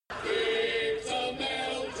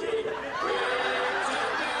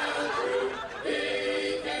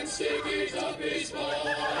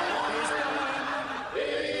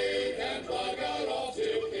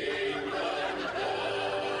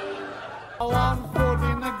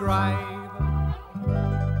Grave.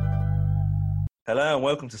 Hello and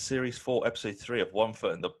welcome to Series 4, Episode 3 of One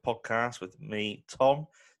Foot in the Podcast with me, Tom.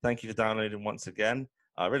 Thank you for downloading once again.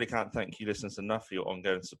 I really can't thank you listeners enough for your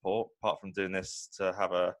ongoing support, apart from doing this to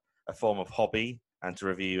have a form of hobby and to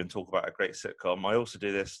review and talk about a great sitcom. I also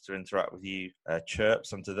do this to interact with you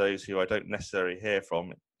chirps, and to those who I don't necessarily hear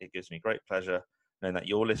from, it gives me great pleasure knowing that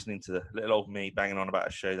you're listening to the little old me banging on about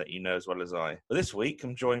a show that you know as well as I. But this week,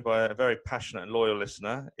 I'm joined by a very passionate and loyal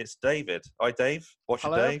listener. It's David. Hi, Dave. Watcher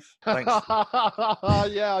Hello? Dave. Thanks.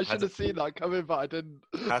 Yeah, I should have seen that coming, but I didn't.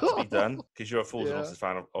 Had to be done because you're a Fools and Yeah. Horses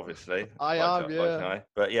fan, obviously. I am, yeah. I.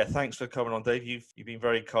 But yeah, thanks for coming on, Dave. You've been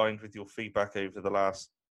very kind with your feedback over the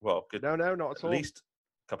last, No, not at all. at least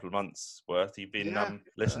a couple of months worth. You've been Yeah.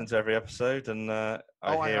 listening to every episode, and I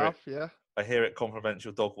hear yeah. I hear it compliments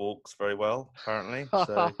your dog walks very well, apparently. So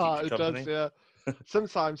keep you It company. does, yeah.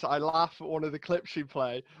 Sometimes I laugh at one of the clips you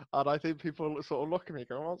play, and I think people sort of look at me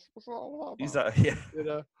going, what's that all about? Is that yeah? You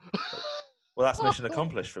know? Well, that's mission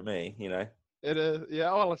accomplished for me. You know. It is,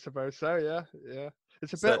 yeah. Well, I suppose so. Yeah.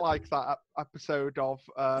 It's a So- bit like that episode of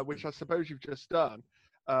which I suppose you've just done,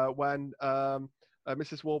 when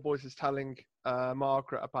Mrs. Warboys is telling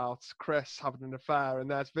Margaret about Chris having an affair, and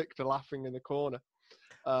there's Victor laughing in the corner.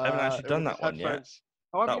 I haven't actually done with that his one yet. headphones.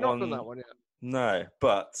 Oh, have That you not one- done that one yet? No,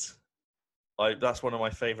 but that's one of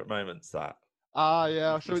my favourite moments. That Ah,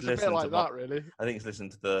 yeah. Just So it's a bit listen to like my- that, really. I think it's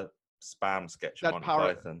listening to the Spam sketch Dead of Monty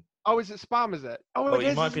Parrot. Python. Oh, is it Spam? Is it? Oh, it you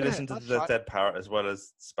is, might be isn't it? listening to That's the right. Dead Parrot as well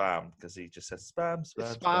as Spam because he just says Spam.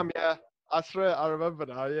 It's Spam, yeah. That's right. I remember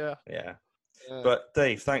now. Yeah. Yeah. Yeah. But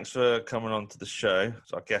Dave, thanks for coming on to the show.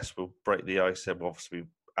 So I guess we'll break the ice here. Obviously, we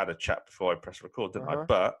had a chat before I pressed record, didn't I? Uh-huh.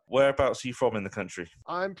 But whereabouts are you from in the country?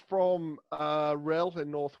 I'm from Rhyl in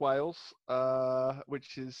North Wales,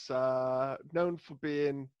 which is known for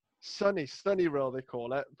being sunny Rhyl, they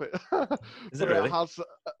call it. But, Is it but really? it has,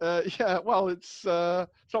 yeah, well, it's not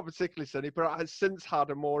particularly sunny, but it has since had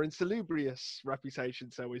a more insalubrious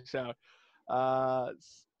reputation, so we say. But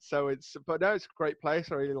no, it's a great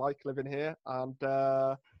place. I really like living here, and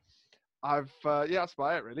that's about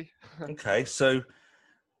it, really. Okay, so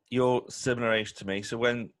you're similar age to me. So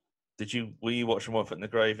were you watching One Foot in the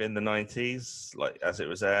Grave in the 90s, like as it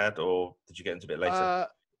was aired, or did you get into it a bit later?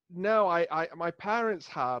 No, my parents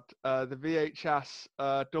had the VHS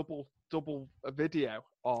double video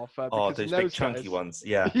of Oh, because those in big those chunky days- ones.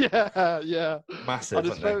 Yeah. yeah. Massive, And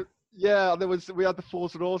weren't they? yeah, we had the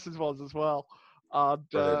Fools and Horses ones as well, and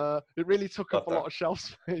Brilliant. it really took up Love a lot that. of shelf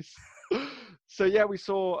space. So yeah, we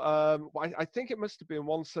saw. I think it must have been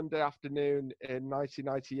one Sunday afternoon in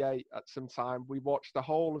 1998 at some time. We watched the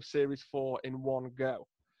whole of Series 4 in one go,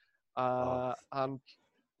 and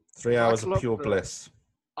 3 hours I of love pure the- bliss.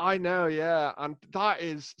 I know, yeah, and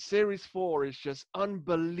Series 4 is just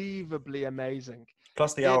unbelievably amazing.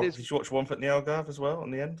 Plus the It Algarve. is- Did you watch One Foot in the Algarve as well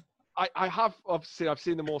in the end? I have obviously I've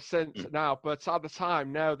seen them all since now, but at the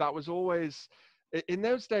time, no, that was always in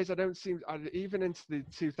those days. Even into the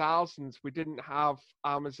 2000s, we didn't have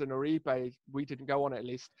Amazon or eBay. We didn't go on it at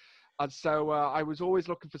least, and so I was always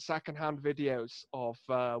looking for secondhand videos of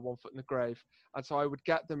One Foot in the Grave, and so I would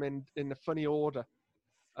get them in a funny order.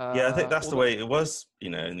 Yeah, I think that's the although- way it was,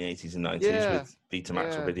 in the 80s and 90s Yeah, with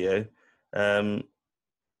Betamax or yeah. video.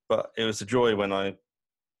 But it was a joy when I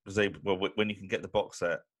was when you can get the box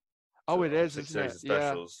set. Oh, it is, 6 isn't series it? of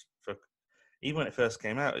specials. Even when it first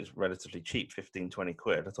came out, it was relatively cheap, 15, 20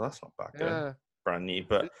 quid. I thought, that's not bad going. Yeah. Brand new.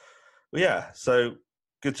 But yeah, so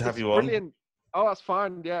good to have It's you on. brilliant. Oh, that's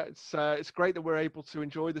fine. Yeah, it's great that we're able to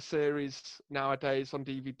enjoy the series nowadays on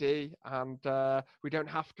DVD, and we don't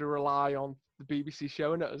have to rely on the BBC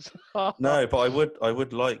showing it us. No, but I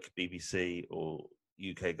would like BBC or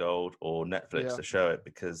UK Gold or Netflix Yeah. to show it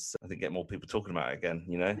because I think get more people talking about it again.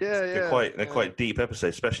 You know, Yeah, they're yeah. quite deep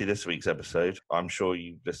episodes, especially this week's episode. I'm sure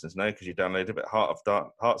you listeners know because you downloaded it. But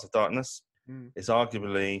Hearts of Darkness is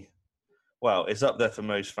arguably, well, it's up there for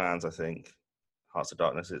most fans. I think Hearts of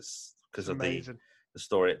Darkness. It's because of the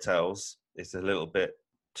story it tells. It's a little bit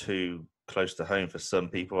too close to home for some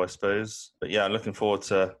people, I suppose. But yeah, I'm looking forward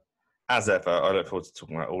to, as ever, I look forward to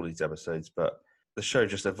talking about all these episodes. But the show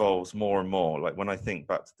just evolves more and more. Like when I think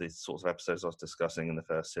back to the sorts of episodes I was discussing in the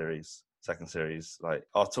first series, second series, like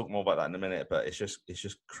I'll talk more about that in a minute, but it's just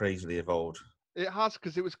crazily evolved. It has,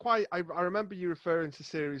 because it was quite. I remember you referring to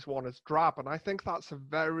Series 1 as drab, and I think that's a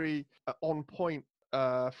very on point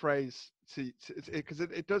phrase because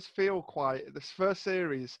it does feel quite. This first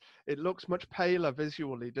series, it looks much paler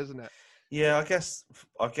visually, doesn't it? Yeah, I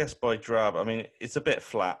guess by drab, I mean it's a bit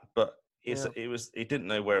flat, but it didn't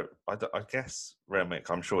know where. I guess Remick,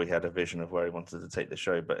 I'm sure he had a vision of where he wanted to take the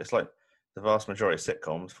show, but it's like the vast majority of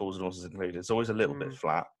sitcoms, Fools and Horses included, it's always a little bit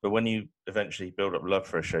flat. But when you eventually build up love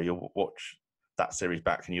for a show, you'll watch that series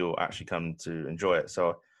back and you'll actually come to enjoy it.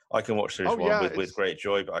 So I can watch series one with great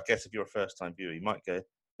joy. But I guess if you're a first-time viewer, you might go,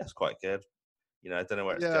 that's quite good. I don't know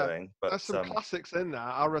where it's going. But there's some classics in there.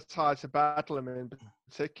 Our Retire to Bedlam in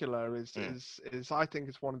particular is I think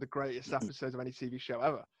it's one of the greatest episodes of any TV show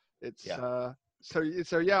ever. It's and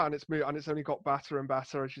it's only got better and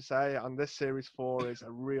better, as you say. And this series 4 is a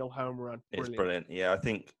real home run. It's brilliant. Yeah, I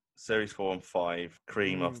think series 4 and 5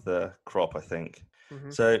 cream of the crop. I think.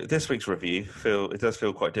 So this week's review does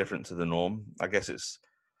feel quite different to the norm. I guess it's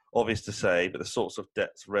obvious to say, but the sorts of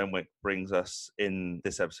depths Renwick brings us in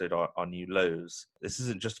this episode are new lows. This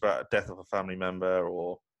isn't just about a death of a family member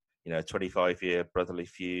or 25-year brotherly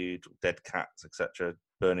feud, dead cats, etc.,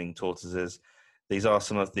 burning tortoises. These are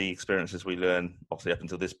some of the experiences we learn, obviously up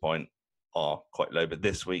until this point, are quite low, but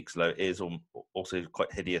this week's low is also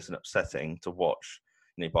quite hideous and upsetting to watch,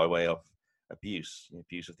 by way of abuse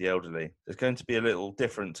of the elderly. It's going to be a little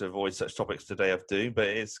different to avoid such topics today of doom, but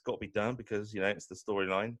it's got to be done because, it's the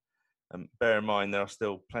storyline. Bear in mind, there are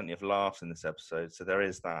still plenty of laughs in this episode, so there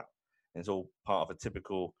is that. And it's all part of a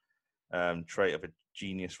typical trait of a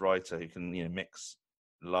genius writer who can, mix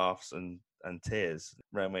laughs and tears.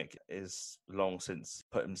 Renwick is long since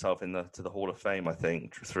put himself to the Hall of Fame, I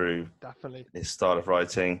think, through definitely his style of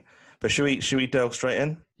writing. But should we delve straight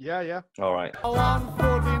in? Yeah. All right. One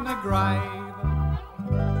foot in the grave.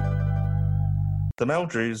 The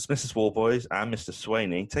Meldrews, Mrs. Warboys, and Mr.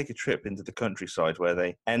 Swaney take a trip into the countryside where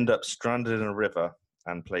they end up stranded in a river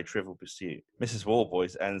and play Trivial Pursuit. Mrs.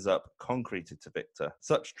 Warboys ends up concreted to Victor.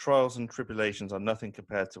 Such trials and tribulations are nothing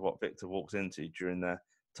compared to what Victor walks into during their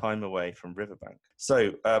time away from Riverbank.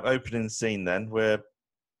 So, opening scene then, we're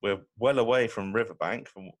well away from Riverbank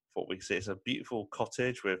from what we see. It's a beautiful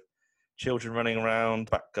cottage with children running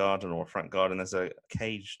around, back garden or a front garden. There's a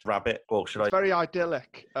caged rabbit. Well, it's very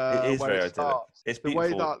idyllic. It is very idyllic. Starts. It's beautiful.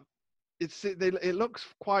 The way that it looks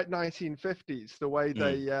quite 1950s. The way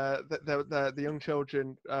the young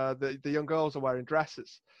children, the young girls are wearing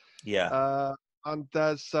dresses. Yeah. And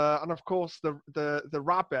there's and of course the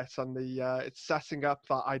rabbit and it's setting up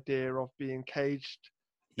that idea of being caged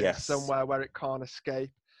somewhere where it can't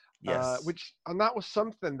escape. Yes. And that was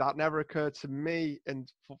something that never occurred to me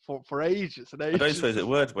for ages and ages. I don't suppose it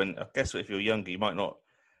would. I guess if you're younger, you might not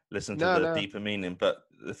listen to the deeper meaning. But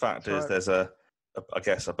the fact is, there's a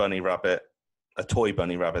bunny rabbit, a toy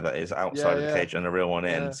bunny rabbit that is outside of the cage, and a real one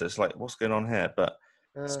in. So it's like, what's going on here? But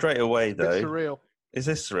straight away, though, it's surreal. Is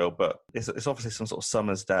this surreal? But it's obviously some sort of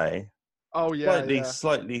summer's day. Oh yeah,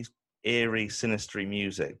 slightly eerie, sinister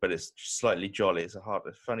music, but it's slightly jolly. It's a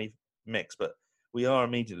funny mix, but we are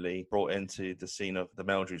immediately brought into the scene of the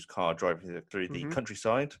Meldrews' car driving through the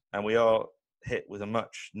countryside, and we are hit with a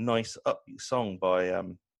nice upbeat song by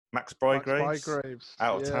Max Bygraves,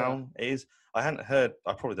 Out of Town. It is.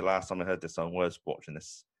 Probably the last time I heard this song was watching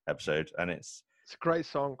this episode, and it's a great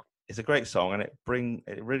song. It's a great song, and it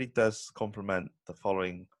really does complement the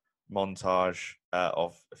following montage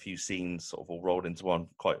of a few scenes sort of all rolled into one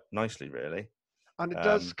quite nicely, really. And it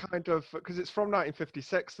does kind of, because it's from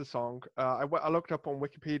 1956, the song. I looked up on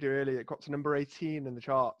Wikipedia earlier. It got to number 18 in the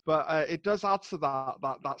chart. But it does add to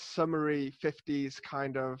that summery 50s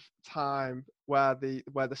kind of time where the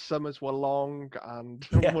summers were long and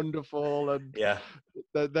wonderful, and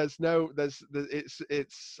there's no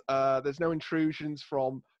intrusions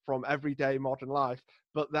from everyday modern life.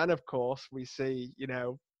 But then, of course, we see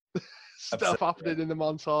stuff happening in the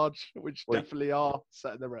montage, which definitely are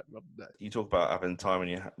set in the modern day. You talk about having time in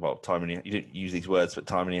your you didn't use these words, but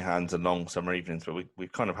time in your hands and long summer evenings. But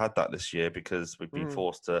we've kind of had that this year because we've been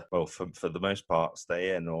forced to, for the most part,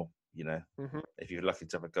 stay in, or if you're lucky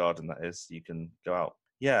to have a garden, that is, you can go out.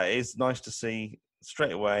 Yeah, it is nice to see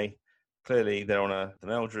straight away. Clearly, they're on the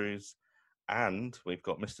Meldrews. And we've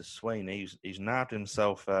got Mr. Swaney. He's nabbed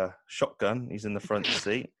himself a shotgun. He's in the front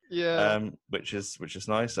seat, which is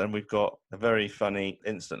nice. And we've got a very funny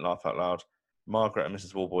instant laugh out loud. Margaret and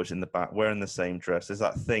Mrs. Warboys in the back wearing the same dress. There's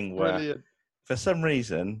that thing where, for some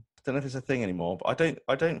reason, I don't know if it's a thing anymore, but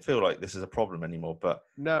I don't feel like this is a problem anymore. But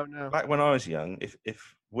no. Back when I was young,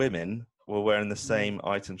 if women were wearing the same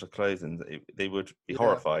items of clothing, they would be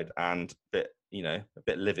horrified and a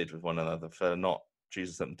bit livid with one another for not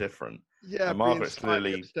choosing something different. Yeah, and Margaret's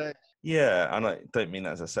clearly. Yeah, and I don't mean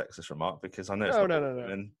that as a sexist remark because I know it's not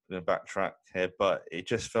women. Backtrack here, but it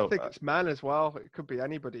just felt. I think it's men as well. It could be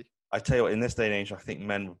anybody. I tell you what, in this day and age, I think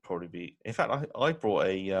men would probably be. In fact, I brought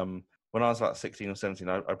when I was about 16 or 17,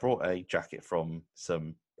 I brought a jacket from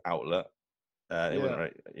some outlet.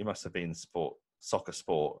 It must have been soccer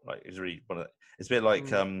sport. Like it was really it's a bit like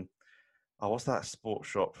what's that sports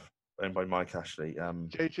shop owned by Mike Ashley?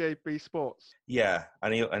 JJB Sports. Yeah,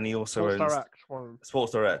 and he also Sports owns Direct. One.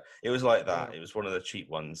 Sports Direct. It was like that. Yeah. It was one of the cheap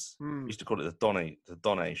ones. Mm. We used to call it the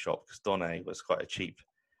Donne shop because Donne was quite a cheap.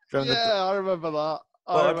 Yeah, I remember that.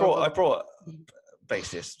 I brought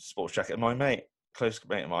basically a sports jacket. My mate, close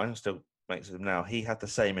mate of mine, still mates with him now. He had the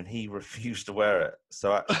same, and he refused to wear it.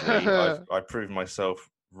 So actually, I proved myself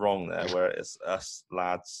wrong there. Where it's us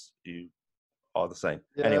lads who are the same.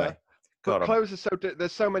 Yeah. Anyway. But clothes are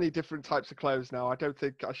there's so many different types of clothes now. I don't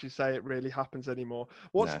think, as you say, it really happens anymore.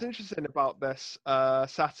 What's interesting about this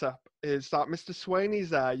setup is that Mr.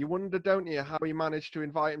 Swaney's there. You wonder, don't you, how he managed to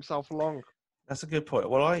invite himself along? That's a good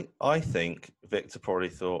point. Well, I think Victor probably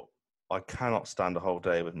thought, I cannot stand a whole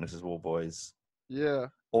day with Mrs. Warboys. Yeah.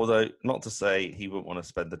 Although, not to say he wouldn't want to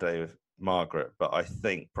spend the day with Margaret, but I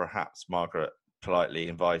think perhaps Margaret politely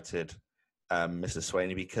invited Mrs.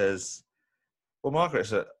 Swaney because... Well,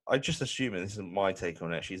 Margaret's I just assume, and this isn't my take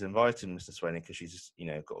on it, she's invited Mr. Swaney because she's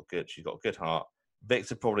got a good heart.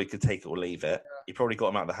 Victor probably could take it or leave it. Yeah. He probably got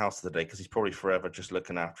him out of the house of the day because he's probably forever just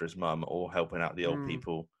looking after his mum or helping out the old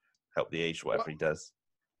people, help the aged, whatever he does.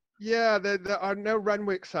 Yeah, I know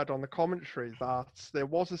Renwick said on the commentary that there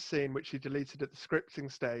was a scene which he deleted at the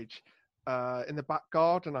scripting stage in the back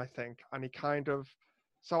garden, I think, and he kind of...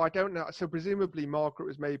 So I don't know. So presumably Margaret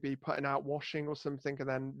was maybe putting out washing or something, and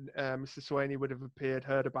then Mr. Swaney would have appeared,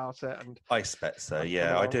 heard about it, and I expect so.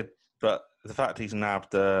 Yeah, I did. But the fact he's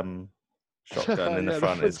nabbed shotgun in the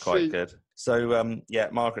front is quite good. So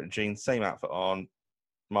Margaret and Jean, same outfit on.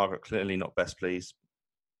 Margaret clearly not best pleased.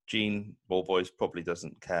 Jean Warboys probably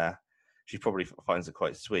doesn't care. She probably finds it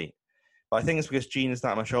quite sweet. But I think it's because Jean is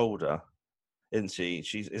that much older, isn't she?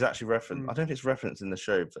 She's actually referenced. I don't know if it's referenced in the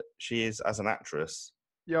show, but she is as an actress.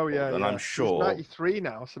 Oh, yeah, and I'm sure... She's 93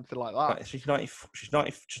 now, something like that. She's 90,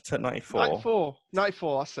 she turned 94.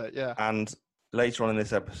 94, that's it, yeah. And later on in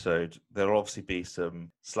this episode, there'll obviously be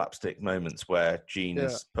some slapstick moments where Jean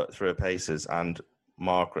is put through her paces and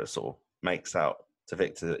Margaret sort of makes out to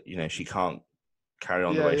Victor that, she can't carry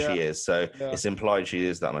on the way she is. So it's implied she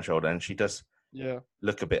is that much older, and she does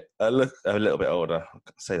look a little bit older. I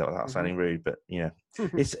can't say that without sounding rude, but,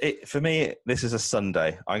 for me, this is a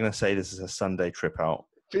Sunday. I'm going to say this is a Sunday trip out.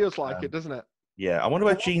 Feels like it, doesn't it? Yeah, I wonder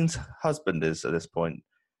where Jean's husband is at this point.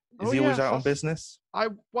 Is he always out on business? I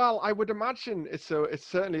would imagine it's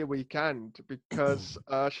certainly a weekend because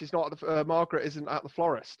she's not. Margaret isn't at the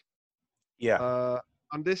florist. Yeah.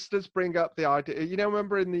 And this does bring up the idea.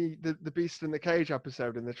 Remember in the Beast in the Cage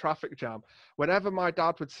episode in the traffic jam, whenever my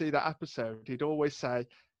dad would see that episode, he'd always say,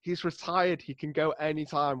 "He's retired. He can go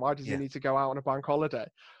anytime. Why does he need to go out on a bank holiday?"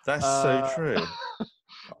 That's so true.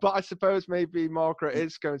 But I suppose maybe Margaret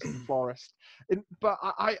is going to the florist. But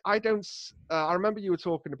I don't... I remember you were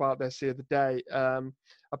talking about this the other day,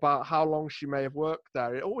 about how long she may have worked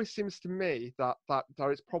there. It always seems to me that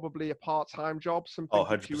it's probably a part-time job. Something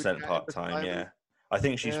 100% part-time, yeah. I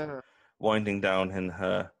think she's winding down in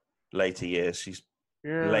her later years. She's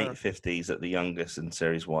late 50s at the youngest in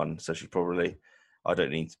Series 1, so she's probably... I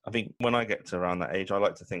think when I get to around that age, I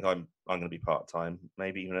like to think I'm going to be part-time,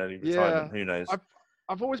 maybe even early retirement. Who knows?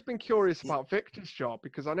 I've always been curious about Victor's job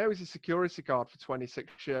because I know he's a security guard for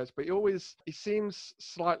 26 years, but he seems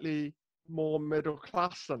slightly more middle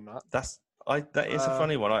class than that. That is a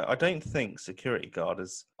funny one. I don't think security guard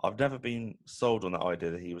is... I've never been sold on that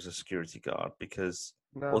idea that he was a security guard because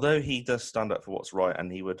although he does stand up for what's right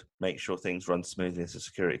and he would make sure things run smoothly as a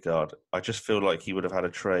security guard, I just feel like he would have had a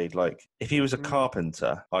trade. Like, if he was a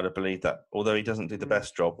carpenter, I'd have believed that, although he doesn't do the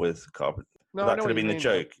best job with carpenter. No, that could have been the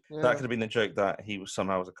joke. Yeah. That could have been the joke that he was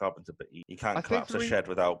somehow a carpenter, but he can't collapse a shed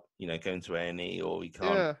without, going to A&E, or he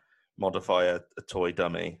can't modify a toy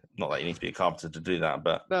dummy. Not that you need to be a carpenter to do that,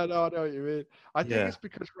 but... No, I know what you mean. I think it's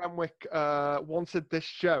because Renwick wanted this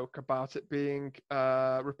joke about it being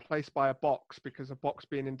replaced by a box, because a box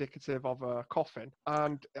being indicative of a coffin.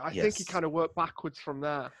 And I think he kind of worked backwards from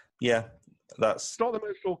there. Yeah, it's not the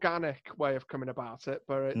most organic way of coming about it,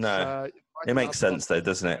 but it's... No, it makes sense though,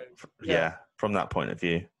 doesn't it? Yeah, from that point of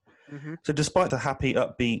view. Mm-hmm. So despite the happy,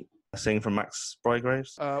 upbeat singing from Max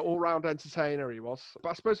Bygraves? All-round entertainer he was. But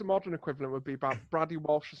I suppose the modern equivalent would be Bradley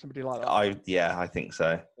Walsh or somebody like that. I think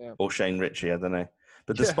so. Yeah. Or Shane Ritchie, I don't know.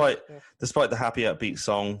 But despite the happy, upbeat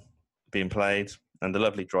song being played and the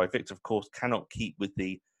lovely drive, Victor, of course, cannot keep with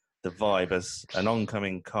the vibe as an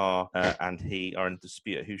oncoming car and he are in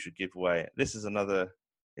dispute who should give way. This is another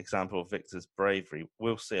example of Victor's bravery.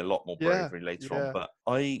 We'll see a lot more bravery later on, but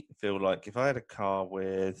I feel like if I had a car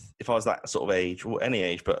if I was that sort of age, or any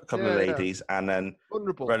age, but a couple of ladies and then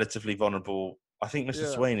relatively vulnerable, I think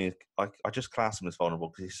Mr. Swaney, I just class him as vulnerable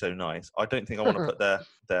because he's so nice. I don't think I want to put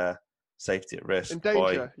their safety at risk In by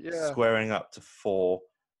danger, yeah. squaring up to 4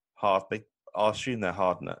 hard. I assume they're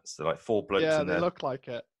hard nuts. They're like 4 blokes Yeah, in they there. look like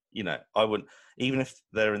it. You know, I wouldn't, even if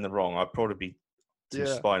they're in the wrong, I'd probably be too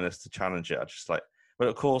Yeah. spineless to challenge it. I just like, but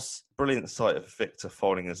of course, brilliant sight of Victor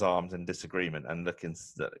folding his arms in disagreement and looking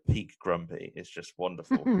peak grumpy is just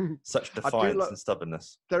wonderful. Such defiance and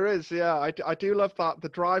stubbornness. There is, yeah. I do love that the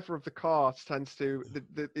driver of the car tends to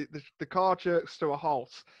the car jerks to a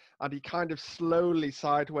halt, and he kind of slowly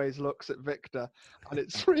sideways looks at Victor, and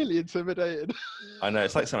it's really intimidating. I know,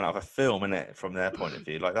 it's like something out of a film, isn't it? From their point of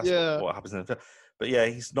view, like that's Yeah. what happens in the film. But yeah,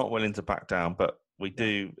 he's not willing to back down. But we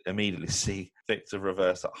do immediately see Victor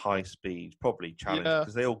reverse at high speed, probably challenged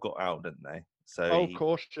because they all got out, didn't they? So of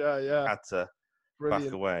course, yeah. had to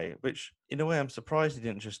back away. Which, in a way, I'm surprised he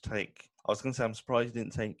didn't just take. I was going to say I'm surprised he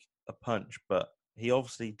didn't take a punch, but he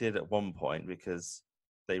obviously did at one point because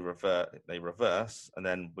they reverse, and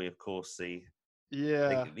then we of course see.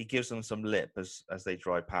 Yeah, he gives them some lip as they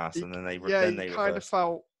drive past, and then they kind reverse. of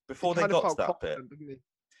felt before they got to that bit. Didn't he?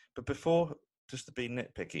 But before, just to be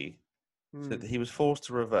nitpicky, so he was forced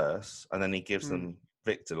to reverse, and then he gives them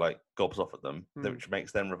Victor, like gobs off at them, which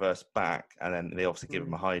makes them reverse back, and then they obviously give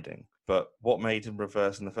him a hiding. But what made him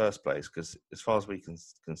reverse in the first place? Because as far as we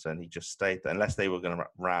concerned, he just stayed there, unless they were going to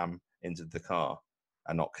ram into the car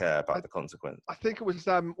and not care about the consequence. I think it was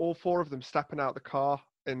them, all 4 of them, stepping out the car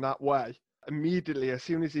in that way. Immediately, as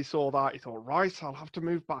soon as he saw that, he thought, right, I'll have to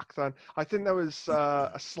move back then. I think there was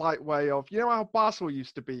a slight way of, you know how Basil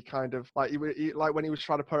used to be, kind of like like when he was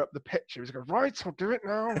trying to put up the picture, he was going, right, I'll do it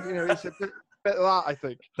now. You know, it's a bit of that, I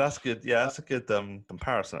think. That's good. Yeah, that's a good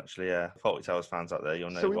comparison, actually. Yeah, Fawlty Towers fans out there, you'll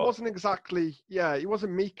know. So he wasn't exactly, he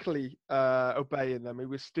wasn't meekly obeying them. He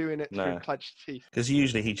was doing it through clenched teeth. Because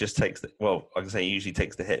usually he just takes he usually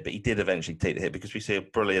takes the hit, but he did eventually take the hit because we see a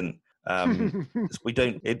brilliant. We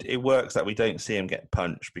don't. It works that we don't see him get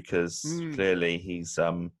punched because clearly he's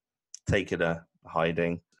taken a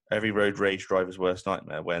hiding. Every road rage driver's worst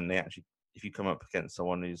nightmare when they actually, if you come up against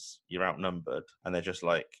someone you're outnumbered and they're just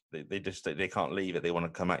like they can't leave it, they want to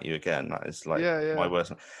come at you again. That is like my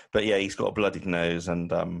worst. But yeah, he's got a bloodied nose,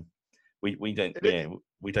 and we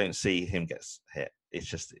don't see him get hit. It's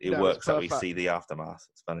just it works that we see the aftermath.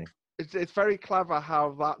 It's funny. It's very clever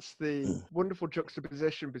how that's the wonderful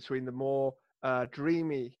juxtaposition between the more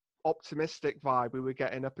dreamy, optimistic vibe we were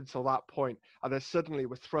getting up until that point, and then suddenly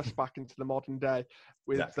we're thrust back into the modern day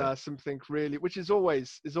with something really, which is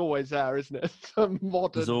always there, isn't it?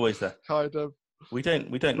 Modern. It's always there. Kind of. We don't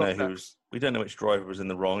know we don't know which driver was in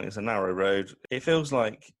the wrong. It's a narrow road. It feels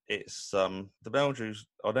like it's the Beljus.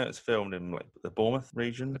 I know it's filmed in like the Bournemouth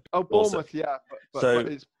region. Oh, Bournemouth, also, yeah. But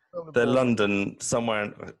it's they're London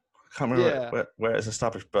somewhere. I can't remember where it's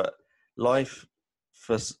established, but life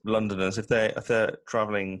for Londoners, if they're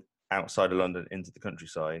travelling outside of London into the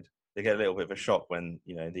countryside, they get a little bit of a shock when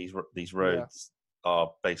these roads are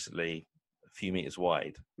basically a few meters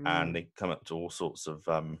wide, and they come up to all sorts of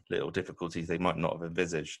little difficulties they might not have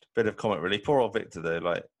envisaged. Bit of comic relief. Poor old Victor, though,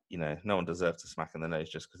 like no one deserves to smack in the nose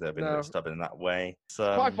just because they've been a bit stubborn in that way.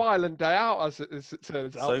 So, quite a violent day out, as it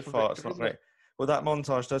turns out. So far, Victor, it's not great. Well, that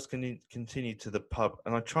montage does continue to the pub,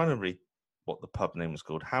 and I'm trying to read what the pub name was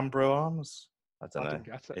called. Hambro Arms? I don't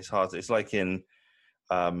know. It's hard. It's like in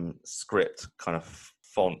script kind of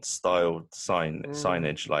font styled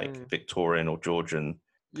signage, like Victorian or Georgian.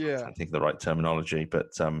 Yeah, I think of the right terminology, but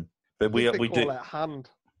we call do it hand.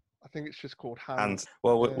 I think it's just called hand. And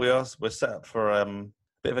well, we're set up for a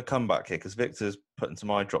bit of a comeback here because Victor's putting some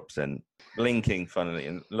eye drops in, blinking funnily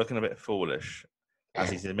and looking a bit foolish as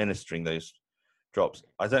he's administering those drops.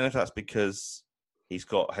 I don't know if that's because he's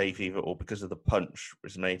got hay fever or because of the punch,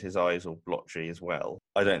 which made his eyes all blotchy as well.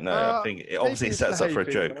 I don't know. I think it obviously sets up for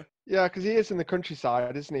a joke. Yeah, because he is in the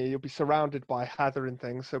countryside, isn't he? He'll be surrounded by heather and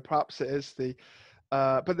things, so perhaps it is the.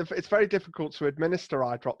 But it's very difficult to administer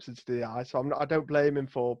eye drops into the eye, so I don't blame him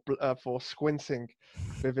for squinting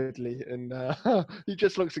vividly. And he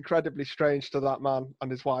just looks incredibly strange to that man and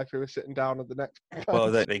his wife who are sitting down at the next. Well,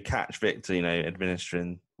 they catch Victor,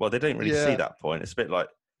 administering. Well, they don't really see that point. It's a bit like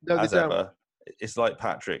as ever. It's like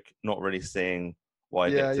Patrick not really seeing why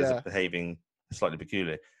Victor's behaving slightly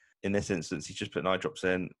peculiar. In this instance, he's just putting eye drops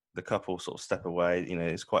in. The couple sort of step away.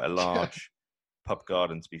 It's quite a large pub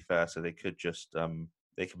garden, to be fair, so they could just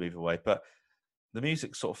they could move away. But the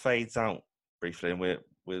music sort of fades out briefly, and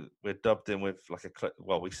we're dubbed in with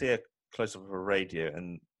like we see a close up of a radio,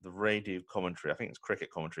 and the radio commentary. I think it's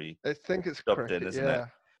cricket commentary. I think it's dubbed cricket, in, isn't it?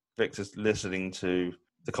 Victor's listening to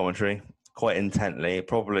the commentary, quite intently.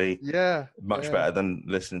 Probably much yeah. better than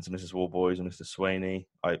listening to Mrs. Warboys and Mr. Swaney.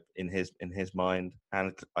 In his mind,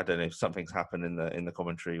 and I don't know, something's happened in the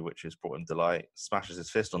commentary which has brought him delight. Smashes his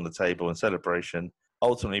fist on the table in celebration.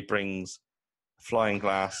 Ultimately brings a flying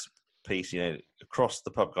glass piece, across the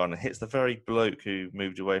pub garden and hits the very bloke who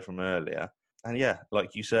moved away from earlier. And yeah,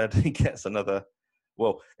 like you said, he gets another.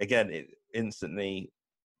 Well, again, instantly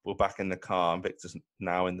we're back in the car, and Victor's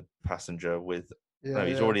now in the passenger with.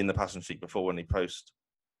 He's already in the passenger seat before when he post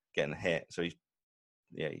getting hit. So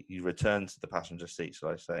he returns to the passenger seat, shall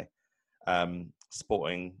I say,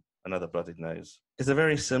 sporting another bloodied nose. It's a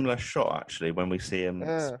very similar shot actually when we see him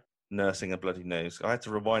nursing a bloody nose. I had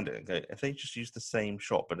to rewind it and go, if they just use the same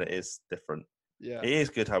shot, but it is different. Yeah, it is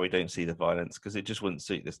good how we don't see the violence, because it just wouldn't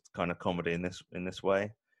suit this kind of comedy in this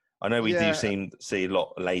way. I know we do see a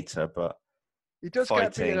lot later, but he does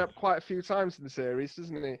get beaten up quite a few times in the series,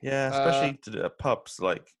 doesn't he? Yeah, especially to pubs.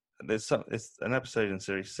 Like it's an episode in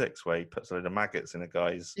series 6 where he puts a load of maggots in a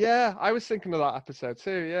guy's. Yeah, I was thinking of that episode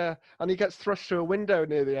too. Yeah, and he gets thrust through a window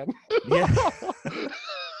near the end. Yeah.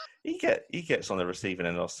 He gets on the receiving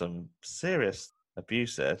end of some serious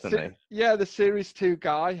abuse there, doesn't he? Yeah, the series 2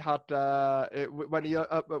 guy had when he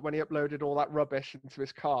uploaded all that rubbish into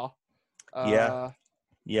his car. And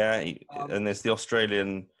there's the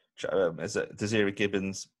Australian, is it Desiree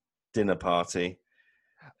Gibbons' dinner party,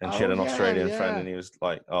 and she had an Australian friend, and he was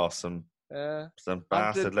like, some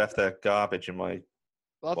bastard left their garbage in my.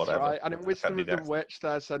 That's whatever. Right. And in Wisdom of the Witch,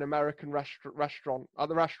 there's an American restaurant. At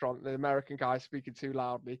the restaurant, the American guy speaking too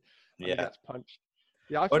loudly. And he gets punched.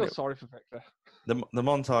 Yeah, I feel sorry for Victor. The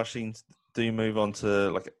montage scenes do move on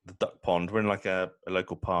to like the duck pond. We're in like a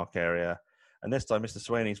local park area. And this time, Mr.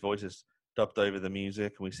 Swaney's voice is dubbed over the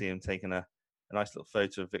music. And we see him taking a nice little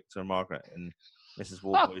photo of Victor and Margaret and Mrs.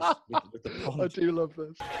 Warboys with the pond. I do love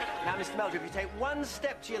this. Now, Mr. Melger, if you take one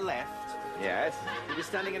step to your left... Yes? You'll be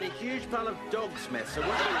standing in a huge pile of dog smiths, so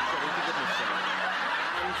what do you say, for goodness sake?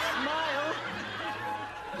 And smile!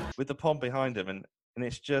 With the pond behind him, and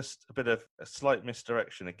it's just a bit of a slight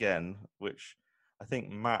misdirection again, which I think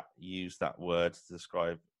Matt used that word to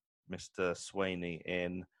describe Mr. Swaney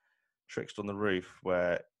in Tricked on the Roof,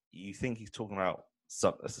 where you think he's talking about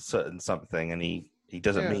a certain something, and he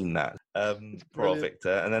doesn't mean that. Poor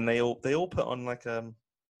Victor, and then they all put on like a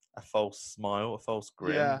false smile, a false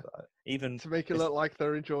grin, even to make it look like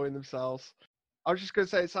they're enjoying themselves. I was just going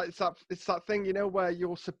to say, it's that thing, where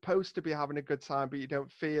you're supposed to be having a good time, but you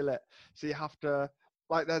don't feel it. So you have to,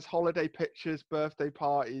 like, there's holiday pictures, birthday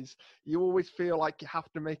parties. You always feel like you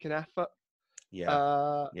have to make an effort.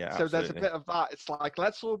 So absolutely. There's a bit of that. It's like,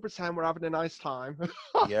 let's all pretend we're having a nice time.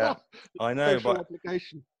 Yeah, I know, but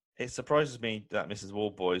obligation. It surprises me that Mrs.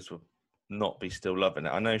 Warboys would not be still loving it.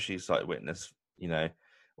 I know she's like witness,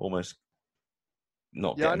 almost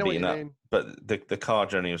not getting beaten up. But the car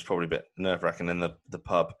journey was probably a bit nerve-wracking, in the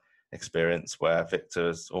pub experience where Victor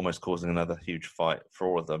is almost causing another huge fight for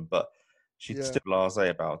all of them. But she's still blasé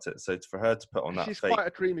about it. So for her to put on that, she's quite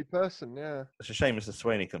a dreamy person. Yeah, it's a shame Mr.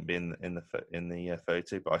 Swaney couldn't be in the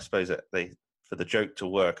photo. But I suppose for the joke to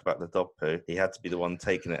work about the dog poo, he had to be the one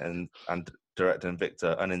taking it and directing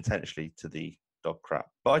Victor unintentionally to the dog crap.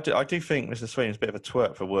 But I do think Mr. Swaney's a bit of a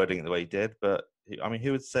twerp for wording it the way he did. But I mean,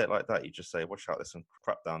 who would say it like that? You just say, "Watch out, there's some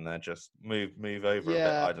crap down there. Just move over a bit."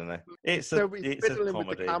 I don't know. It's a comedy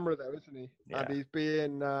with the camera, though, isn't he? Yeah. And he's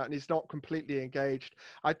being and he's not completely engaged.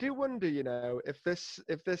 I do wonder, if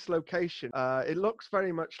this location, it looks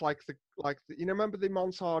very much like the remember the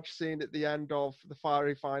montage scene at the end of the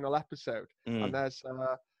very final episode, and there's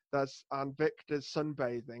Victor's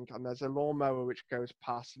sunbathing, and there's a lawnmower which goes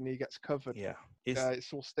past, and he gets covered. Yeah, it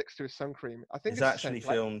all sticks to his sun cream. I think it's actually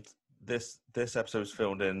filmed. This episode was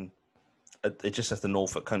filmed in. It just says the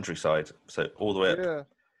Norfolk countryside, so all the way up,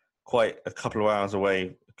 quite a couple of hours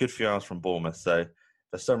away, a good few hours from Bournemouth. So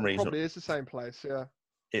for some reason, probably is the same place. Yeah,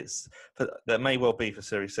 that may well be for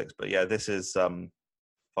Series 6, but yeah, this is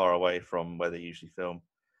far away from where they usually film.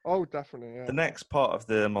 Oh, definitely. Yeah. The next part of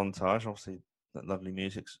the montage, obviously, that lovely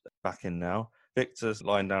music's back in now. Victor's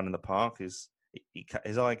lying down in the park. His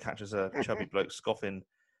eye catches a chubby bloke scoffing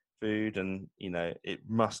food, and it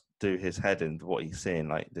must do his head in what he's seeing,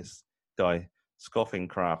 like this guy scoffing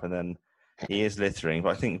crap, and then he is littering. But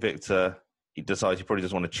I think Victor, he decides he probably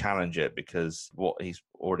doesn't want to challenge it because what he's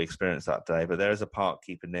already experienced that day. But there is a park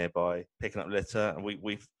keeper nearby picking up litter, and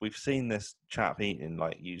we've seen this chap eating,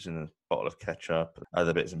 like using a bottle of ketchup,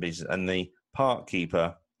 other bits and pieces, and the park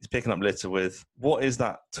keeper is picking up litter with, what is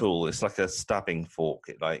that tool? It's like a stabbing fork.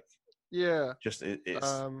 I'm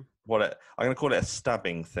going to call it a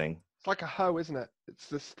stabbing thing. It's like a hoe, isn't it? It's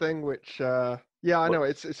this thing which, yeah, I know.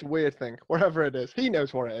 It's a weird thing. Wherever it is, he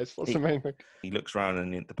knows what it is. That's the main thing. He looks around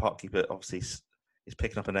and the park keeper obviously is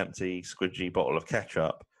picking up an empty squidgy bottle of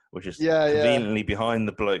ketchup, which is conveniently behind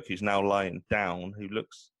the bloke who's now lying down, who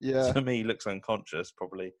looks, to me, looks unconscious,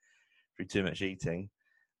 probably through too much eating.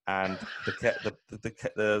 And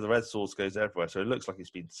the red sauce goes everywhere, so it looks like he's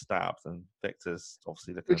been stabbed. And Victor's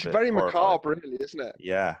obviously looking Which is very macabre, really, isn't it?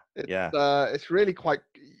 Yeah, It's really quite.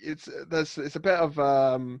 It's a bit of.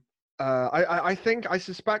 I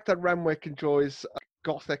suspect that Renwick enjoys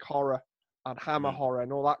gothic horror and hammer horror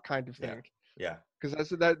and all that kind of thing. Yeah. Because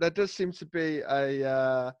there does seem to be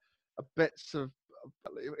a bits of.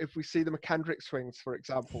 If we see the McKendrick swings, for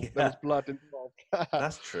example, there's blood involved.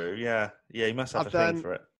 That's true. Yeah. He must have a thing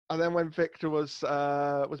for it. And then when Victor was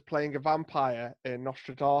playing a vampire in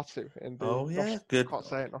Nosferatu in the good. I can't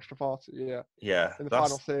say it, Nosferatu, yeah, in the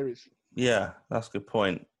final series. Yeah, that's a good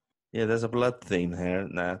point. Yeah, there's a blood theme here,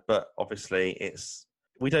 isn't there? But obviously,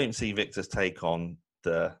 we don't see Victor's take on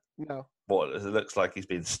what it looks like he's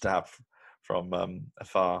been stabbed from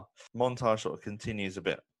afar. Montage sort of continues a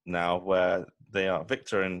bit now, where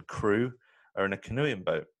Victor and crew are in a canoeing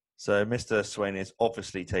boat. So Mr. Swain is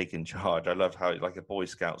obviously taking charge. I love how, like a Boy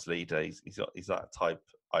Scouts leader, he's that type.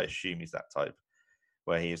 I assume he's that type,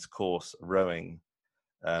 where he is, of course, rowing.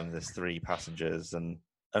 There's 3 passengers, and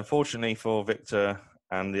unfortunately for Victor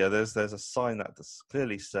and the others, there's a sign that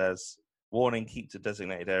clearly says, "Warning: keep to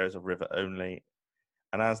designated areas of river only."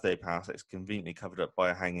 And as they pass, it's conveniently covered up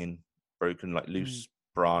by a hanging, broken, loose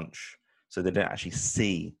branch, so they don't actually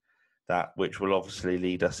see that, which will obviously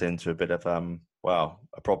lead us into a bit of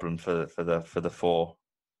a problem for the 4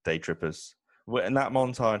 day trippers. And that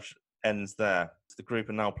montage ends there. The group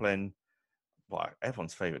are now playing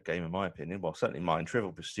everyone's favourite game, in my opinion. Well, certainly mine,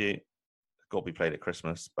 Trivial Pursuit. Got to be played at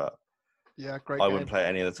Christmas, but great. I wouldn't play it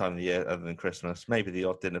any other time of the year other than Christmas. Maybe the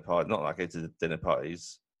odd dinner party. Not that I go to the dinner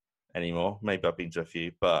parties anymore. Maybe I've been to a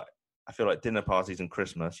few, but I feel like dinner parties and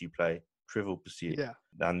Christmas, you play Trivial Pursuit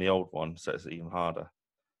than the old one, so it's even harder.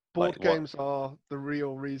 Board games are the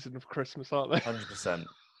real reason of Christmas, aren't they? 100%.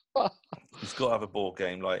 You've got to have a board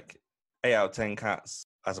game. Like 8 out of 10 Cats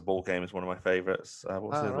as a board game is one of my favourites.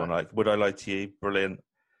 What's the other one like? Would I Lie to You? Brilliant.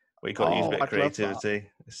 We got to use a bit of creativity.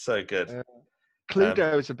 It's so good. Yeah.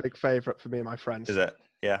 Cluedo is a big favourite for me and my friends. Is it?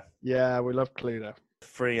 Yeah. Yeah, we love Cluedo.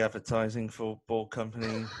 Free advertising for board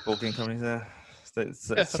game companies there.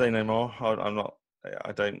 Say no more. I'm not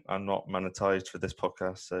monetized for this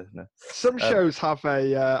podcast, so no. Some shows have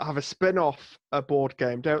a spin-off board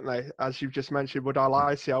game, don't they? As you've just mentioned, Would I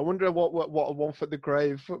Lie to You? I wonder what a One Foot the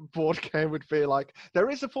Grave board game would be like.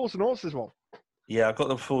 There is a Fools and Horses one. Yeah, I've got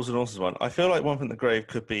the Fools and Horses one. I feel like One Foot the Grave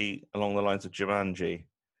could be along the lines of Jumanji,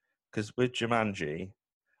 because with Jumanji,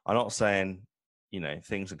 I'm not saying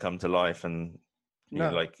things that come to life and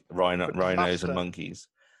like rhinos and monkeys,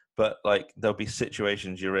 but like there'll be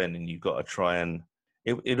situations you're in and you've got to try and.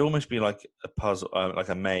 It'd almost be like a puzzle, like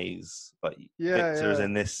a maze. Like Victor is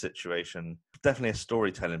in this situation. Definitely a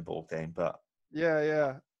storytelling board game, but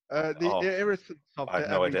the irritants of I have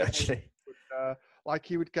no idea actually. Like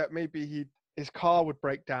he would get his car would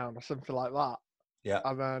break down or something like that. Yeah,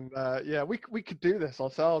 and then we could do this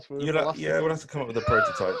ourselves. We'll have to come up with a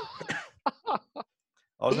prototype.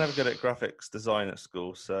 I was never good at graphics design at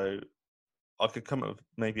school, so. I could come up with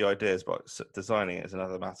maybe ideas, but designing it is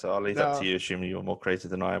another matter. I'll leave that to you, assuming you're more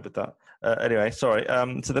creative than I am with that. Anyway, sorry.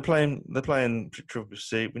 So they're playing Trivial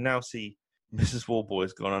Pursuit. We now see Mrs.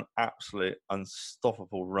 Warboys go on an absolute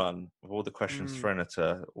unstoppable run with all the questions thrown at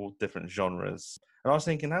her, all different genres. And I was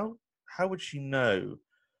thinking, how would she know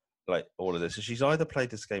like all of this? So she's either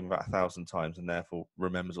played this game about 1,000 times and therefore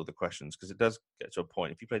remembers all the questions, because it does get to a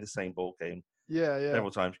point. If you play the same board game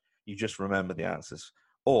several times, you just remember the answers.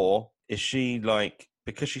 Or is she like,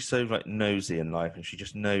 because she's so like nosy in life and she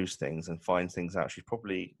just knows things and finds things out, it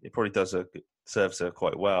probably serves her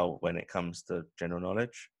quite well when it comes to general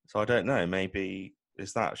knowledge. So I don't know, maybe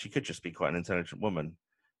it's that she could just be quite an intelligent woman.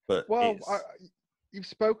 But you've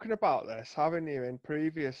spoken about this, haven't you, in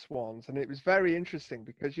previous ones, and it was very interesting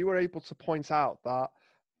because you were able to point out that,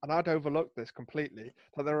 and I'd overlooked this completely,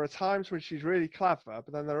 that there are times when she's really clever,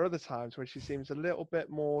 but then there are other times when she seems a little bit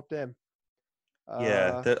more dim.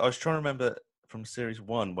 I was trying to remember from series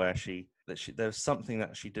 1 where there was something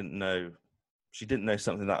that she didn't know. She didn't know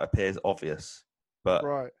something that appears obvious, but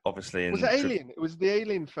obviously was it Alien? It was the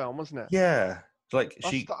Alien film, wasn't it? Yeah, like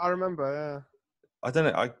I remember. Yeah. I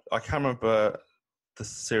don't know. I can't remember the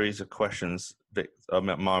series of questions that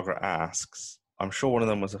Margaret asks. I'm sure one of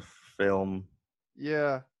them was a film.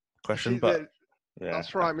 Yeah. Question, but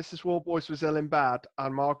that's right. Mrs. Warboys was ill in bed,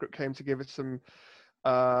 and Margaret came to give it some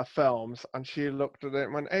films, and she looked at it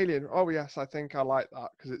and went, Alien. Oh yes, I think I like that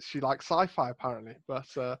because she likes sci-fi apparently. But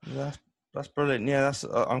that's brilliant. Yeah,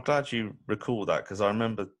 I'm glad you recall that because I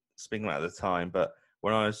remember speaking about it at the time. But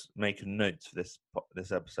when I was making notes for this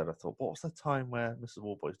episode, I thought, what was the time where Mrs.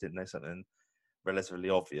 Warboys didn't know something relatively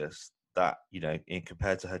obvious that, in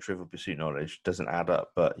compared to her Trivial Pursuit knowledge, doesn't add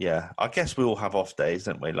up? But yeah, I guess we all have off days,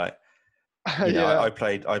 don't we? Like, I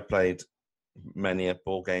played many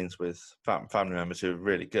ball games with family members who are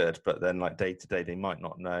really good, but then like day to day, they might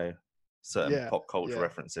not know certain pop culture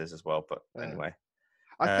references as well. But anyway,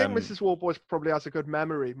 I think Mrs. Warboys probably has a good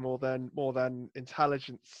memory more than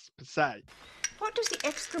intelligence per se. What does the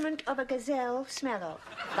excrement of a gazelle smell of?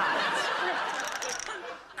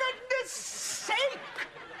 Goodness sake!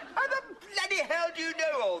 How the bloody hell do you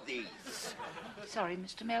know all these? Sorry,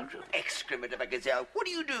 Mr. Meldrew. Excrement of a gazelle. What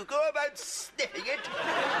do? Go about sniffing it?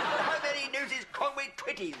 How many noses Conway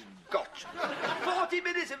Twitty's got? 40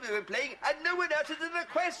 minutes of them playing and no one answered the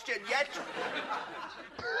question yet.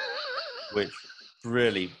 Which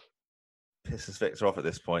really pisses Victor off at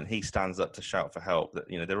this point. He stands up to shout for help. That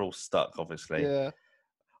they're all stuck, obviously. Yeah.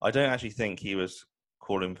 I don't actually think he was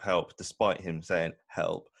calling for help, despite him saying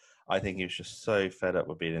help. I think he was just so fed up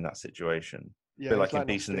with being in that situation. Yeah, a bit like in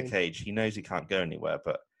Beast in the Cage. He knows he can't go anywhere,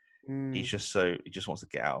 but he just wants to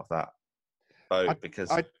get out of that boat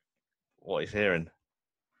because what he's hearing.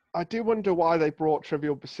 I do wonder why they brought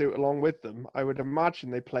Trivial Pursuit along with them. I would imagine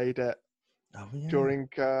they played it during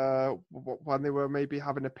when they were maybe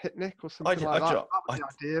having a picnic or something like that. That was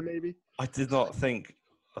the idea, maybe. I did not think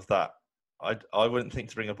of that. I wouldn't think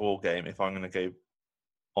to bring a ball game if I'm going to go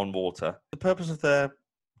on water. The purpose of their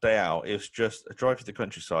day out is just a drive to the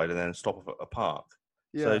countryside and then stop at a park.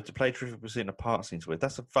 Yeah. So to play Trivial Pursuit in a park seems weird.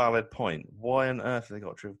 That's a valid point. Why on earth have they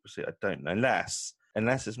got Trivial Pursuit? I don't know. Unless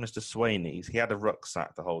it's Mr. Swaney's. He had a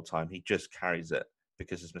rucksack the whole time. He just carries it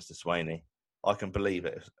because it's Mr. Swaney. I can believe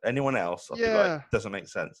it. If anyone else, I'd be like, doesn't make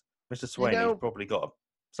sense. Mr. Swaney's probably got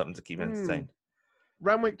something to keep him entertained.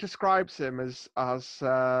 Renwick describes him as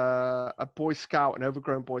a Boy Scout, an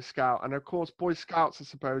overgrown Boy Scout. And of course, Boy Scouts, I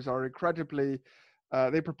suppose, are incredibly...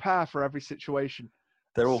 they prepare for every situation.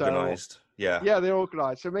 They're organised. Yeah, they're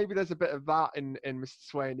organised. So maybe there's a bit of that in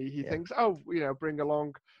Mr. Swaney. He thinks, bring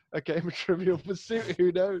along a game of Trivial Pursuit.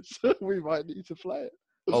 Who knows? We might need to play it.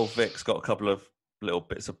 Old Vic's got a couple of little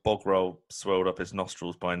bits of bog roll swirled up his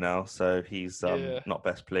nostrils by now, so he's not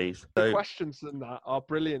best pleased. The questions in that are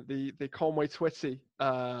brilliant. The Conway Twitty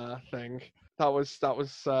thing. That was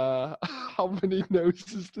how many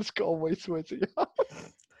noses does Conway Twitty have?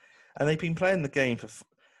 And they've been playing the game for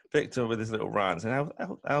Victor with his little rants. And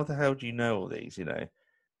how the hell do you know all these?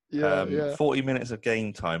 40 minutes of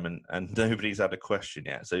game time and nobody's had a question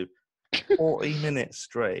yet. So 40 minutes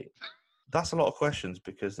straight. That's a lot of questions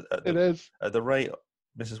because at the rate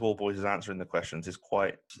Mrs. Warboys is answering the questions is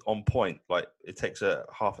quite on point. Like it takes a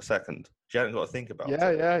half a second. She hadn't got to think about it.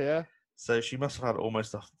 Yeah. So she must have had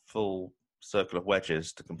almost a full circle of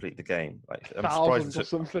wedges to complete the game. Like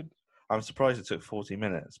I'm surprised it took 40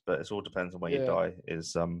 minutes, but it all depends on where your die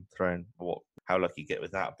is thrown, how lucky you get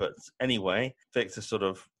with that. But anyway, Victor sort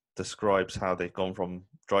of describes how they've gone from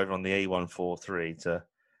driving on the A143 to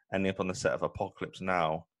ending up on the set of Apocalypse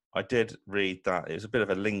Now. I did read that it was a bit of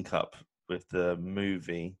a link up with the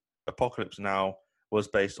movie. Apocalypse Now was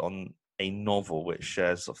based on a novel which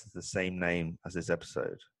shares the same name as this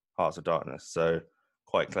episode, Hearts of Darkness. So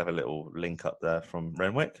quite clever little link up there from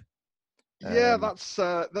Renwick. Yeah, that's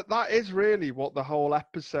that is really what the whole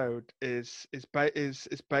episode is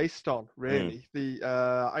based on. Really,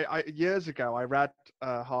 I years ago I read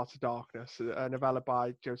Heart of Darkness, a novella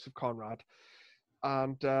by Joseph Conrad,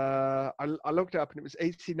 and I looked it up and it was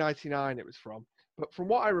 1899. It was from, but from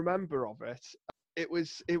what I remember of it,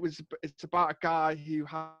 it's about a guy who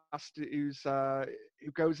who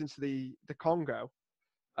goes into the Congo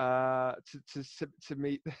to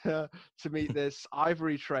meet this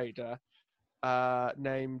ivory trader.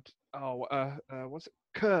 Named what's it?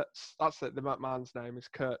 Kurtz. That's it. The man's name is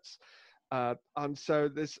Kurtz. And so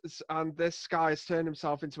this guy has turned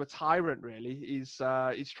himself into a tyrant. Really, he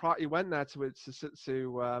went there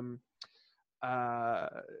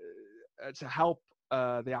to help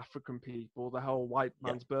the African people, the whole white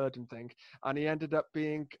man's burden thing, and he ended up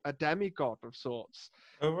being a demigod of sorts.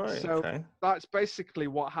 Oh right. So that's basically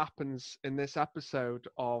what happens in this episode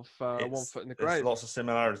of One Foot in the Grave. There's lots of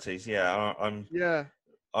similarities. Yeah,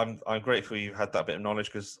 I'm grateful you had that bit of knowledge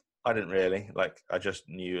because I didn't really. I just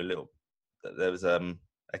knew a little that there was a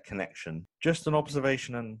connection. Just an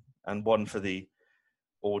observation and one for the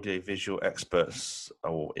audio-visual experts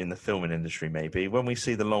or in the filming industry maybe. When we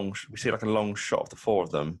see a long shot of the four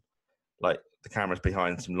of them, like the camera's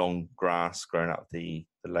behind some long grass growing up the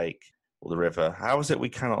lake or the river. How is it we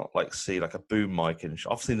cannot like see like a boom mic in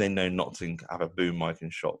shot? Obviously, they know not to have a boom mic in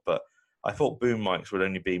shot, but I thought boom mics would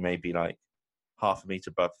only be maybe like half a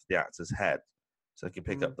meter above the actor's head, so they can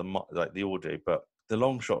pick up the audio. But the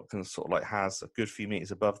long shot can sort of like has a good few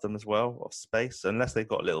meters above them as well of space, unless they've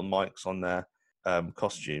got little mics on their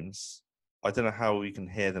costumes. I don't know how we can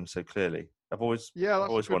hear them so clearly. I've always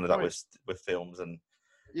wondered that with films and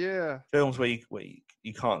films where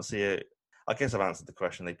you can't see it. I guess I've answered the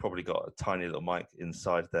question. They probably got a tiny little mic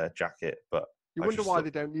inside their jacket, but you wonder why they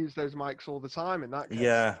don't use those mics all the time in that case.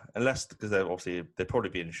 Yeah, unless because they're probably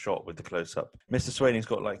being shot with the close up. Mr. Swaney's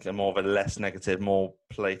got like a more of a less negative, more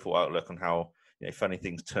playful outlook on how funny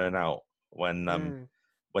things turn out when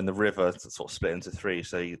the river sort of split into three.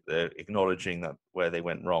 So they're acknowledging that where they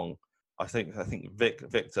went wrong. I think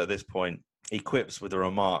Victor at this point he quips with a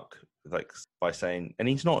remark like by saying, and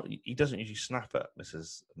he doesn't usually snap at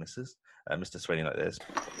Mr. Swaney like this.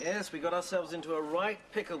 Yes, we got ourselves into a right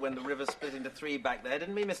pickle when the river split into three back there,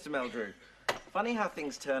 didn't we, Mr. Meldrew? Funny how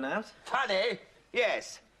things turn out. Funny?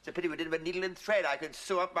 Yes. It's a pity we didn't have a needle and thread. I could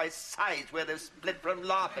sew up my sides where they've split from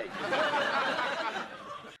laughing.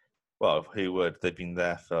 Well, who would? They've been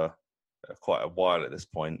there for quite a while at this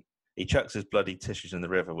point. He chucks his bloody tissues in the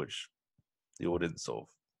river, which the audience sort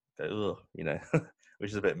of go, ugh, which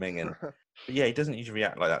is a bit minging. But yeah, he doesn't usually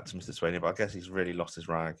react like that to Mr. Swaney, but I guess he's really lost his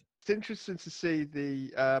rag. It's interesting to see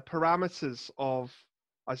the parameters of,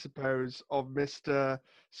 I suppose, of Mr.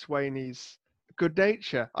 Swaney's good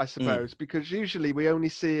nature, I suppose, because usually we only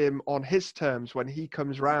see him on his terms when he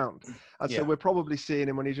comes round. And so we're probably seeing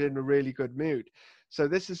him when he's in a really good mood. So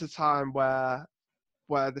this is a time where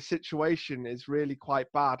the situation is really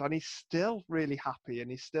quite bad and he's still really happy and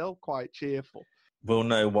he's still quite cheerful. We'll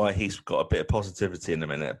know why he's got a bit of positivity in a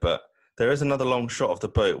minute, but there is another long shot of the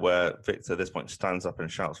boat where Victor at this point stands up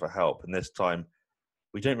and shouts for help. And this time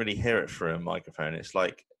we don't really hear it through a microphone. It's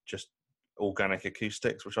like just organic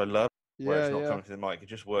acoustics, which I love. Where it's not coming through the mic. It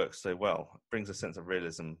just works so well. It brings a sense of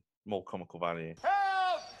realism, more comical value.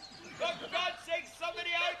 Help! For God's sake,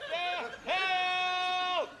 somebody out there!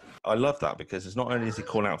 Help! I love that because it's not only is he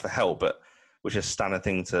calling out for help, which is a standard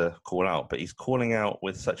thing to call out, but he's calling out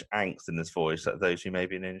with such angst in his voice that those who may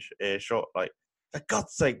be in earshot, like, for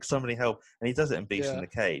God's sake, somebody help. And he does it in Beast in the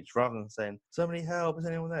Cage. Rather than saying, somebody help, is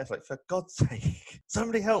anyone there? It's like, for God's sake,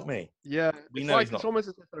 somebody help me. Yeah, it's almost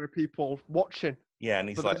as if there are people watching. Yeah, and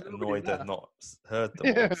he's like annoyed they've not heard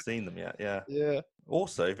them or seen them yet. Yeah.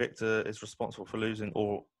 Also, Victor is responsible for losing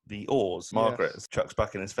all the oars. Margaret chucks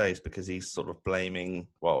back in his face because he's sort of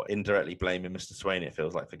indirectly blaming Mr. Swaney, it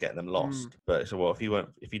feels like, for getting them lost. But so, well, if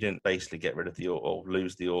you didn't basically get rid of the oar or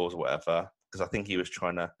lose the oars or whatever, because I think he was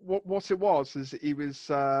trying to. What it was is he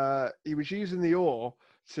was using the oar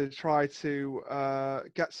to try to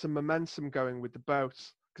get some momentum going with the boat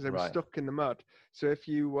because they were stuck in the mud. So if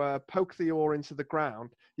you poke the oar into the ground,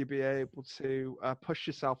 you'd be able to push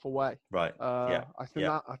yourself away. Right. I think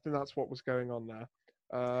that's what was going on there.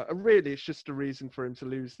 And really, it's just a reason for him to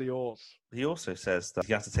lose the oars. He also says that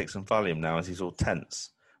he has to take some Valium now as he's all tense,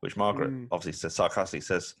 which Margaret obviously says sarcastically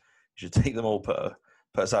says you should take them all, put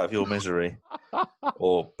us out of your misery,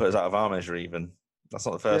 or put us out of our misery even. That's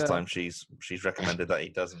not the first time she's recommended that he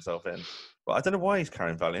does himself in. But I don't know why he's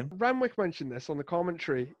carrying Valium. Renwick mentioned this on the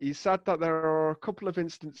commentary. He said that there are a couple of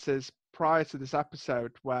instances prior to this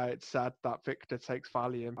episode where it said that Victor takes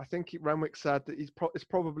Valium. I think Renwick said that it's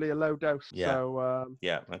probably a low dose. Yeah. So,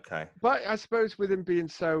 okay. But I suppose with him being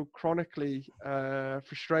so chronically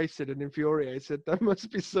frustrated and infuriated, there must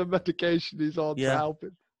be some medication he's on to help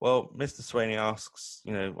him. Well, Mr. Swaney asks,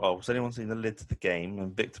 has anyone seen the lid to the game?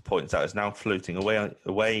 And Victor points out it's now floating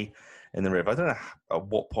away in the river. I don't know at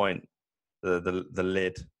what point the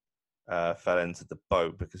lid fell into the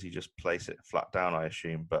boat because he just placed it flat down, I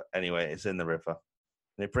assume. But anyway, it's in the river.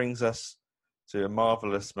 And it brings us to a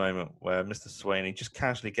marvellous moment where Mr. Swaney just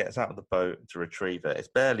casually gets out of the boat to retrieve it. It's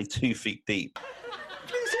barely 2 feet deep.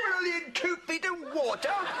 Is it only in 2 feet of water?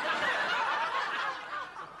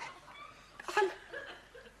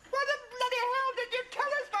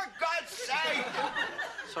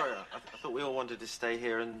 Sorry, I thought we all wanted to stay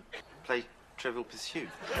here and play Trivial Pursuit.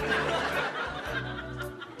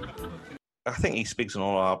 I think he speaks on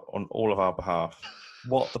all of our behalf.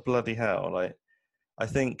 What the bloody hell? Like, I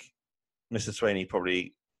think Mr. Swaney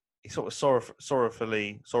he sort of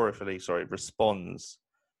sorrowfully responds.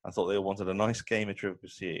 I thought they all wanted a nice game of Trivial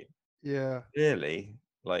Pursuit. Yeah. Really?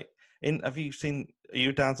 Like, are you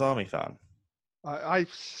a Dad's Army fan?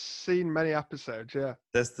 I've seen many episodes, yeah.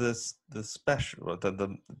 There's the special,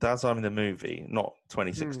 the Dad's Army, the movie, not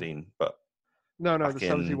 2016, but No, back the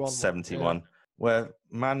in 71. 71, where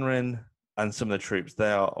Mandarin and some of the troops,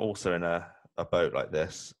 they are also in a boat like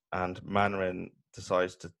this, and Mandarin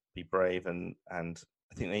decides to be brave, and I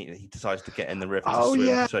think he decides to get in the river to Oh, swim.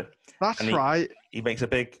 yeah. So, That's and right. he makes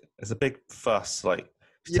there's a big fuss, like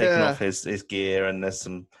he's taking off his gear, and there's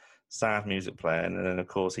some sad music playing, and then of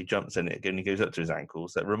course he jumps in it and he goes up to his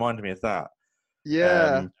ankles. That reminded me of that.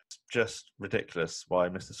 Yeah. Just ridiculous why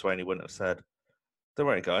Mr. Swaney wouldn't have said, "Don't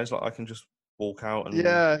worry, guys, like I can just walk out and."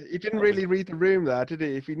 Yeah, he didn't really read the room there, did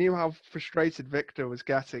he? If he knew how frustrated Victor was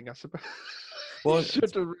getting, I suppose. Well, he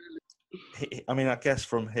should have really. I mean, I guess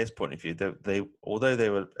from his point of view, they although they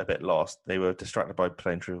were a bit lost, they were distracted by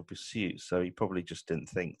playing Trivial Pursuit, so he probably just didn't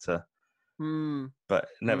think to. But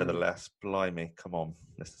nevertheless, blimey, come on,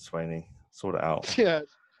 Mr. Swaney, sort it out. Yeah,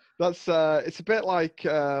 that's it's a bit like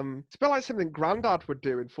something Grandad would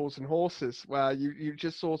do in Fools and Horses, where you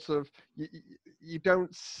just sort of you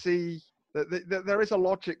don't see that there is a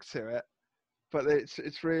logic to it, but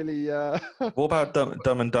it's really. What about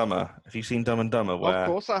Dumb and Dumber? Have you seen Dumb and Dumber? Where, of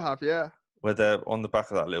course I have, yeah. Where they're on the back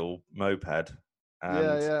of that little moped.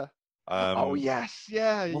 And, yeah. Oh yes,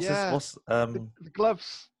 yeah. What's the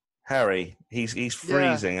gloves? Harry, he's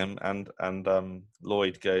freezing, and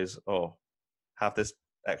Lloyd goes, "Oh, have this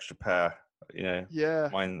extra pair, you know." Yeah.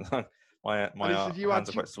 Mine, my said, hands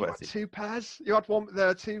are quite sweaty. You had 2 pairs. You had one. There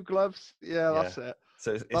are 2 gloves. Yeah, that's it.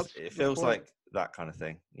 So it feels like that kind of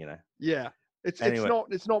thing, you know. Yeah, it's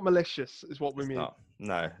not malicious, is what we mean.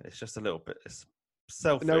 No, it's just a little bit. It's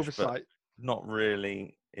selfish, an oversight, but not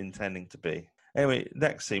really intending to be. Anyway,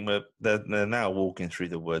 next scene, they're now walking through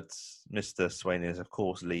the woods. Mr. Swaney is, of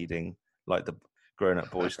course, leading like the grown-up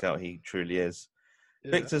Boy Scout he truly is.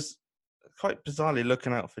 Yeah. Victor's quite bizarrely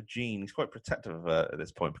looking out for Jean. He's quite protective of her at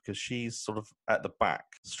this point because she's sort of at the back,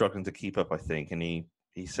 struggling to keep up, I think. And he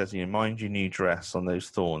says, you know, mind your new dress on those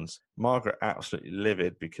thorns. Margaret absolutely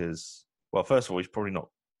livid because, well, first of all, he's not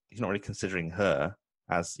really considering her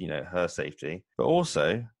as, you know, her safety, but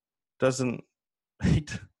also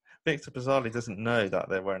Victor bizarrely doesn't know that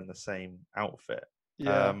they're wearing the same outfit.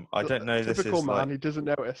 Yeah, I don't know. Typical man. He doesn't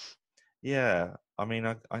notice. Yeah, I mean,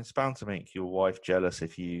 it's bound to make your wife jealous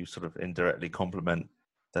if you sort of indirectly compliment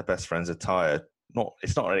their best friend's attire.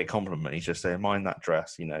 It's not really a compliment. He's just saying, mind that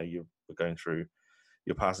dress. You know, you're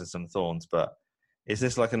passing some thorns. But is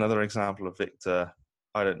this like another example of Victor?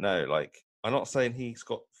 I don't know. Like, I'm not saying he's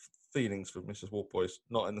got feelings for Mrs. Warboys,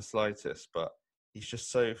 not in the slightest, but he's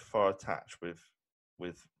just so far attached with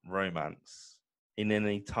romance in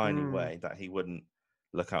any tiny way that he wouldn't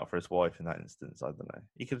look out for his wife in that instance. I don't know.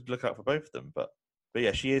 He could look out for both of them, but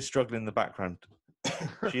yeah, she is struggling in the background.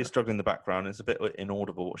 She is struggling in the background. It's a bit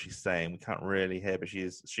inaudible what she's saying. We can't really hear, but she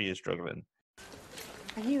is struggling.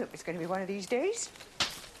 I knew it was going to be one of these days.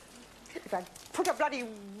 If I'd put a bloody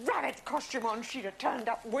rabbit costume on, she'd have turned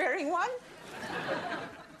up wearing one.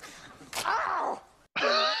 Ow!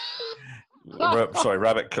 Sorry,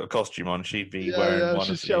 rabbit costume on. She'd be wearing one.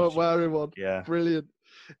 She'd show up wearing one. Yeah, brilliant.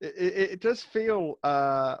 It does feel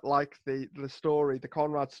like the story, the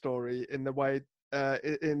Conrad story, in the way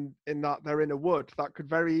in that they're in a wood. That could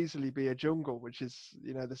very easily be a jungle, which is,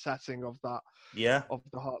 you know, the setting of that. Yeah. Of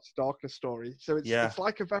the Hearts of Darkness story. So it's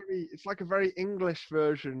like a very English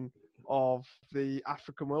version of the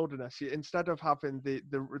African wilderness. Instead of having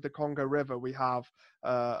the Congo River, we have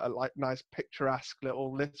a like nice picturesque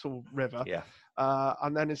little river. Yeah.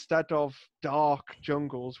 And then instead of dark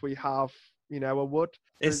jungles, we have, you know, a wood.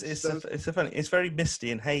 It's very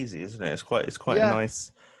misty and hazy, isn't it? It's quite a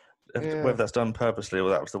nice. Whether that's done purposely or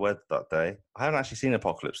that was the weather that day. I haven't actually seen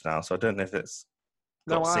Apocalypse Now, so I don't know if it's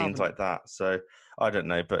got scenes like that. So I don't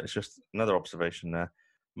know, but it's just another observation there.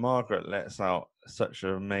 Margaret lets out such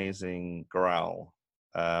an amazing growl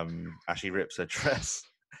as she rips her dress.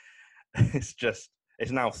 It's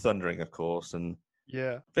now thundering, of course, and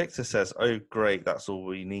Victor says, "Oh, great, that's all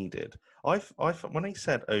we needed." When he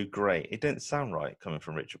said, "Oh, great," it didn't sound right coming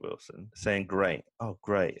from Richard Wilson saying "great." Oh,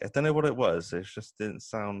 great! I don't know what it was. It just didn't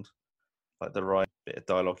sound like the right bit of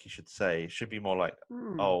dialogue he should say. It should be more like,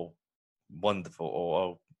 "Oh, wonderful," or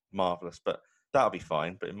 "Oh, marvelous." But that'll be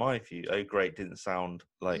fine. But in my view, "Oh, great" didn't sound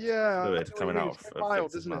like fluid coming out of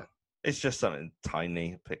mild, isn't it? It's just something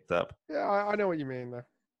tiny picked up. Yeah, I know what you mean there.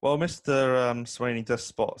 Well, Mr. Swaney does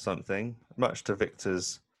spot something, much to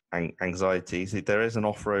Victor's anxiety. See, there is an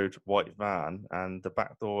off-road white van, and the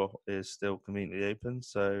back door is still conveniently open,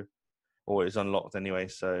 or it's unlocked anyway.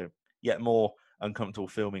 So, yet more uncomfortable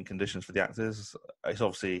filming conditions for the actors. It's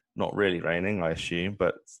obviously not really raining, I assume,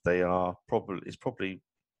 but they are probably.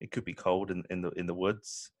 It could be cold in the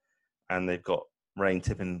woods, and they've got rain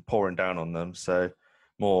pouring down on them. So,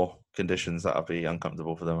 more conditions that'll be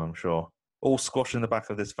uncomfortable for them, I'm sure. all squashed in the back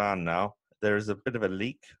of this van now. There is a bit of a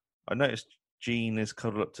leak. I noticed Jean is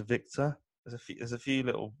cuddled up to Victor. There's a few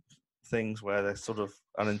little things where they're sort of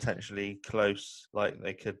unintentionally close, like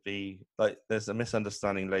they could be. Like there's a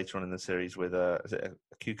misunderstanding later on in the series with is it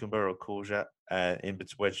a cucumber or courgette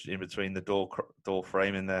wedged in between the door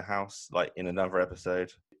frame in their house. Like in another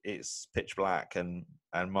episode, it's pitch black and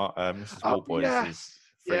Mrs. Warboys is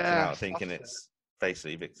freaking out, thinking it's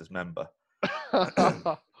basically Victor's member.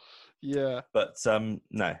 Yeah, but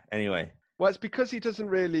no. Anyway, well, it's because he doesn't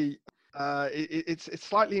really. It's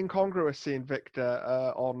slightly incongruous seeing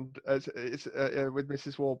Victor with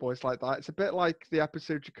Mrs. Warboys like that. It's a bit like the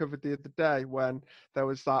episode you covered the other day when there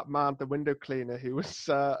was that man, the window cleaner, who was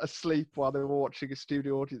asleep while they were watching a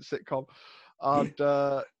studio audience sitcom. And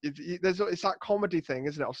it's that comedy thing,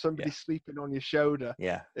 isn't it? Of somebody sleeping on your shoulder.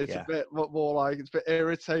 Yeah, it's a bit more like, it's a bit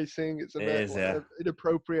irritating. It's a bit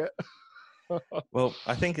inappropriate. Well,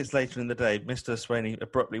 I think it's later in the day. Mr. Swaney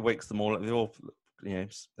abruptly wakes them all up. They all, they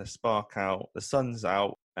spark out. The sun's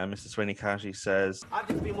out, and Mr. Swaney casually says, "I've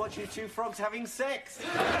just been watching two frogs having sex."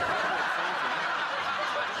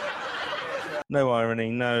 No irony,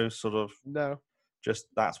 no sort of. No. Just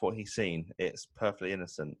that's what he's seen. It's perfectly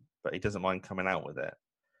innocent, but he doesn't mind coming out with it.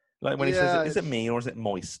 Like when he says, "Is it me or is it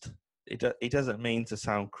moist?" He doesn't mean to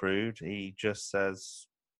sound crude. He just says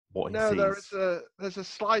what he sees. No, there's a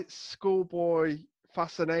slight schoolboy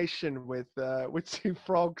fascination with two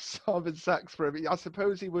frogs having sex for him. I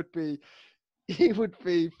suppose he would be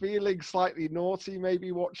feeling slightly naughty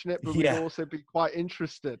maybe watching it, but would also be quite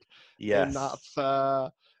interested in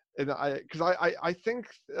that. Because I think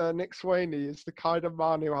Nick Swaney is the kind of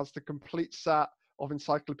man who has the complete set of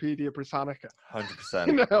Encyclopedia Britannica.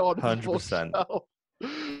 100%. 100%.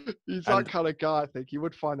 He's that kind of guy. I think he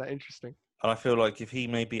would find that interesting. And I feel like if he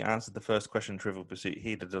maybe answered the first question in Trivial Pursuit,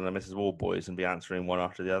 he'd have done a Mrs. Warboys and be answering one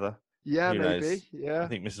after the other. Yeah, Who maybe. knows? Yeah. I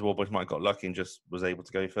think Mrs. Warboys might have got lucky and just was able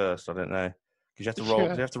to go first. I don't know. Because you have to roll. You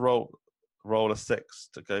have to roll a 6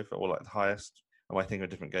 to go for, or like the highest. Am I thinking of a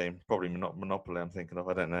different game? Probably not Monopoly. I'm thinking of.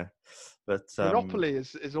 I don't know. But Monopoly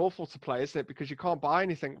is awful to play, isn't it? Because you can't buy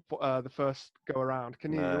anything the first go around.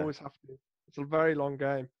 Can you? No. You always have to. It's a very long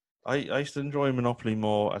game. I used to enjoy Monopoly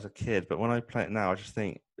more as a kid, but when I play it now, I just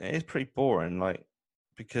think it is pretty boring. Like.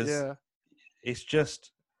 Because it's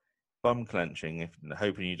just bum clenching,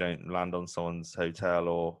 hoping you don't land on someone's hotel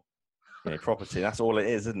or property. That's all it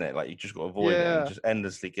is, isn't it? Like you just got to avoid it and just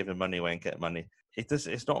endlessly giving money away and get money.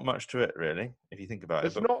 It's not much to it, really, if you think about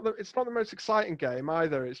it. It's not the most exciting game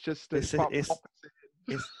either. It's just it's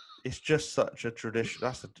just such a tradition.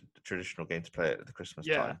 That's a traditional game to play at the Christmas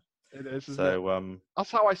time. It is. So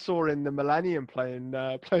that's how I saw in the Millennium playing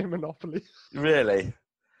Monopoly. Really.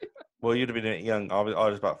 Well, you'd have been young. I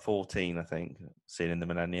was about 14, I think, seeing in the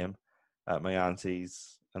Millennium at my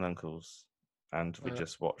aunties and uncles, and we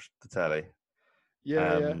just watched the telly.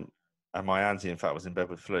 Yeah. And my auntie, in fact, was in bed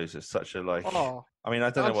with flu. So it's such a like. Oh, I mean, I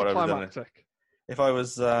don't know what I would have done. If I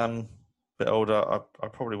was a bit older, I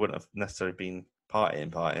probably wouldn't have necessarily been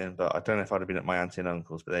partying, but I don't know if I'd have been at my auntie and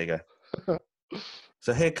uncle's. But there you go.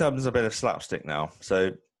 So here comes a bit of slapstick now.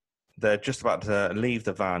 So they're just about to leave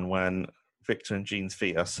the van when Victor and Jean's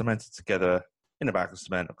feet are cemented together in a bag of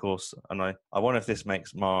cement, of course. And I wonder if this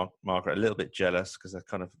makes Margaret a little bit jealous because they're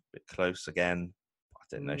kind of a bit close again. I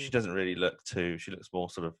don't know. She doesn't really look she looks more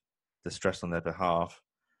sort of distressed on their behalf.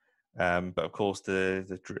 But of course,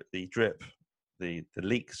 the drip, the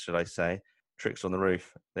leaks, should I say, tricks on the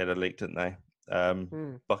roof. They had a leak, didn't they?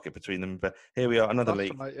 Bucket between them. But here we are, another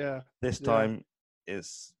leak. Right, yeah. This time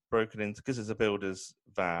it's broken into, because it's a builder's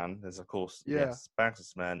van. There's, of course, bags of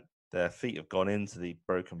cement. Their feet have gone into the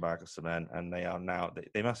broken bag of cement, and they are now,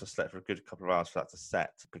 they must have slept for a good couple of hours for that to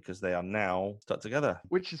set, because they are now stuck together.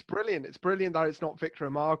 Which is brilliant. It's brilliant that it's not Victor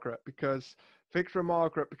and Margaret, because Victor and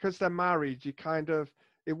Margaret, because they're married, you kind of,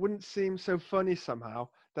 it wouldn't seem so funny somehow.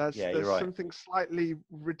 There's something slightly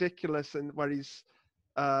ridiculous in where he's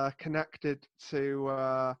connected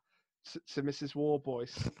to Mrs.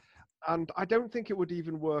 Warboys. And I don't think it would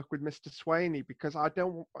even work with Mr. Swaney, because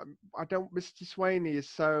Mr. Swaney is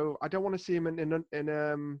so, I don't want to see him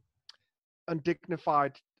in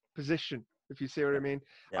undignified position, if you see what I mean.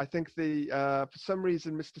 Yeah. I think for some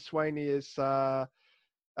reason, Mr. Swaney is,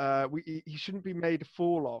 he shouldn't be made a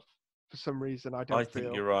fool of for some reason. I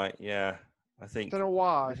think you're right. Yeah. I don't know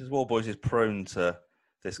why. Mrs. Warboys is prone to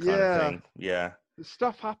this kind of thing. Yeah.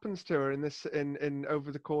 Stuff happens to her in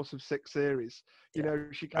over the course of 6 series. You know,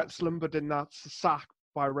 she gets slumbered in that sack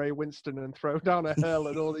by Ray Winston and thrown down a hill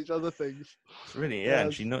and all these other things. It's really,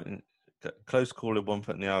 and she not close call at one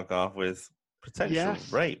foot in the Algarve with potential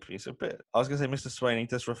Yes. rape. He's a bit. I was going to say, Mr. Swaney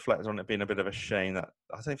does reflect on it being a bit of a shame that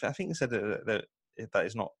I think he said that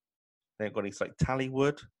is not. They ain't got any like tally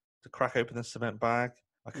wood to crack open the cement bag.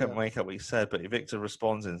 I couldn't make up what he said, but Victor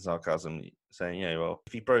responds in sarcasm, saying, "Yeah, well,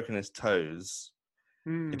 if he'd broken his toes,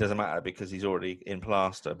 it doesn't matter because he's already in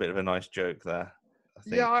plaster." A bit of a nice joke there. I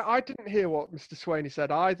think. Yeah, I didn't hear what Mr. Swaney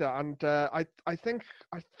said either, and I think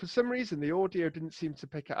for some reason the audio didn't seem to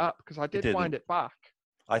pick it up because I did wind it back.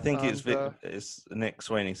 I think it's Nick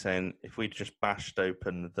Swaney saying if we just bashed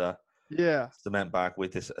open the cement bag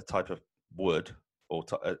with this type of wood or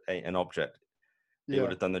an object, it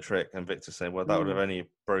would have done the trick. And Victor saying, well, that would have only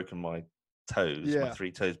broken my toes, my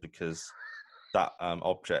 3 toes, because that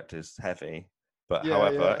object is heavy. But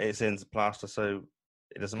however, it's in plaster, so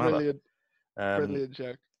it doesn't matter. Brilliant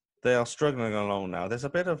joke. They are struggling along now. There's a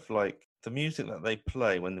bit of like the music that they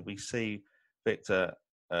play when we see Victor,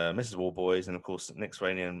 Mrs. Warboys, and of course Nick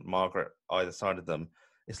Swaney and Margaret either side of them.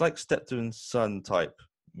 It's like steptoe son type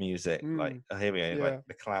music. Like here we go. Like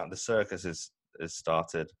the clown, the circus is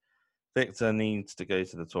started. Victor needs to go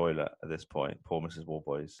to the toilet at this point, poor Mrs.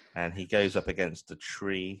 Warboys, and he goes up against a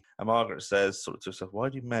tree. And Margaret says sort of to herself, why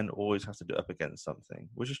do men always have to do up against something?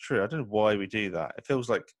 Which is true. I don't know why we do that. It feels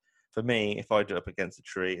like, for me, if I do up against a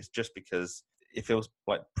tree, it's just because it feels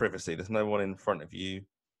like privacy. There's no one in front of you.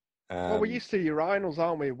 Well, we're used to urinals,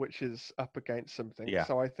 aren't we? Which is up against something. Yeah.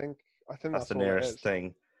 So I think that's the nearest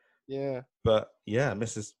thing. Yeah. But yeah,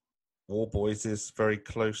 Mrs. Warboys is very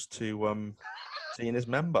close to seeing his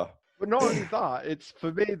member. But not only that, it's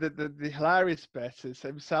for me the hilarious bit is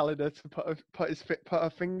him telling her to put her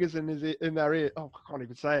fingers in their ear. Oh, I can't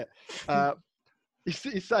even say it.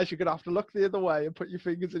 He says you're gonna have to look the other way and put your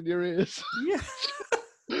fingers in your ears. Yeah.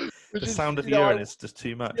 The sound of urine is just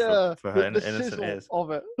too much for her innocent ears. Of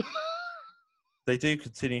it. They do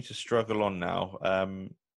continue to struggle on now.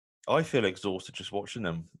 I feel exhausted just watching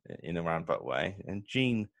them in a roundabout way. And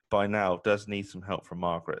Jean, by now, does need some help from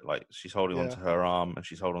Margaret. Like, she's holding onto her arm and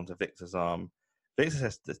she's holding onto Victor's arm. Victor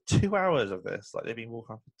says there's 2 hours of this. Like, they've been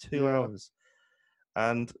walking for 2 hours.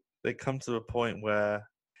 And they come to a point where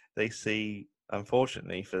they see,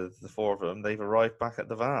 unfortunately for the 4 of them, they've arrived back at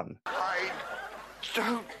the van. I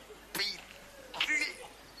don't be...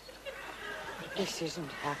 This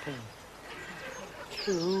isn't happening.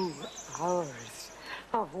 2 hours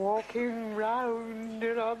of walking round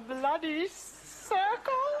in a bloody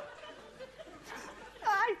circle.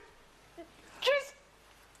 I just...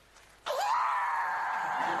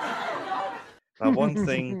 Now, one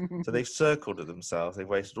thing, so they've circled it themselves. They've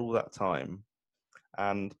wasted all that time.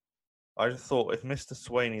 And I just thought if Mr.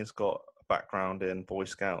 Swaney has got a background in Boy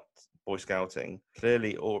Scouting,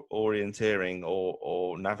 clearly orienteering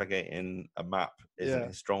or navigating a map isn't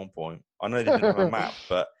his strong point. I know they didn't have a map,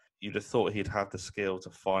 but you'd have thought he'd have the skill to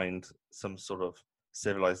find some sort of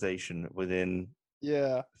civilization within,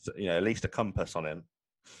 at least a compass on him.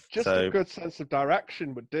 Just a good sense of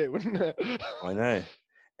direction would do, wouldn't it? I know.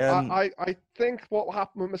 I think what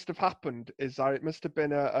must have happened is it must have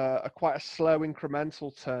been a quite a slow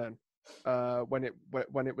incremental turn when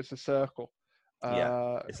it was a circle.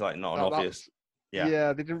 It's like not an obvious.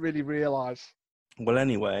 Yeah, they didn't really realise. Well,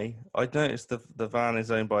 anyway, I noticed the van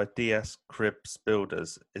is owned by DS Cribs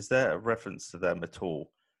Builders. Is there a reference to them at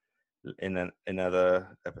all in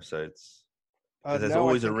other episodes? There's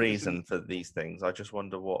always a reason for these things. I just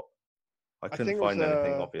wonder what. I couldn't find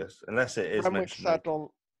anything obvious, unless it is mentioned.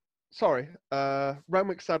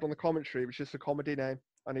 Renwick said on the commentary it was just a comedy name,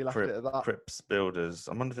 and he left it at that. Cribs Builders.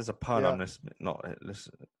 I wonder if there's a pun on this.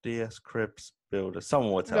 Listen, DS Cribs Builders.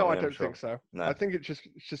 Someone will tell me. No, I don't think so. No. I think it's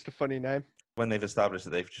just a funny name. When they've established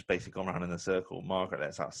that they've just basically gone around in a circle, Margaret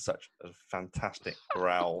lets out such a fantastic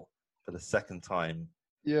growl for the second time.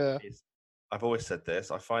 Yeah. I've always said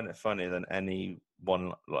this. I find it funnier than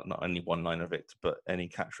not only one-liner Victor, but any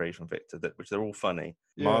catchphrase from Victor, which they're all funny.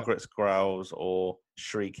 Yeah. Margaret's growls or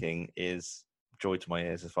shrieking is joy to my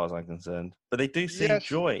ears as far as I'm concerned. But they do see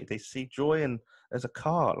joy. They see joy, and there's a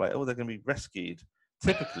car, like, they're going to be rescued.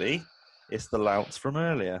 Typically, it's the louts from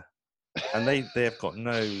earlier. And they have got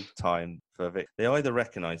no time for Victor. They either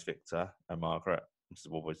recognise Victor and Margaret, Mr.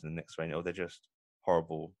 Warboys and Nick Swaney, or they're just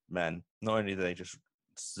horrible men. Not only do they just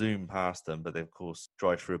zoom past them, but they, of course,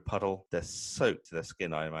 drive through a puddle. They're soaked to their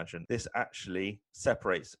skin, I imagine. This actually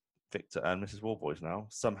separates Victor and Mrs. Warboys now.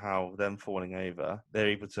 Somehow, them falling over, they're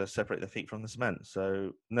able to separate their feet from the cement.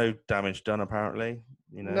 So, no damage done, apparently.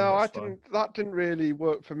 That didn't really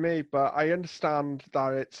work for me, but I understand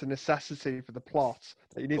that it's a necessity for the plot,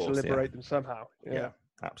 that you need to liberate them somehow. Yeah,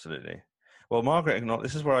 absolutely. Well, Margaret,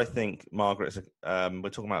 this is where I think Margaret's, we're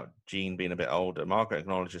talking about Jean being a bit older. Margaret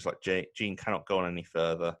acknowledges like Jean cannot go on any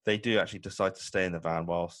further. They do actually decide to stay in the van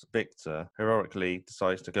whilst Victor heroically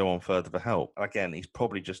decides to go on further for help. Again, he's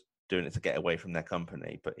probably just doing it to get away from their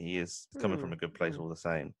company, but he is coming from a good place all the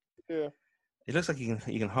same. Yeah. It looks like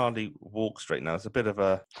he can hardly walk straight now. There's a bit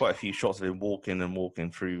of quite a few shots of him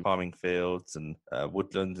walking through farming fields and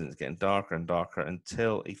woodlands, and it's getting darker and darker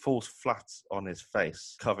until he falls flat on his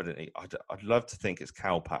face, covered in. I'd love to think it's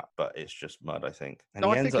cowpat, but it's just mud, I think. And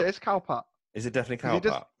No, I think it is cowpat. Is it definitely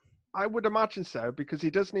cowpat? I would imagine so, because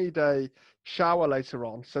he does need a shower later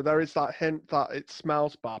on, so there is that hint that it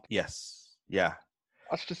smells bad. Yes. Yeah.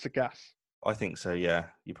 That's just a guess. I think so, yeah.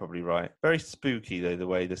 You're probably right. Very spooky, though, the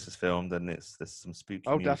way this is filmed, and there's some spooky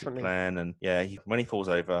music definitely. playing. And yeah, when he falls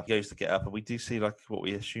over, he goes to get up, and we do see like what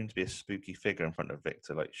we assume to be a spooky figure in front of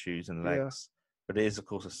Victor, like shoes and legs. Yeah. But it is, of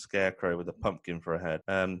course, a scarecrow with a pumpkin for a head.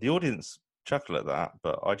 The audience chuckle at that,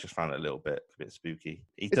 but I just found it a little bit spooky.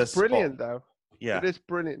 It's brilliant, though. Yeah. It is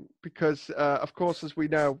brilliant because, of course, as we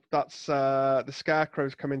know, that's the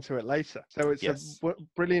scarecrows come into it later. So it's a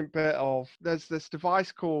brilliant bit of... There's this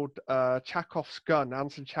device called Chekhov's gun,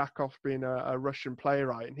 Anton Chekhov being a Russian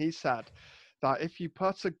playwright, and he said that if you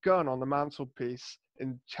put a gun on the mantelpiece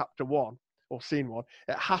in chapter 1, or scene 1,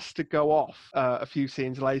 it has to go off a few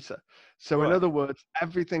scenes later. So in other words,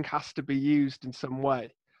 everything has to be used in some way.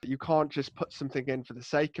 You can't just put something in for the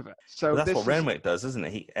sake of it. So that's what Renwick does, isn't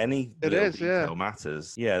it? Any little detail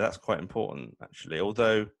matters. Yeah, that's quite important, actually.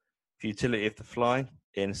 Although Futility of the Fly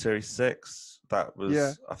in Series 6, that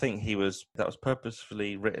was, I think that was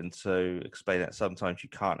purposefully written to explain that sometimes you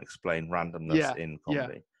can't explain randomness in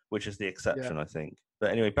comedy, which is the exception, I think. But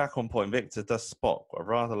anyway, back on point, Victor does spot a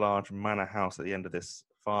rather large manor house at the end of this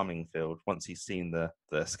farming field once he's seen the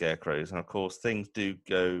scarecrows. And of course, things do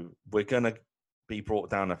go, we're going to be brought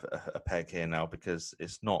down a peg here now, because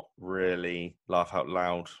it's not really laugh out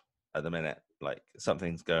loud at the minute. Like,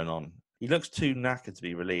 something's going on. He looks too knackered to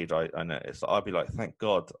be relieved. I noticed. I'd be like, thank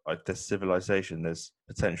God, there's civilization, there's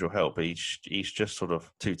potential help. But he's just sort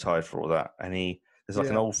of too tired for all that. And there's like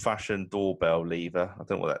an old-fashioned doorbell lever. I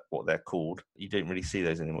don't know what they're called. You don't really see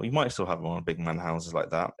those anymore. You might still have them on big man houses like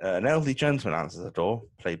that. An elderly gentleman answers the door,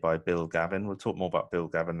 played by Bill Gavin. We'll talk more about Bill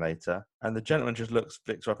Gavin later. And the gentleman just looks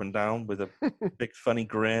Victor up and down with a big funny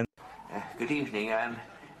grin. Good evening.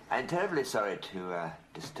 I'm terribly sorry to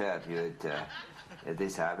disturb you at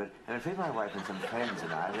this hour, but I'm afraid my wife and some friends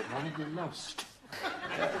and I are horribly lost.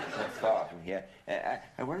 Not far from here.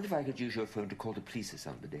 I wondered if I could use your phone to call the police or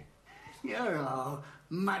somebody. You're all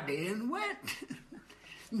muddy and wet.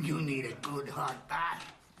 You need a good hot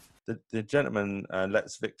bath. The gentleman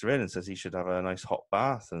lets Victor in and says he should have a nice hot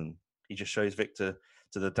bath, and he just shows Victor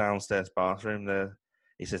to the downstairs bathroom. There,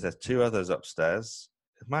 he says there's 2 others upstairs.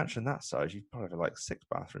 A mansion that size, you'd probably have like 6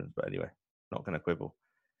 bathrooms, but anyway, not going to quibble.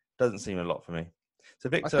 Doesn't seem a lot for me. So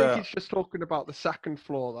Victor, I think he's just talking about the 2nd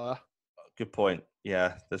floor there. Good point.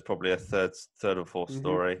 Yeah, there's probably a third or 4th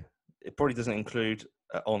story. It probably doesn't include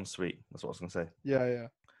ensuite. That's what I was going to say. Yeah.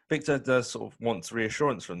 Victor does sort of wants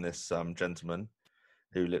reassurance from this gentleman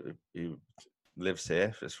who lives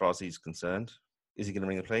here, as far as he's concerned. Is he going to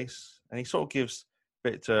ring the police? And he sort of gives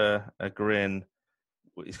Victor a grin.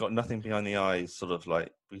 He's got nothing behind the eyes, sort of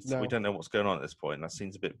like, we don't know what's going on at this point. That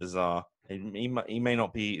seems a bit bizarre. He may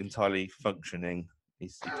not be entirely functioning. He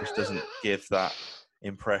just doesn't give that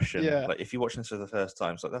impression. Yeah. Like, if you're watching this for the first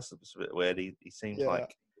time, it's like, that's a bit weird. He seems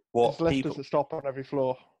like... His lift doesn't stop on every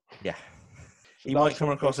floor. Yeah. He might come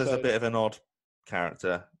across as a bit of an odd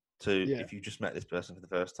character if you just met this person for the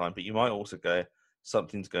first time, but you might also go,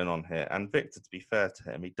 something's going on here. And Victor, to be fair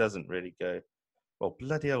to him, he doesn't really go, well,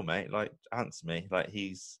 bloody hell, mate, like, answer me. Like,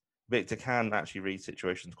 Victor can actually read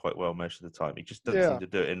situations quite well most of the time. He just doesn't seem to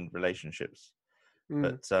do it in relationships.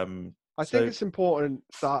 But I think it's important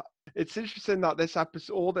that it's interesting that this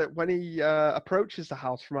episode, or that when he approaches the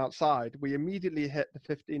house from outside, we immediately hit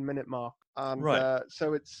the 15-minute mark, and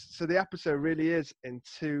so the episode really is in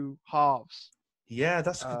 2 halves. Yeah,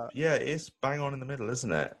 it is bang on in the middle,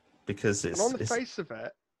 isn't it? Because it's on the face of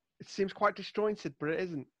it, it seems quite disjointed, but it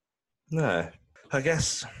isn't. No, I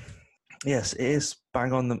guess yes, it is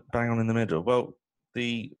bang on in the middle. Well,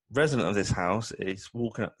 the resident of this house is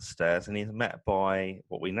walking up the stairs, and he's met by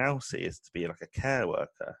what we now see is to be like a care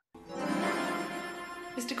worker.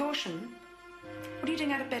 Mr. Gorsham, what are you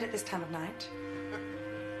doing out of bed at this time of night?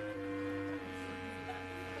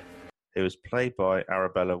 It was played by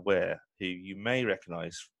Arabella Weir, who you may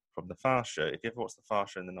recognise from the Fast Show. If you ever watched the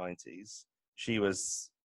Fast Show in the 90s, she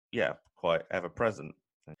was, quite ever-present.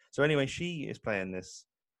 So anyway, she is playing this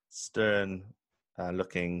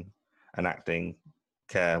stern-looking and acting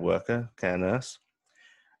care worker, care nurse.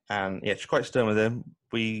 And yeah, she's quite stern with him.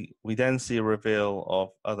 We then see a reveal of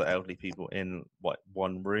other elderly people in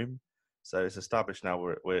one room. So it's established now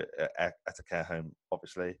we're at a care home,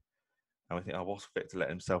 obviously. And we think, oh, what's Victor let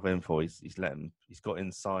himself in for? He's got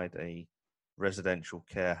inside a residential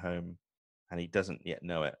care home, and he doesn't yet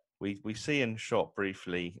know it. We see in shot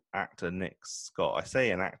briefly actor Nick Scott. I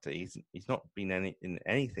say an actor. He's not been in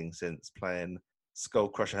anything since playing Skull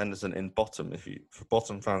Crusher Henderson in Bottom. For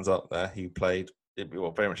Bottom fans out there, he played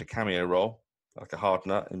very much a cameo role, like a hard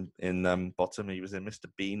nut in Bottom. He was in Mr.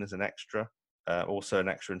 Bean as an extra. Also an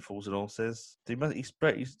extra in Fools and Horses. He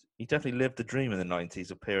definitely lived the dream in the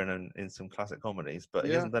 90s, appearing in some classic comedies, but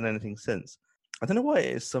he hasn't done anything since. I don't know why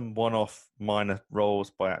it is some one-off minor roles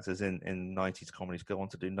by actors in 90s comedies go on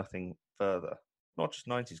to do nothing further. Not just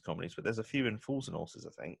 90s comedies, but there's a few in Fools and Horses,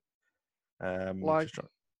 I think.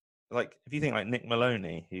 Like if you think like Nick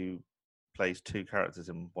Maloney, who plays two characters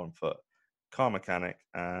in One Foot, Car Mechanic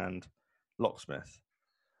and Locksmith.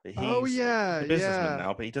 He's a businessman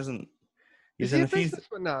now, but he doesn't. Is he a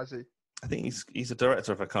businessman now, is he? I think he's a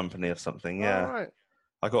director of a company or something, yeah. Oh, right.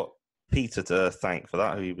 I got Peter to thank for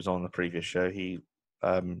that, who he was on the previous show. He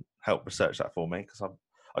helped research that for me, because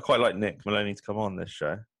I quite like Nick Maloney to come on this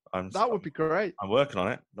show. That would be great. I'm working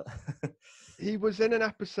on it. But he was in an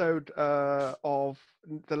episode of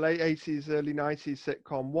the late 80s, early 90s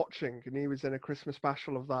sitcom Watching, and he was in a Christmas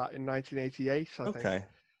special of that in 1988, I think. Okay.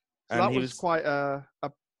 So that was quite a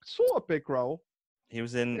sort of big role. He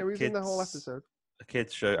was in in the whole episode. A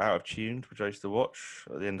kids show, Out of Tune, which I used to watch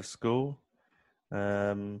at the end of school.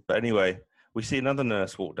 But anyway, we see another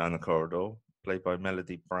nurse walk down the corridor, played by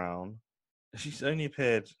Melody Brown. She's only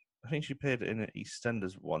appeared, I think she appeared in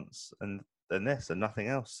EastEnders once, and then this and nothing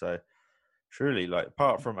else. So truly, like,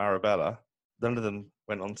 apart from Arabella, none of them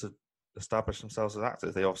went on to establish themselves as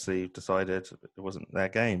actors. They obviously decided it wasn't their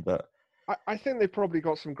game, but I think they've probably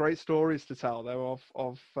got some great stories to tell, though,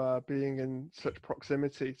 of being in such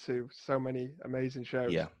proximity to so many amazing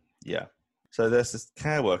shows. Yeah. So there's this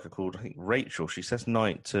care worker called, I think, Rachel. She says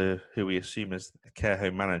night to who we assume is the care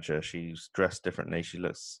home manager. She's dressed differently. She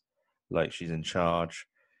looks like she's in charge.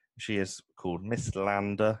 She is called Miss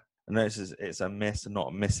Lander. I notice it's a Miss and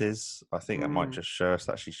not a Mrs. I think that might just show us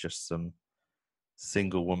that she's just some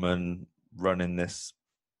single woman running this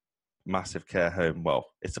massive care home. Well,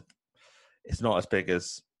 it's not as big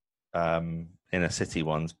as inner city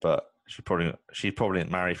ones, but she's probably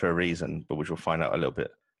married for a reason, but which we'll find out a little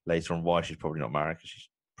bit later on why she's probably not married, because she's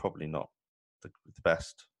probably not the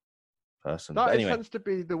best person. That anyway, tends to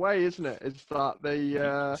be the way, isn't it? Is that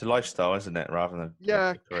it's a lifestyle, isn't it, rather than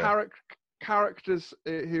characters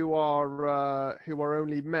who are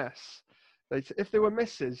only Miss. If they were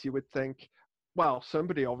Misses, you would think, well,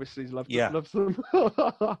 somebody obviously loves them.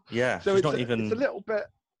 Yeah, so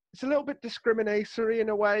it's a little bit discriminatory in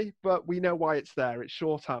a way, but we know why it's there. It's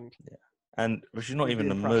shorthand. Yeah. And she's not even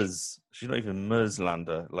a Ms. She's not even Ms.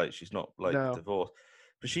 Lander. Like, she's not divorced.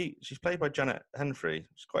 But she's played by Janet Henfrey.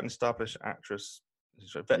 She's quite an established actress.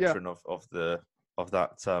 She's a veteran of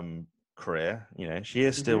that career. You know, she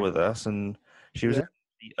is still with us, and she was in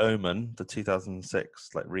The Omen, the 2006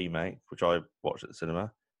 remake, which I watched at the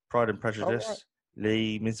cinema. Pride and Prejudice,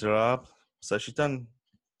 Les Miserables. So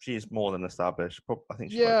she is more than established. I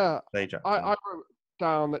think she's stage actor. I wrote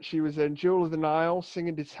down that she was in Jewel of the Nile,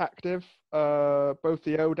 Singing Detective, both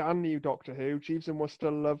the old and new Doctor Who, Jeeves and Wooster,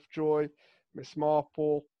 Lovejoy, Miss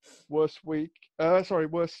Marple, Worst Witch,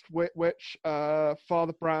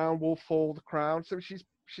 Father Brown, Wolf Hall, The Crown. So she's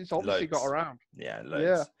obviously got around. Yeah, loads.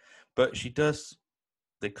 Yeah. But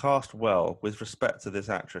they cast well with respect to this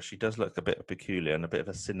actress. She does look a bit peculiar and a bit of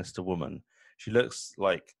a sinister woman. She looks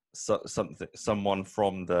like someone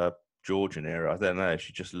from the Georgian era. I don't know.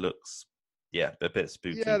 She just looks, a bit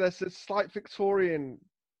spooky. Yeah, there's a slight Victorian.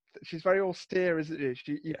 She's very austere, isn't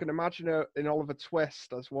she? You can imagine her in Oliver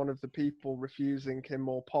Twist as one of the people refusing him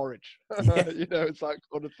more porridge. You know, it's that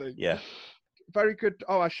kind of thing. Yeah. Very good.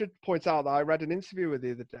 Oh, I should point out that I read an interview with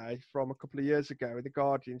her the other day from a couple of years ago in The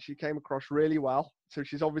Guardian. She came across really well. So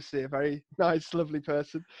she's obviously a very nice, lovely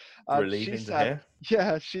person. Relieving to hear.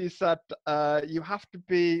 Yeah, she said, you have to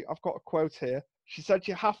be, I've got a quote here. She said,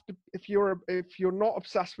 you have to, if you're not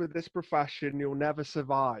obsessed with this profession, you'll never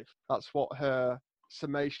survive. That's what her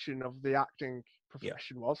summation of the acting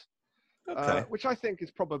profession was. Okay. Which I think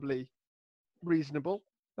is probably reasonable.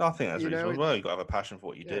 I think that's reasonable as well. You've got to have a passion for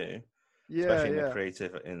what you do. Especially in the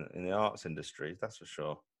creative, in the arts industry, that's for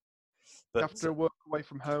sure. But you have to work away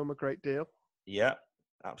from home a great deal. Yeah,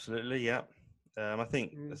 absolutely. Yeah, I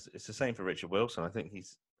think it's the same for Richard Wilson. I think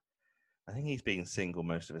he's been single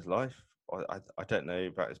most of his life. I don't know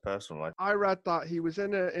about his personal life. I read that he was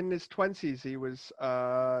in his 20s. He was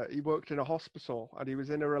he worked in a hospital, and he was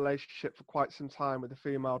in a relationship for quite some time with a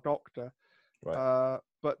female doctor. Right.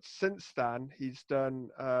 But since then, he's done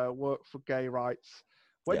work for gay rights.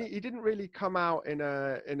 He didn't really come out in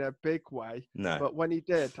a big way, No. but when he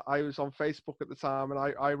did, I was on Facebook at the time, and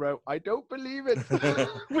I wrote, "I don't believe it,"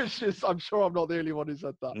 which is, I'm sure I'm not the only one who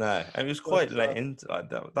said that. No, and it was quite late into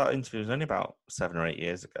that interview was only about 7 or 8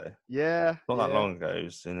 years ago. Yeah, not that long ago. It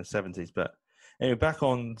was in the 70s. But anyway, back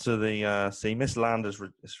on to the scene. Miss Landers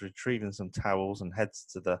is retrieving some towels and heads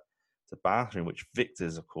to the bathroom, which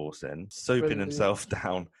Victor's, of course, in, soaping himself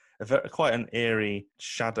down. Quite an eerie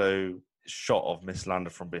shadow shot of Miss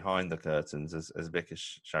Lander from behind the curtains as Vic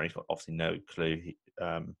is shouting. He's got obviously no clue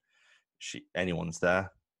anyone's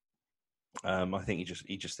there. I think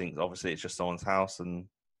he just thinks obviously it's just someone's house, and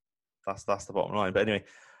that's the bottom line. But anyway,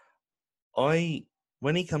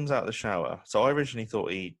 when he comes out of the shower, so I originally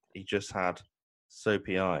thought he just had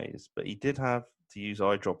soapy eyes, but he did have to use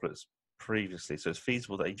eye droplets previously, so it's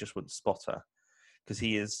feasible that he just wouldn't spot her, because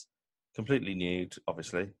he is completely nude,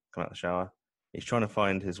 obviously, come out of the shower. He's trying to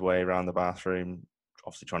find his way around the bathroom,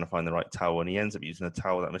 obviously trying to find the right towel, and he ends up using a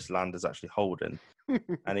towel that Miss Lander's actually holding.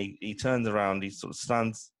 And he turns around, he sort of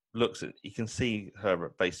stands, looks at, you can see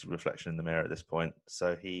her basic reflection in the mirror at this point.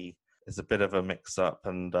 So there's a bit of a mix-up,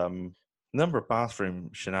 and a number of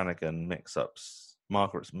bathroom shenanigan mix-ups.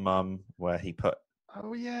 Margaret's mum, where he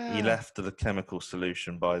left the chemical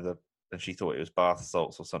solution and she thought it was bath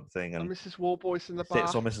salts or something. And Mrs. Warboys in the bath.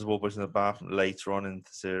 Saw Mrs. Warboys in the bath later on in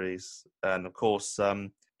the series. And of course,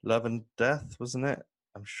 Love and Death, wasn't it?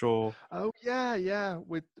 I'm sure. Oh yeah,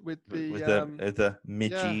 with the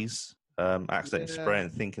midgies accidentally spraying,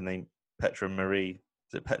 thinking Petra Marie.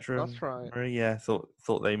 Is it Petra? That's right. Marie, yeah.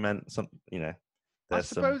 Thought they meant something. I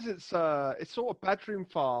suppose it's sort of bedroom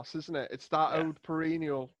farce, isn't it? It's that old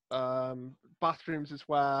perennial. Bathrooms is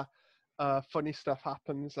where funny stuff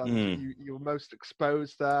happens, and you're most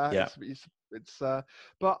exposed there. Yeah.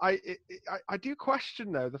 But I do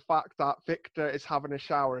question though the fact that Victor is having a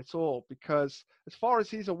shower at all, because as far as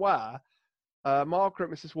he's aware,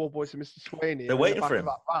 Margaret, Mrs. Warboys, and Mr. Swaney they're waiting for him.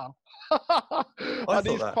 That van. And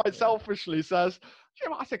he's quite selfishly says,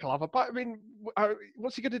 "Jim, I think I'll have a bite. I mean,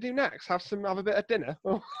 what's he going to do next? Have a bit of dinner?"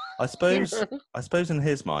 I suppose in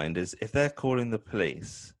his mind is, if they're calling the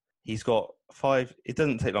police, he's got 5. It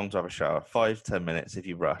doesn't take long to have a shower. 5-10 minutes if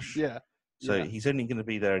you rush. Yeah. So he's only going to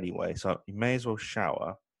be there anyway. So he may as well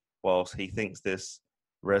shower whilst he thinks this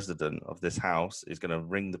resident of this house is going to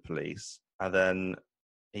ring the police. And then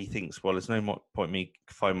he thinks, well, there's no point me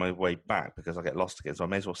find my way back because I get lost again. So I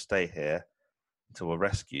may as well stay here until we're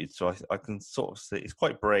rescued. So I can sort of see it's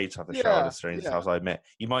quite brave to have the shower in a strange house. I admit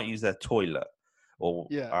you might use their toilet or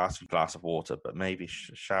ask for a glass of water, but maybe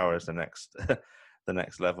shower is the next the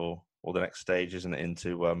next level or the next stage, isn't it,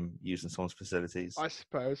 into using someone's facilities? I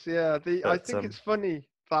suppose, yeah. I think it's funny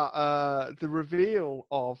that the reveal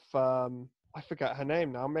of I forget her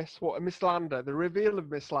name now, Miss Lander. The reveal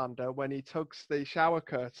of Miss Lander when he tugs the shower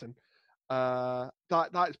curtain.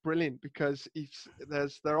 That's brilliant, because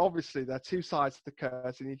there are two sides to the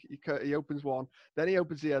curtain. He opens one, then he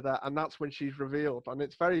opens the other, and that's when she's revealed, and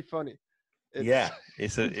it's very funny.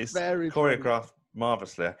 It's very choreographed funny.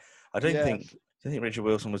 Marvelously. I don't think Richard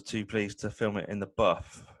Wilson was too pleased to film it in the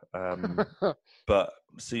buff, but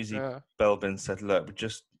Susie Belbin said, "Look,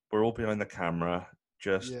 we're all behind the camera.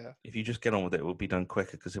 If you just get on with it, it will be done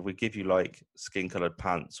quicker. Because if we give you like skin-colored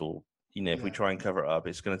pants, or if we try and cover it up,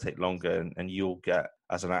 it's going to take longer, and you'll get,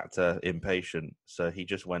 as an actor, impatient." So he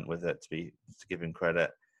just went with it to give him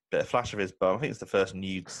credit. Bit of flash of his bum. I think it's the first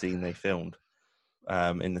nude scene they filmed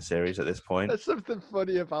in the series at this point. There's something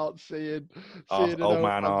funny about seeing old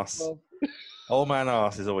man ass. Old man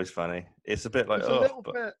ass is always funny. It's a bit like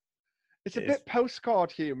it's a bit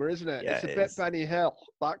postcard humor, isn't it? Yeah, it's a bit Benny Hill,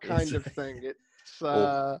 that kind of thing. It's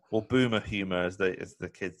or boomer humor, as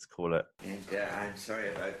the kids call it. And I'm sorry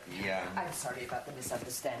about I'm sorry about the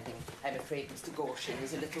misunderstanding. I'm afraid Mr. Gorshin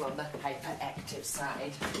is a little on the hyperactive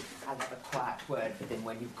side. I'll have a quiet word with him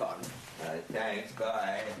when you've gone. Thanks,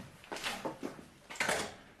 bye.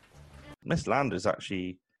 Miss Landers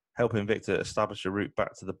actually helping Victor establish a route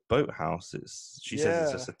back to the boathouse. She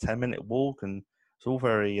says it's just a 10-minute walk, and it's all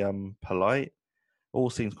very polite. All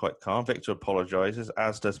seems quite calm. Victor apologises,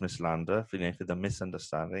 as does Miss Lander, for the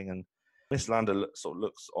misunderstanding, and Miss Lander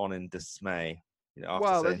looks on in dismay.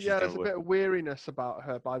 There's a bit of weariness about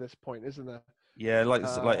her by this point, isn't there? Yeah,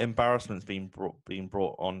 like embarrassment's being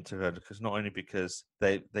brought on to her, because not only because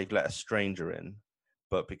they've let a stranger in,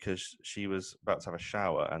 but because she was about to have a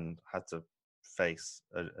shower and had to face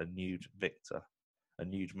a nude Victor. a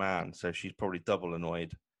nude man, so she's probably double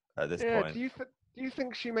annoyed at this point. Do you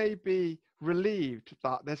think she may be relieved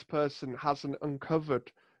that this person hasn't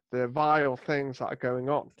uncovered the vile things that are going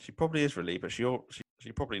on? She probably is relieved, but she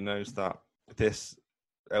probably knows that this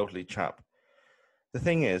elderly chap. The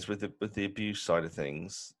thing is with the abuse side of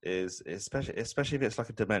things is especially if it's like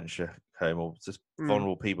a dementia home or just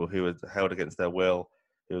vulnerable people who are held against their will,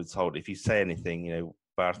 who are told if you say anything,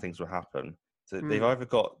 bad things will happen. So they've either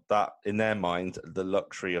got that in their mind, the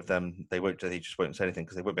luxury of them, they just won't say anything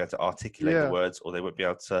because they won't be able to articulate the words, or they won't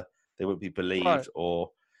be believed, or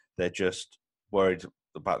they're just worried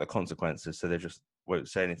about the consequences, so they just won't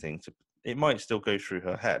say anything. It might still go through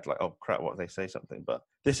her head, like, oh crap, what if they say something? But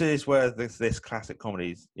this is where this classic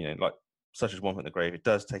comedies, like such as One Foot in the Grave, it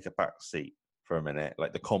does take a back seat for a minute,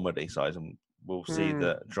 like the comedy side, and we'll see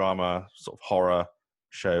the drama sort of horror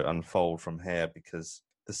show unfold from here, because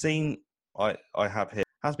the scene I have here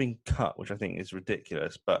has been cut, which I think is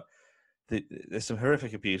ridiculous, but there's some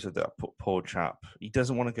horrific abuse of that poor chap. He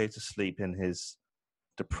doesn't want to go to sleep in his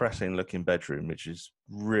depressing looking bedroom, which is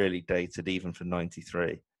really dated even for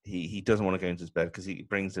 93. He doesn't want to go into his bed because he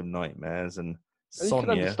brings him nightmares. And Sonia, you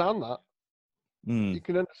can understand that. You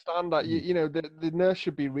can understand that. The nurse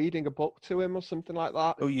should be reading a book to him or something like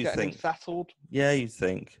that. Oh, you think him settled? Yeah, you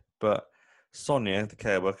think. But Sonia, the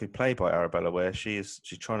care worker, played by Arabella Ware, she's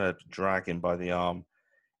trying to drag him by the arm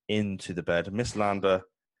into the bed. Miss Lander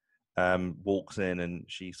walks in and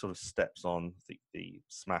she sort of steps on the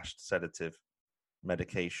smashed sedative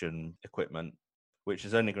medication equipment, which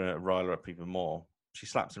is only going to rile her up even more. She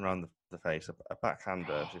slaps him around the face, a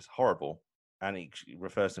backhander, which is horrible. And she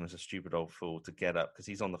refers to him as a stupid old fool to get up because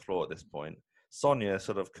he's on the floor at this point. Sonia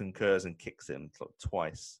sort of concurs and kicks him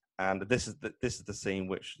twice. And this is the scene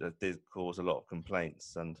which did cause a lot of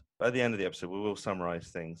complaints. And at the end of the episode, we will summarize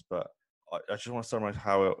things, but I just want to summarize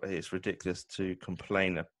how it's ridiculous to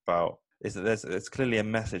complain about is that there's clearly a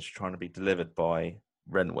message trying to be delivered by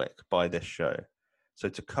Renwick, by this show. So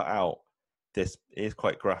to cut out this is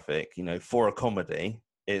quite graphic, for a comedy,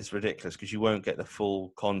 it's ridiculous because you won't get the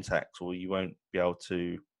full context, or you won't be able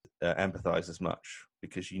to empathize as much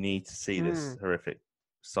because you need to see this horrific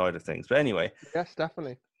side of things. But anyway, yes,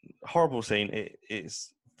 definitely horrible scene.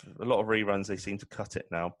 It's a lot of reruns. They seem to cut it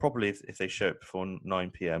now. Probably if they show it before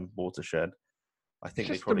 9 p.m. Watershed, I think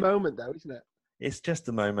it's just a moment though, isn't it? It's just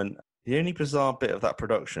a moment. The only bizarre bit of that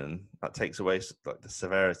production that takes away like the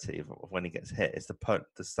severity of when he gets hit is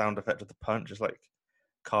the sound effect of the punch. It's like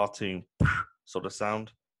cartoon sort of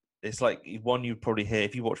sound. It's like one you'd probably hear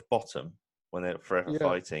if you watch Bottom when they're forever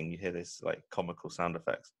fighting. You hear this like comical sound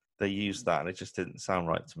effects. They used that and it just didn't sound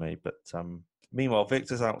right to me. But meanwhile,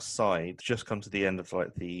 Victor's outside, just come to the end of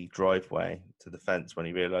like the driveway to the fence when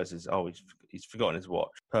he realizes, he's forgotten his watch.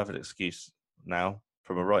 Perfect excuse now.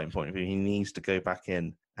 From a writing point of view, he needs to go back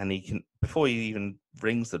in, and he can, before he even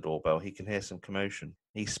rings the doorbell, he can hear some commotion.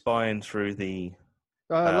 He's spying through the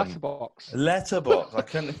letterbox. I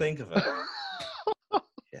couldn't think of it.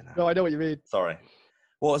 No, I know what you mean. Sorry.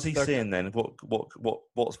 What is he seeing then?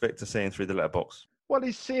 What's Victor seeing through the letterbox? Well,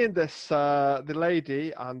 he's seeing this the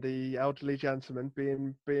lady and the elderly gentleman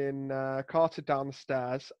being carted down the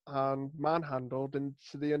stairs and manhandled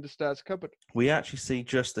into the understairs cupboard. We actually see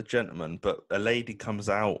just the gentleman, but a lady comes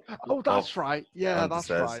out. Oh, that's right. Yeah, that's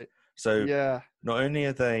right. So not only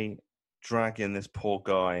are they dragging this poor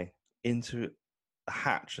guy into a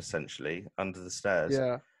hatch, essentially, under the stairs,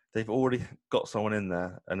 they've already got someone in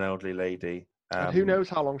there, an elderly lady. And who knows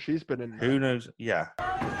how long she's been in there? Who knows? Yeah.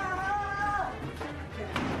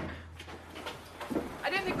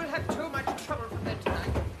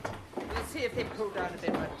 If they pull down a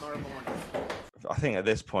bit by tomorrow morning. I think at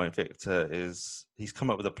this point, Victor he's come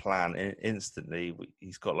up with a plan instantly.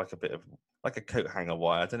 He's got like a bit of like a coat hanger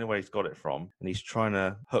wire. I don't know where he's got it from. And he's trying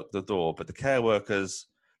to hook the door, but the care workers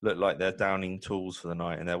look like they're downing tools for the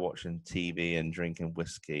night and they're watching TV and drinking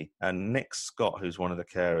whiskey. And Nick Scott, who's one of the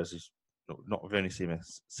carers, we've only seen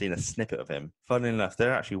a snippet of him. Funnily enough,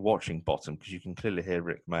 they're actually watching Bottom because you can clearly hear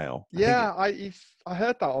Rick Mail. I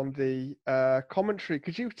heard that on the commentary.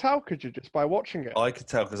 Could you just by watching it? I could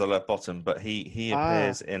tell because I love Bottom, but he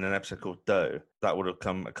appears in an episode called Doe that would have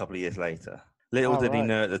come a couple of years later. Little did he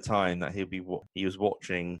know at the time that he was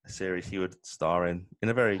watching a series he would star in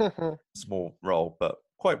a very small role, but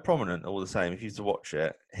quite prominent all the same. If you used to watch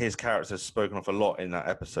it, his character's spoken of a lot in that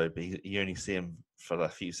episode, but you only see him for a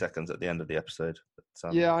few seconds at the end of the episode.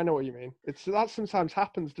 But, yeah, I know what you mean. That sometimes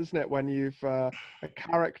happens, doesn't it? When you've a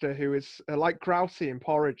character who is like Grousey in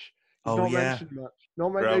Porridge. He's not mentioned much.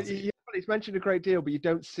 You He's mentioned a great deal, but you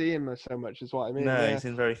don't see him so much, is what I mean. No, yeah. he's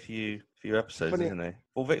in very few episodes, Funny. isn't he?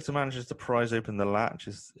 Well, Victor manages to prise open the latch.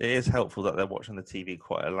 It is helpful that they're watching the TV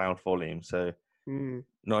quite a loud volume, so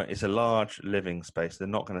no, it's a large living space. They're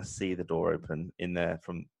not going to see the door open in there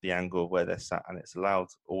from the angle where they're sat, and it's loud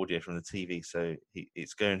audio from the TV, so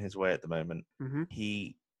it's going his way at the moment. Mm-hmm.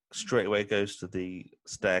 He straight away goes to the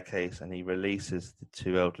staircase and he releases the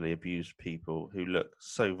two elderly abused people who look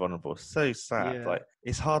so vulnerable, so sad. Yeah. Like,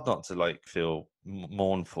 it's hard not to like feel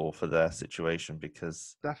mournful for their situation,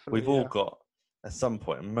 because Definitely, we've all got, at some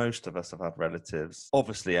point, most of us have had relatives,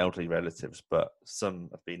 obviously elderly relatives, but some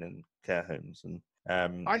have been in care homes, and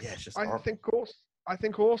it's just I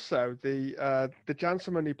think also the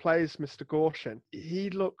gentleman who plays Mr. Gorshin, he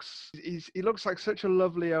looks like such a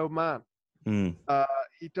lovely old man.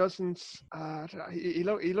 He doesn't. He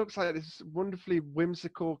looks like this wonderfully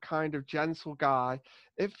whimsical, kind of gentle guy.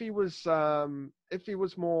 If he was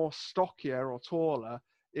more stockier or taller,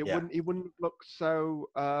 he wouldn't look so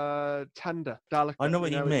tender, delicate. I know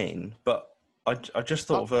what you mean, but I just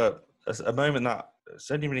thought of a moment that it's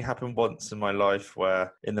only really happened once in my life,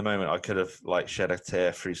 where in the moment I could have like shed a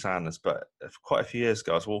tear through sadness. But quite a few years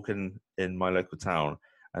ago, I was walking in my local town,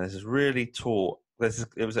 and there's this really tall.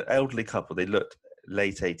 It was an elderly couple. They looked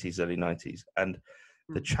late 80s, early 90s, and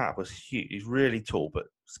the chap was huge. He's really tall but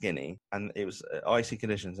skinny, and it was icy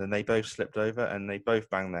conditions, and they both slipped over and they both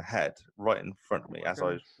banged their head right in front of me as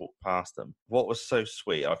I walked past them. What was so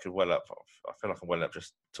sweet, I feel like I'm well up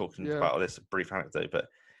just talking about this brief anecdote, but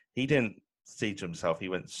he didn't see to himself. He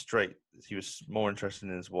went straight. He was more interested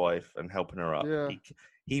in his wife and helping her up. Yeah.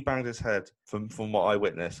 He banged his head, from what I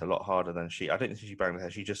witnessed, a lot harder than she. I don't think she banged her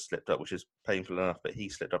head. She just slipped up, which is painful enough, but he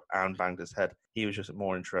slipped up and banged his head. He was just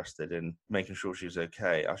more interested in making sure she was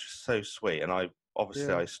okay. I was just so sweet. And I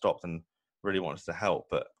stopped and really wanted to help,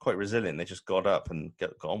 but quite resilient. They just got up and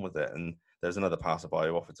got on with it. And there was another passerby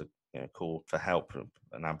who offered to call for help,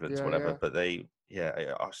 an ambulance or whatever. But I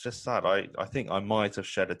was just sad. I think I might have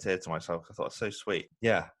shed a tear to myself. I thought, it's so sweet.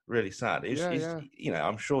 Yeah, really sad.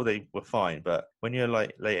 I'm sure they were fine, but when you're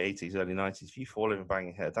like late 80s, early 90s, if you fall over and bang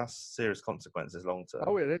your head, that's serious consequences long term.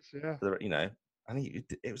 Oh, it is, yeah. And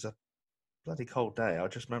it was a bloody cold day. I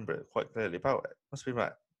just remember it quite clearly. Must be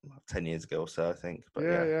about 10 years ago or so, I think. But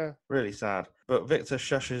yeah, really sad. But Victor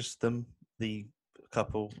shushes them, the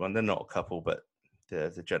couple. Well, they're not a couple, but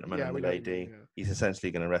the gentleman and the lady. He's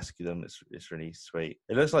essentially going to rescue them. It's really sweet.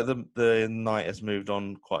 It looks like the night has moved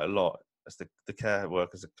on quite a lot, as the care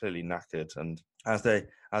workers are clearly knackered, and as they're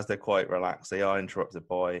quite relaxed, they are interrupted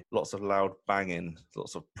by lots of loud banging,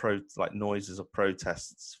 lots of noises of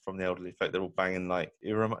protests from the elderly folk. They're all banging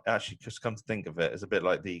actually, just come to think of it, it's a bit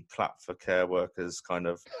like the clap for care workers kind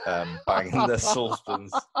of banging their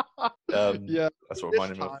saucepans. That's what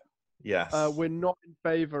reminded me of. Yes. We're not in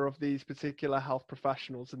favour of these particular health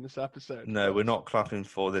professionals in this episode. No, we're not clapping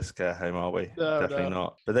for this care home, are we? No, Definitely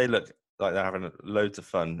not. But they look like they're having loads of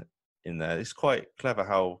fun in there. It's quite clever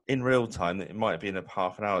how, in real time, it might be in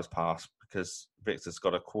half an hour's past, because Victor's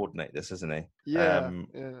got to coordinate this, isn't he?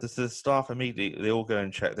 The staff immediately, they all go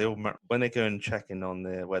and check. When they go and check in on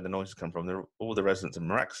where the noises come from, all the residents are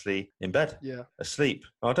miraculously in bed, asleep.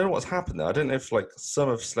 I don't know what's happened there. I don't know if some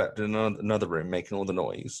have slept in another room making all the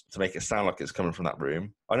noise to make it sound like it's coming from that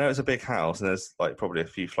room. I know it's a big house and there's probably a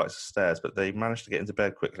few flights of stairs, but they managed to get into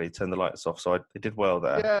bed quickly, turn the lights off, so they did well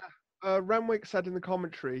there. Yeah. Renwick said in the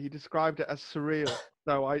commentary, he described it as surreal.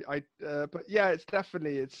 So but yeah, it's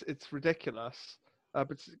definitely it's ridiculous. But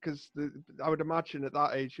because I would imagine at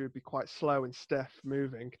that age you would be quite slow and stiff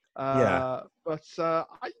moving. But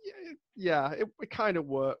it kind of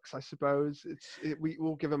works, I suppose. We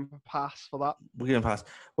will give him a pass for that. We'll give him a pass.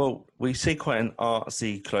 Well, we see quite an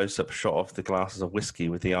artsy close-up shot of the glasses of whiskey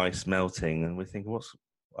with the ice melting, and we think,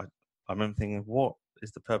 I remember thinking, what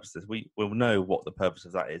is the purpose of this? We will know what the purpose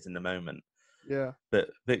of that is in a moment. Yeah. But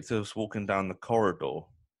Victor's walking down the corridor,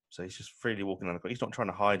 so he's just freely walking down the corridor. He's not trying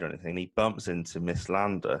to hide or anything. He bumps into Miss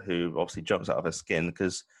Lander, who obviously jumps out of her skin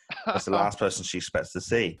because that's the last person she expects to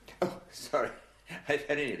see. Oh, sorry. I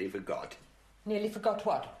very nearly forgot. Nearly forgot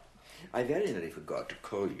what? I very nearly forgot to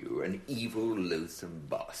call you an evil, loathsome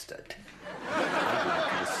bastard. I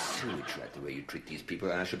think it's sewage right the way you treat these people,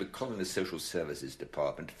 and I shall be calling the social services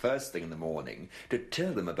department first thing in the morning to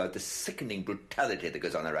tell them about the sickening brutality that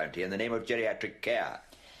goes on around here in the name of geriatric care.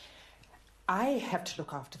 I have to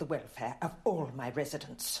look after the welfare of all my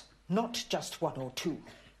residents, not just one or two.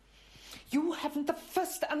 You haven't the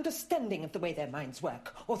first understanding of the way their minds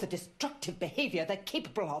work, or the destructive behaviour they're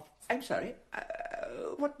capable of. I'm sorry,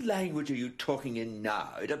 what language are you talking in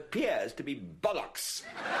now? It appears to be bollocks.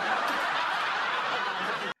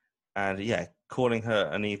 And calling her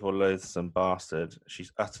an evil, loathsome bastard.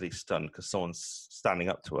 She's utterly stunned because someone's standing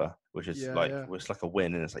up to her, which is it's like a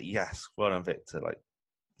win. And it's like, yes, well done, Victor. Like,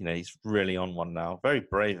 you know, he's really on one now. Very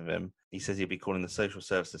brave of him. He says he'll be calling the social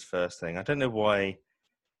services first thing. I don't know why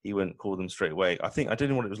he wouldn't call them straight away. I don't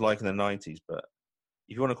know what it was like in the 90s, but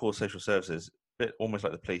if you want to call social services, a bit almost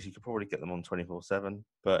like the police, you could probably get them on 24/7.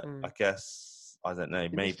 But I guess, I don't know,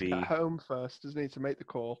 He maybe... needs to get home first, doesn't he, to make the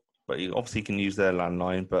call? But he obviously can use their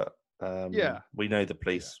landline, but we know the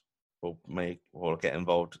police will get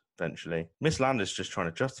involved eventually. Miss Landers just trying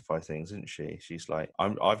to justify things, isn't she? She's like,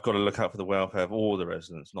 I've got to look out for the welfare of all the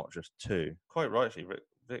residents, not just two. Quite rightly,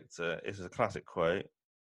 Victor, this is a classic quote.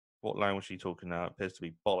 What language are you talking now? It appears to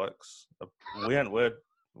be bollocks. We hadn't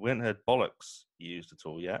heard bollocks used at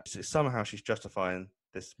all yet. Somehow she's justifying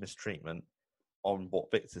this mistreatment on what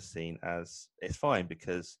Victor's seen as it's fine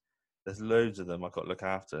because there's loads of them I've got to look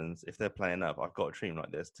after, and if they're playing up, I've got to treat them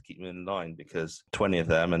like this to keep them in line because 20 of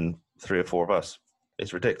them and 3 or 4 of us.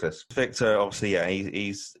 It's ridiculous. Victor, obviously,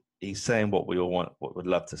 he's saying what we all want, what we'd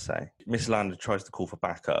love to say. Miss Lander tries to call for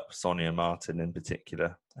backup, Sonia and Martin in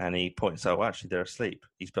particular, and he points out, well, actually, they're asleep.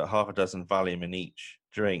 He's put half a dozen Valium in each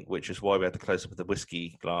drink, which is why we had the close-up of the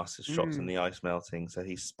whiskey glasses, shots and the ice melting. So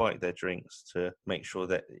he spiked their drinks to make sure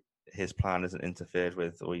that his plan isn't interfered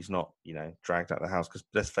with or he's not, dragged out of the house. Because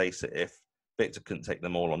let's face it, if Victor couldn't take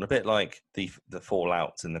them all on, a bit like the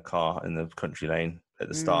fallouts in the car in the country lane at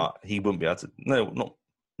the start, he wouldn't be able to. No, not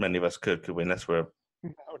many of us could we? Unless we're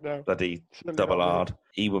bloody double hard.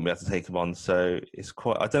 He wouldn't be able to take them on. So it's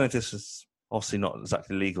quite. I don't know if this is obviously not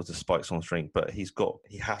exactly legal to spike someone's drink, but he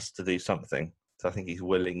has to do something. So I think he's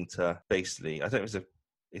willing to basically. I don't know if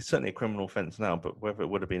it's certainly a criminal offence now, but whether it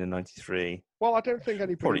would have been in '93. Well, I don't think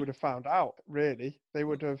anybody would have found out, really. They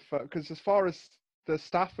would have, because as far as the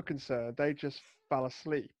staff are concerned, they just fell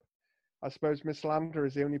asleep. I suppose Miss Lander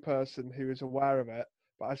is the only person who is aware of it,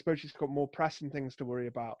 but I suppose she's got more pressing things to worry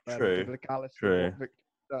about than the legality of what Victor's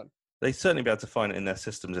done. They'd certainly be able to find it in their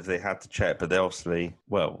systems if they had to check, but they obviously,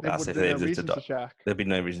 that's if they had to check. There'd be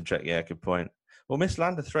no reason to check. Yeah, good point. Well, Miss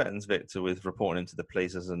Lander threatens Victor with reporting him to the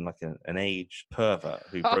police as an aged pervert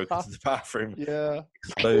who broke into the bathroom,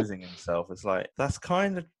 exposing himself. It's like, that's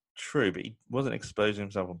kind of true, but he wasn't exposing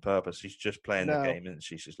himself on purpose. She's just playing the game, isn't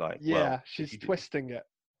she? She's like, she's twisting it.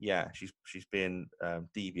 Yeah, she's being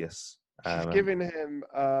devious. She's giving him.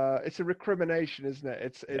 It's a recrimination, isn't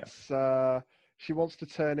it? It's. She wants to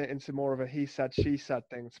turn it into more of a he said, she said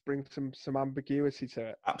thing to bring some ambiguity to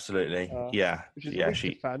it. Absolutely, Which is a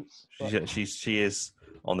defense. She is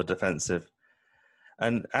on the defensive,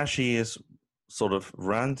 and as she is sort of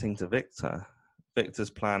ranting to Victor, Victor's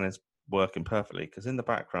plan is working perfectly because in the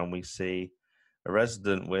background we see a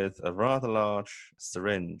resident with a rather large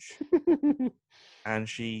syringe, and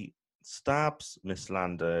she stabs Miss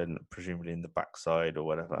Lander, presumably in the backside or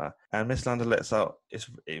whatever, and Miss Lander lets out.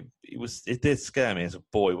 It did scare me as a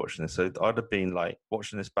boy watching this. So I'd have been like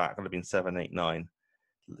watching this back. I'd have been 7, 8, 9.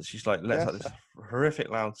 She's like lets out this horrific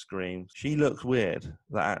loud scream. She looks weird.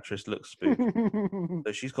 That actress looks spooky.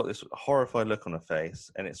 So she's got this horrified look on her face,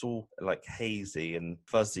 and it's all like hazy and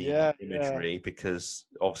fuzzy imagery because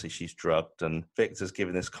obviously she's drugged, and Victor's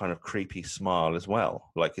giving this kind of creepy smile as well,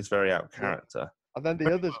 like it's very out of character. And then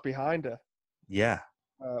the others behind her. Yeah.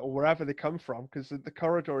 Or wherever they come from, because the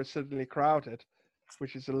corridor is suddenly crowded,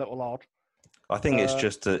 which is a little odd. I think it's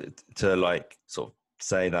just to like sort of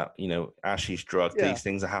say that, as she's drugged, these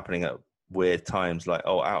things are happening at weird times, like,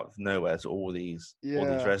 out of nowhere, so all these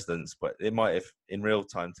residents, but it might have in real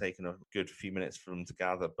time taken a good few minutes for them to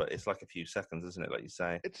gather, but it's like a few seconds, isn't it, like you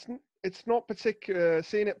say? It's not particular,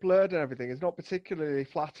 seeing it blurred and everything is not particularly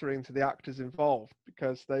flattering to the actors involved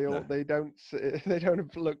because they don't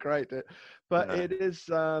look great, but it is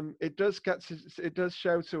it does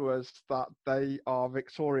show to us that they are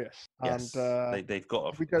victorious. Yes, and they've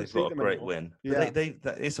got a great win. Yeah.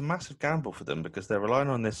 It's a massive gamble for them because they're relying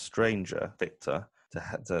on this stranger Victor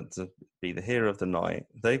to be the hero of the night.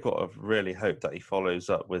 They've got to really hope that he follows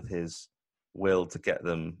up with his will to get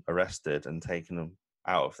them arrested and taken them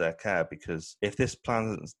out of their care, because if this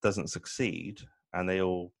plan doesn't succeed and they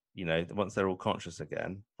all, once they're all conscious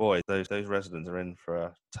again, boy, those residents are in for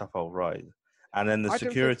a tough old ride. And then the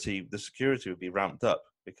security would be ramped up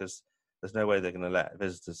because there's no way they're going to let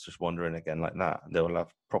visitors just wander in again like that. They'll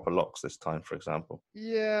have proper locks this time, for example.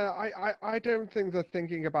 Yeah, I don't think they're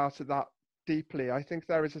thinking about it that deeply. I think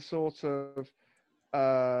there is a sort of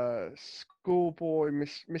schoolboy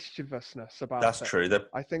mischievousness about That's it. true.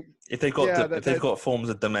 I think if they've got forms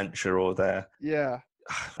of dementia or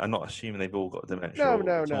I'm not assuming they've all got dementia.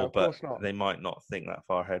 No, of but course not. they might not think that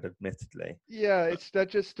far ahead, admittedly. Yeah, they're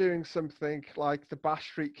just doing something like the Bash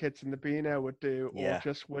Street Kids and the Beano would do, Yeah. or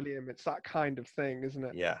just William. It's that kind of thing, isn't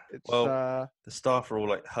it? Yeah. It's The staff are all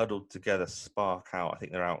like huddled together, spark out. I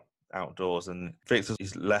think they're outdoors, and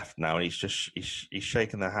Victor's left now, and he's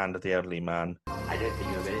shaking the hand of the elderly man. I don't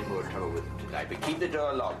think you'll have any more trouble with them tonight, but keep the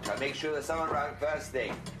door locked. I'll make sure there's someone around first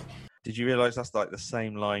thing. Did you realise that's like the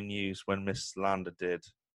same line used when Miss Lander did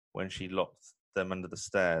when she locked them under the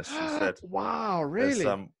stairs? She said, "Wow, really?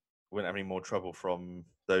 We won't have any more trouble from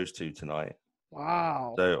those two tonight."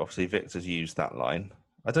 Wow. So obviously Victor's used that line.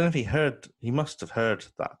 I don't know if he must have heard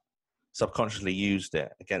that, subconsciously used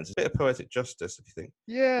it against a bit of poetic justice, if you think.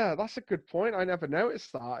 Yeah, that's a good point. I never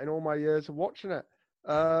noticed that in all my years of watching it.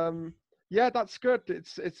 Yeah, that's good.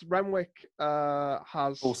 It's Renwick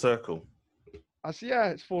has full circle.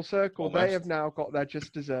 It's full circle. Almost. They have now got their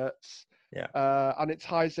just desserts. Yeah. And it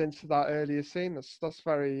ties into that earlier scene. That's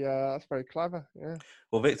very clever. Yeah.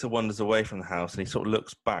 Well, Victor wanders away from the house and he sort of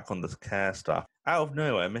looks back on the care staff. Out of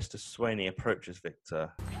nowhere, Mr. Swaney approaches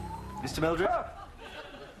Victor. Mr. Meldrew?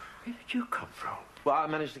 Where did you come from? Well, I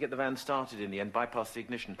managed to get the van started in the end, bypassed the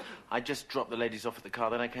ignition. I just dropped the ladies off at the car,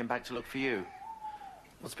 then I came back to look for you.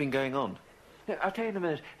 What's been going on? Yeah, I'll tell you in a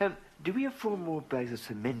minute. Do we have 4 more bags of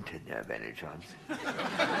cement in there, by any chance?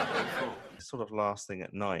 It's sort of last thing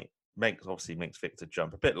at night. Makes Victor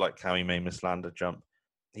jump, a bit like how he made Miss Lander jump.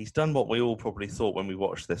 He's done what we all probably thought when we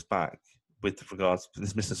watched this back with regards to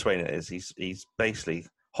this Mr. Swain. He's basically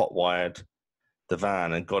hot-wired the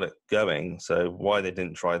van and got it going. So why they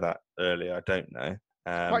didn't try that earlier, I don't know.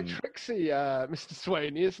 Quite tricksy, Mr.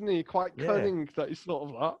 Swain, isn't he? Quite cunning that he's thought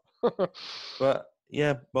of that. But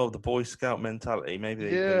yeah, well, the Boy Scout mentality. Maybe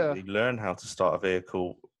they learn how to start a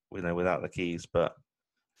vehicle, without the keys. But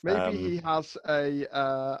maybe he has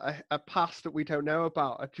a past that we don't know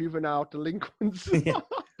about, a juvenile delinquency. Yeah,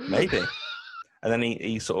 maybe. And then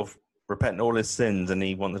he sort of repented all his sins, and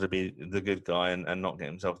he wanted to be the good guy and not get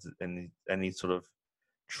himself in any sort of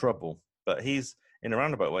trouble. But he's, in a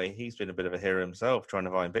roundabout way, he's been a bit of a hero himself, trying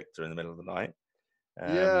to find Victor in the middle of the night.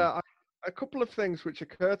 A couple of things which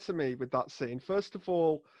occurred to me with that scene. First of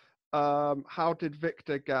all, how did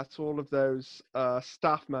Victor get all of those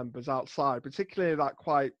staff members outside, particularly that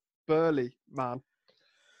quite burly man?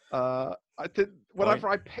 Whenever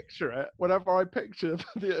I picture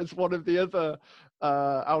it as one of the other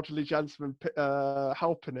elderly gentlemen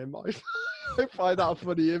helping him, I find that a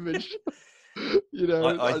funny image.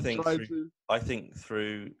 I think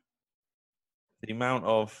through the amount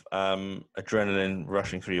of adrenaline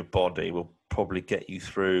rushing through your body will probably get you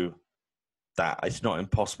through that. It's not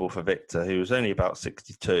impossible for Victor, who was only about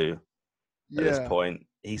 62 at this point.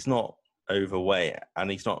 He's not overweight and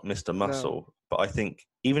he's not Mr. Muscle. No. But I think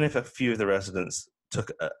even if a few of the residents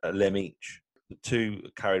took a limb each, the 2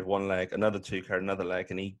 carried one leg, another 2 carried another leg,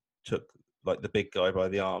 and he took like the big guy by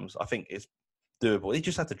the arms, I think it's doable. He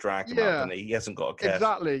just had to drag him up, and he hasn't got a care.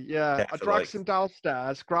 Exactly, yeah. I drags him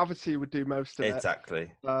downstairs. Gravity would do most of it.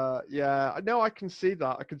 Exactly. Yeah. No, I can see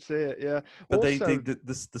that. I can see it, yeah. But also,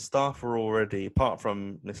 the staff were already, apart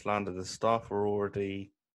from Miss Lander, the staff were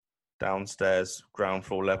already downstairs, ground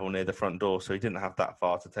floor level near the front door, so he didn't have that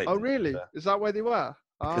far to take. Oh, really? Is that where they were?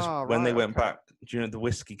 Because when they went back, during the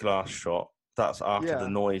whiskey glass shot, that's after the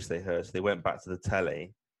noise they heard. So they went back to the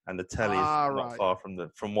telly. And the telly is not far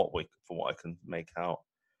from what I can make out.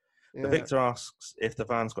 Yeah. But Victor asks if the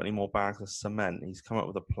van's got any more bags of cement. He's come up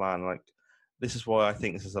with a plan. Like, this is why I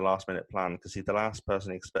think this is a last-minute plan, because the last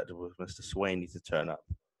person he expected was Mr. Swaney to turn up.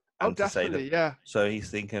 And definitely, yeah. So he's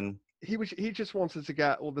thinking he just wanted to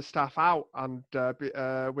get all the staff out and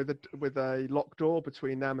with a locked door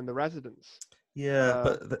between them and the residents.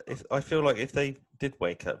 Yeah, but I feel like if they did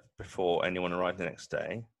wake up before anyone arrived the next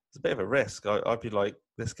day, it's a bit of a risk. I'd be like,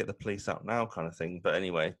 let's get the police out now kind of thing. But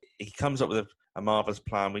anyway, he comes up with a marvellous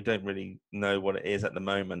plan. We don't really know what it is at the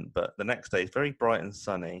moment, but the next day is very bright and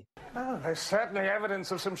sunny. Oh, there's certainly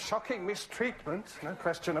evidence of some shocking mistreatment. No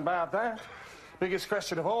question about that. Biggest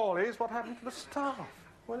question of all is what happened to the staff?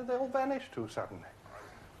 Where did they all vanish to suddenly?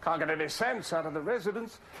 Can't get any sense out of the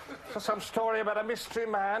residents. There's some story about a mystery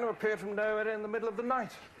man who appeared from nowhere in the middle of the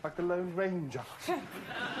night, like the Lone Ranger.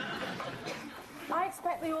 I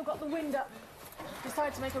expect they all got the wind up.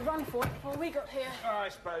 Decided to make a run for it before we got here. I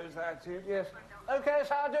suppose that's it, yes. OK,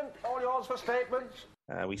 Sergeant, all yours for statements.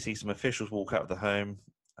 We see some officials walk out of the home,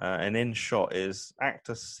 and in shot is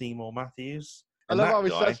actor Seymour Matthews. I love how he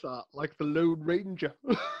says that, like the Lone Ranger.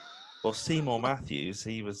 Well, Seymour Matthews,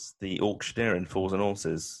 he was the auctioneer in Fools and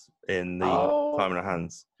Horses in the Time in Our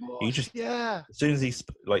Hands. As soon as he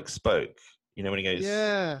spoke, when he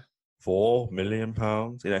goes, £4 million. You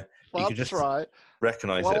could That's just right.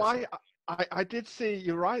 recognise Well, it. I did see.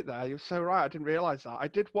 You're right there. You're so right. I didn't realise that. I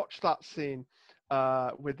did watch that scene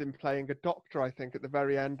with him playing a doctor. I think at the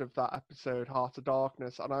very end of that episode, Heart of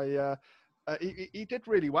Darkness, and he did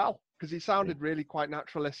really well because he sounded really quite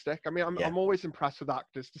naturalistic. I mean, I'm always impressed with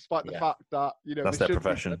actors, despite the fact that that's their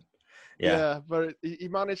profession. But he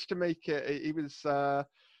managed to make it. He was.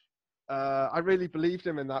 I really believed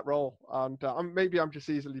him in that role, and maybe I'm just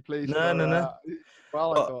easily pleased. No.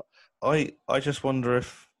 Well, I thought. I just wonder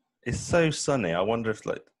if it's so sunny. I wonder if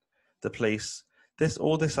like the police,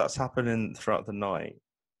 all this that's happening throughout the night,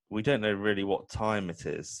 we don't know really what time it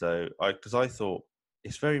is. So because I thought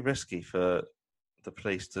it's very risky for the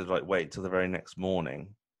police to like wait till the very next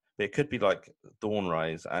morning. But it could be like dawn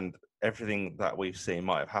rise, and everything that we've seen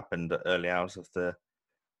might have happened at early hours of the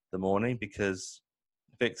morning, because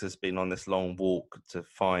Victor's been on this long walk to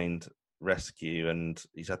find rescue, and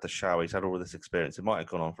he's had the shower, he's had all of this experience. It might have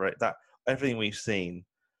gone on for it. That everything we've seen,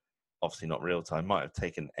 obviously not real time, might have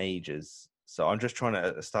taken ages. So I'm just trying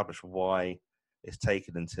to establish why it's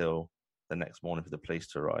taken until the next morning for the police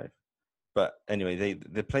to arrive. But anyway,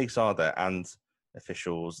 the police are there, and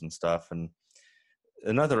officials and stuff. And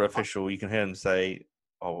another official, you can hear him say,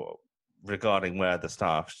 regarding where the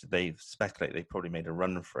staff, they speculate they probably made a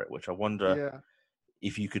run for it, which I wonder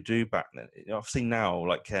if you could do back then. I've seen now,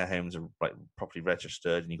 like, care homes are like properly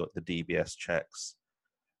registered, and you got the DBS checks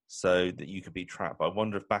so that you could be tracked. But I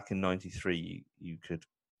wonder if back in '93 you could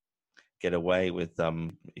get away with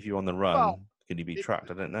if you're on the run, can you be tracked?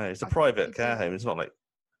 I don't know. It's a private care home. It's not like.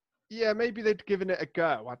 Yeah, maybe they'd given it a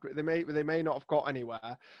go. They may not have got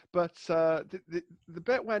anywhere. But the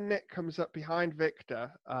bit when Nick comes up behind Victor,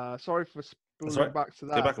 sorry for spooling back to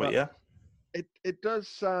that. Go back a bit, yeah. It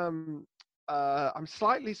does. I'm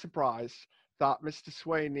slightly surprised that Mr.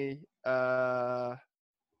 Swaney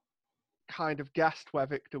kind of guessed where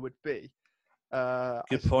Victor would be.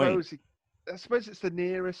 Good point. I suppose it's the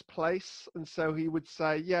nearest place, and so he would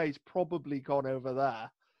say, "Yeah, he's probably gone over there."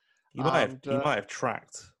 He might have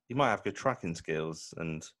tracked. He might have good tracking skills,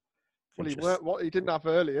 and he didn't have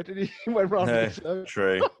earlier, did he? He went round. No,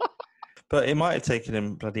 true. But it might have taken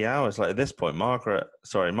him bloody hours. Like at this point, Margaret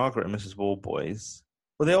and Mrs. Walboys.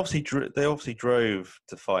 Well, they obviously drove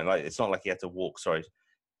to find. Like it's not like he had to walk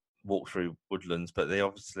through woodlands, but they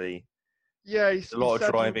obviously. Yeah, a lot of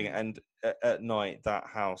driving, and at night that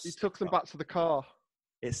house. He took them back to the car.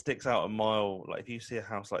 It sticks out a mile. Like if you see a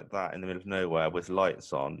house like that in the middle of nowhere with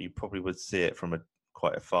lights on, you probably would see it from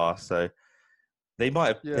quite afar. So they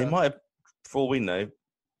might have, for all we know,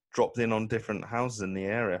 dropped in on different houses in the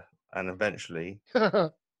area, and eventually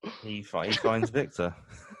he finds Victor.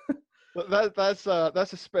 But that's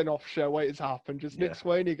a spin-off show waiting to happen. Just Nick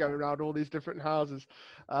Swaney going around all these different houses.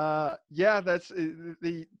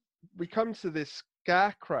 We come to this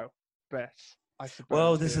scarecrow bit, I suppose.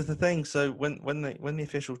 Well, this is the thing. So when the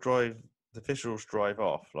officials drive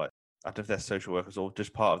off, like I don't know if they're social workers or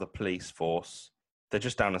just part of the police force, they're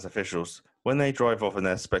just down as officials. When they drive off and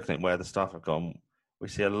they're speculating where the staff have gone, we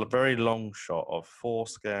see a very long shot of 4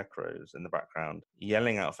 scarecrows in the background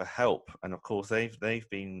yelling out for help. And of course,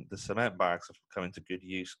 the cement bags have come into good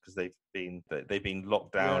use because they've been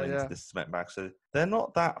locked down into this cement bag. So they're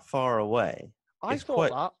not that far away.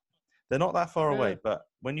 They're not that far away. But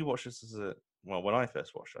when you watch this when I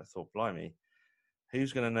first watched it, I thought, blimey,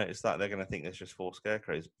 who's going to notice that? They're going to think there's just 4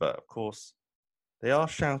 scarecrows. But of course, they are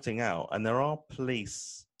shouting out, and there are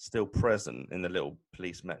police still present in the little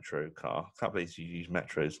police metro car. I can't believe you use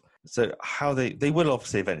metros. So how they will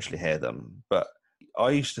obviously eventually hear them. But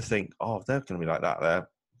I used to think, they're going to be like that there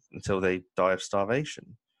until they die of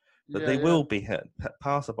starvation. But they will be hit.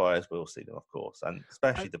 Passerbyers will see them, of course, and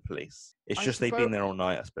especially the police. It's just they've been there all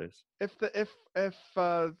night, I suppose. If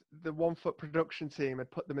the 1 Foot production team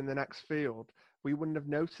had put them in the next field, we wouldn't have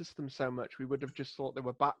noticed them so much. We would have just thought they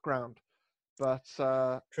were background. But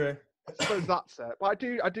true. I suppose that's it. But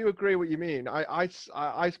I do agree what you mean. I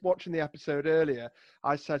watching the episode earlier.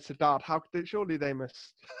 I said to Dad, surely they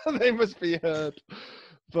must be heard.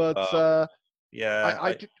 But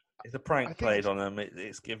it's a prank played on them.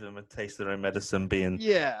 It's given them a taste of their own medicine, being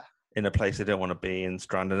in a place they don't want to be and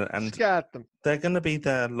stranded. And scared them. They're going to be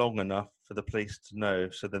there long enough for the police to know,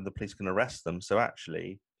 so then the police can arrest them. So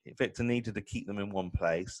actually, Victor needed to keep them in one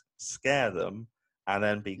place, scare them, and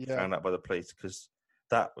then be found out by the police, because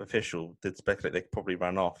that official did speculate they probably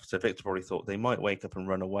ran off. So Victor probably thought they might wake up and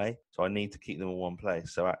run away. So I need to keep them in one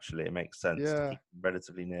place. So actually, it makes sense to keep them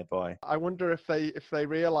relatively nearby. I wonder if they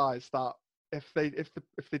realise that if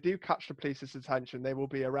they do catch the police's attention, they will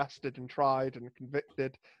be arrested and tried and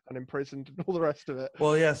convicted and imprisoned and all the rest of it.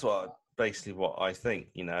 Well, yes. Well, basically what I think.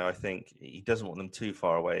 I think he doesn't want them too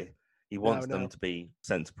far away. He wants them to be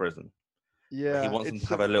sent to prison. Yeah, he wants them to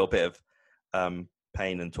have a little bit of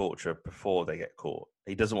pain and torture before they get caught.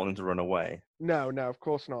 He doesn't want them to run away. No, of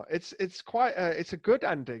course not. It's quite it's a good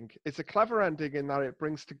ending. It's a clever ending in that it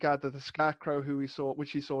brings together the Scarecrow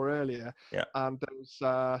which he saw earlier, and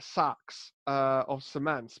those sacks of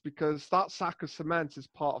cement, because that sack of cement is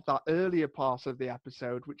part of that earlier part of the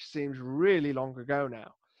episode, which seems really long ago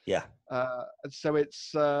now. Yeah. And so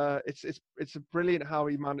it's brilliant how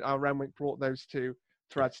Renwick brought those two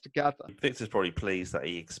threads together. Victor's probably pleased that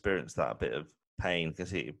he experienced that bit of pain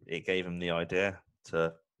because it gave him the idea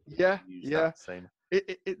to use that same.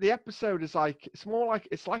 The episode is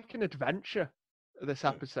it's like an adventure. This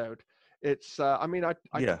episode, it's I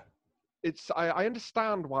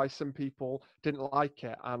understand why some people didn't like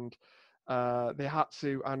it, and they had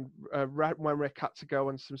to, and when Rick had to go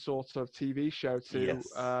on some sort of TV show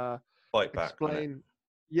to fight back. Explain.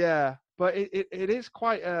 Yeah, but it is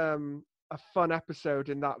quite a fun episode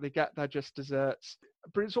in that they get their just desserts.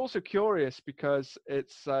 But it's also curious because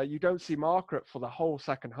it's you don't see Margaret for the whole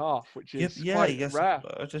second half, which is quite rare.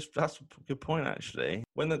 That's a good point actually.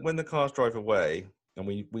 When the cars drive away and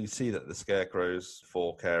we see that the Scarecrow's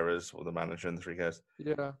 4 carers, or the manager and the 3 carers,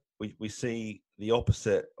 we see the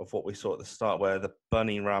opposite of what we saw at the start, where the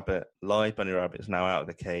live bunny rabbit is now out of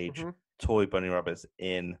the cage, toy bunny rabbit's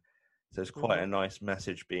in. So it's quite a nice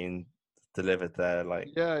message being delivered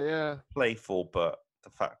there, playful, but the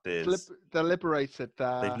fact is they're liberated.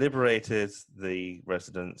 They've liberated the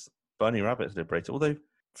residents. Bunny rabbits liberated, although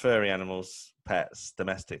furry animals,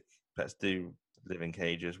 domestic pets do live in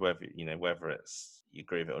cages, whether it's you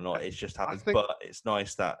agree with it or not. It just happens. But it's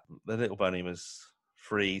nice that the little bunny was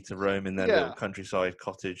free to roam in their little countryside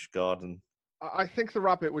cottage garden. I think the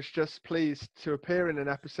rabbit was just pleased to appear in an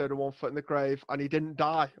episode of One Foot in the Grave, and he didn't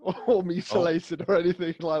die or mutilated or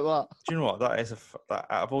anything like that. Do you know what? That is out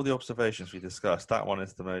of all the observations we discussed, that one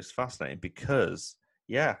is the most fascinating because,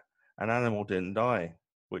 an animal didn't die,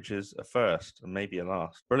 which is a first and maybe a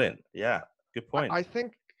last. Brilliant. Yeah, good point. I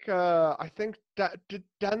think Denzel,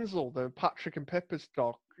 the Patrick and Pippa's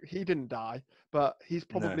dog, he didn't die, but he's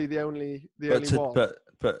probably the only one.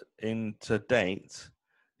 But to date.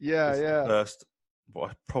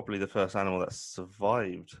 Probably the first animal that's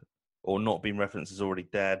survived or not been referenced as already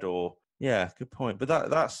dead. Or good point. But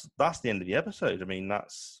that's the end of the episode. I mean,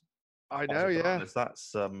 that's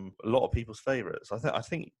that's a lot of people's favourites. I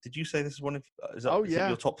think. Did you say this is one of? Is it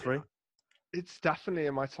your top 3? It's definitely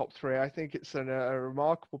in my top 3. I think it's a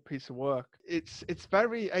remarkable piece of work. It's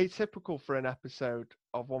very atypical for an episode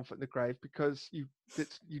of One Foot in the Grave because you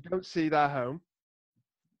don't see their home,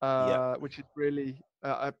 which is really.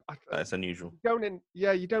 That's unusual.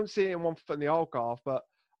 You don't see it in One Foot in the Algarve, but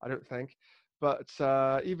I don't think. But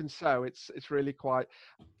even so, it's really quite.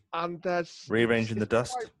 And there's rearranging the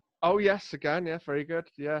dust. Oh yes, again, very good.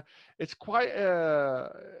 Yeah, it's quite.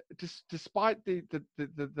 Despite the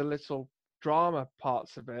little drama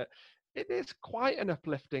parts of it, it is quite an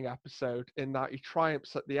uplifting episode in that he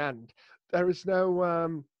triumphs at the end. There is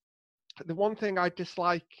no. The one thing I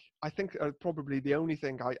dislike. I think probably the only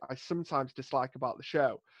thing I sometimes dislike about the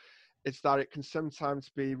show is that it can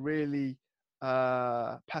sometimes be really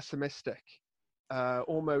pessimistic,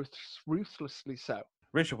 almost ruthlessly so.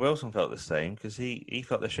 Richard Wilson felt the same because he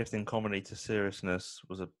felt the shift in comedy to seriousness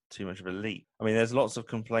was too much of a leap. I mean, there's lots of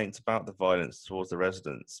complaints about the violence towards the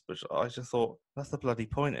residents, but I just thought, that's the bloody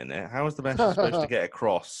point in it. How is the message supposed to get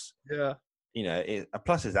across? Yeah.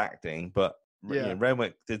 Plus his acting, but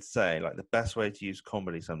Renwick did say the best way to use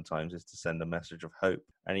comedy sometimes is to send a message of hope,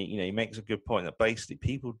 and he makes a good point that basically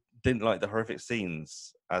people didn't like the horrific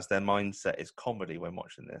scenes as their mindset is comedy when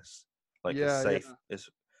watching this. It's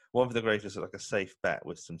One for the Greatest, like a safe bet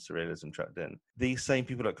with some surrealism tracked in. These same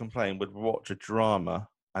people that complain would watch a drama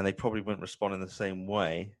and they probably wouldn't respond in the same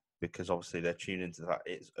way because obviously they're tuned into that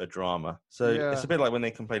it's a drama. So it's a bit like when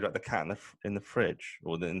they complained about the cat in the fridge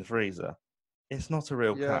or in the freezer. It's not a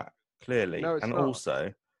real cat. Clearly, no, and not.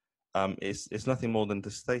 Also, it's nothing more than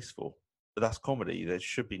distasteful. But that's comedy. There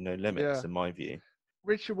should be no limits, in my view.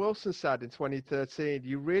 Richard Wilson said in 2013,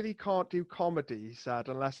 "You really can't do comedy," he said,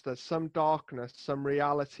 "unless there's some darkness, some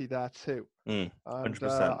reality there too."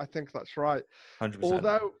 100%. I think that's right. 100%.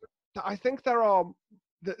 Although I think there are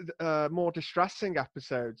more distressing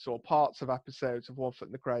episodes or parts of episodes of One Foot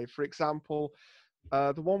in the Grave. For example,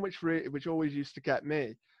 the one which always used to get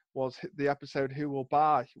me was the episode Who Will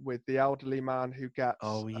Buy, with the elderly man who gets...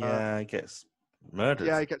 he gets murdered.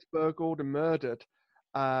 Yeah, he gets burgled and murdered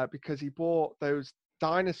because he bought those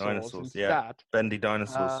dinosaurs instead. Yeah. Bendy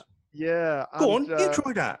dinosaurs. Yeah. Go on, you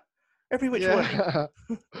try that. Every which way.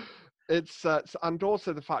 And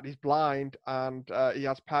also the fact he's blind and he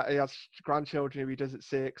has grandchildren who he doesn't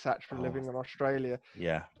see, etc., living in Australia.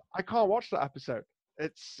 Yeah. I can't watch that episode.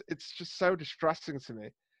 It's just so distressing to me.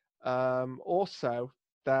 Also,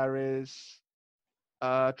 there is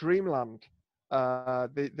Dreamland,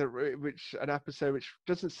 which an episode which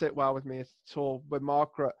doesn't sit well with me at all, where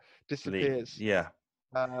Margaret disappears. Yeah.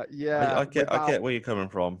 Yeah. I get where you're coming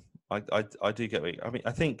from. I do get I mean,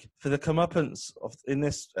 I think for the comeuppance in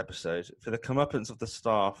this episode, for the comeuppance of the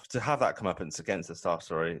staff, to have that comeuppance against the staff,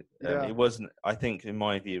 it wasn't, I think, in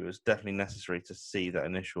my view, it was definitely necessary to see that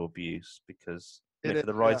initial abuse because for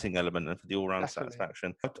the writing element and for the all-round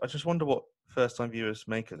satisfaction. I just wonder what first-time viewers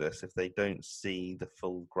make of this if they don't see the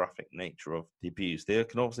full graphic nature of the abuse. They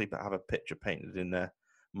can obviously have a picture painted in their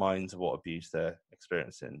minds of what abuse they're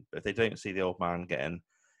experiencing, but if they don't see the old man getting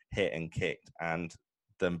hit and kicked and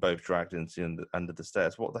them both dragged into under the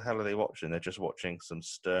stairs, what the hell are they watching? They're just watching some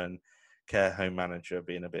stern care home manager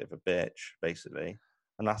being a bit of a bitch, basically,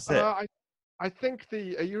 and that's it. I think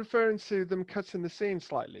are you referring to them cutting the scene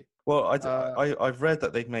slightly? Well, I've read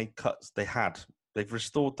that they've made cuts. They've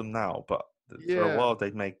restored them now, but for a while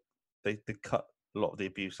they cut a lot of the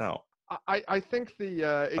abuse out. I think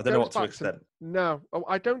I don't know what to extent. No,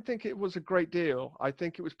 I don't think it was a great deal. I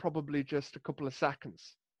think it was probably just a couple of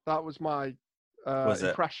seconds. That was my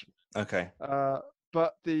impression. Okay.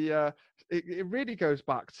 But it really goes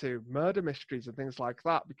back to murder mysteries and things like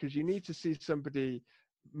that, because you need to see somebody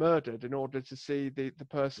murdered in order to see the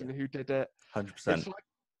person who did it. 100%.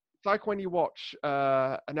 It's like when you watch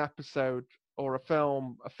an episode or a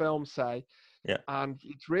film say, and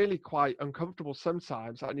it's really quite uncomfortable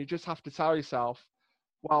sometimes, and you just have to tell yourself,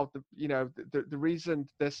 well, the reason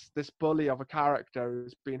this bully of a character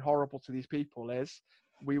is being horrible to these people is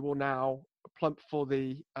we will now plump for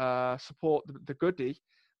the support the goodie,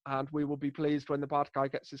 and we will be pleased when the bad guy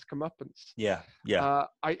gets his comeuppance. Yeah.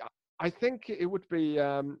 I think it would be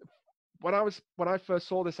when I first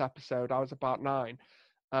saw this episode, I was about 9.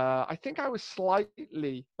 I think I was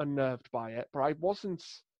slightly unnerved by it, but I wasn't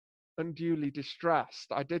unduly distressed.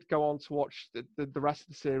 I did go on to watch the rest of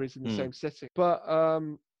the series in the same sitting, but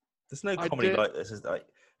there's no comedy like this. Is like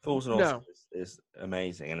Fools and Horses is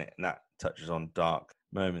amazing, and that touches on dark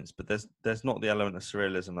moments, but there's not the element of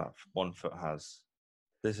surrealism that One Foot has.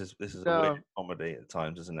 This is a weird comedy at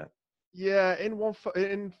times, isn't it? Yeah, in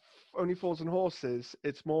Only Fools and Horses,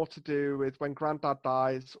 it's more to do with when Grandad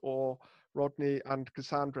dies or Rodney and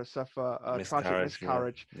Cassandra suffer a tragic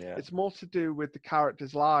miscarriage. Yeah. It's more to do with the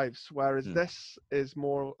characters' lives, whereas this is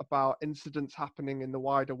more about incidents happening in the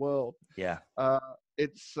wider world. Yeah.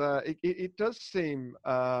 It does seem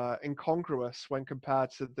incongruous when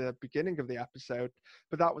compared to the beginning of the episode,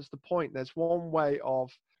 but that was the point. There's one way of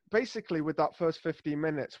basically with that first 15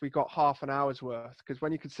 minutes, we got half an hour's worth, because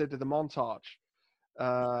when you consider the montage,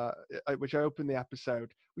 which opened the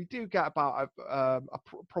episode, we do get about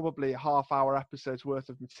probably a half-hour episode's worth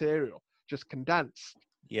of material just condensed.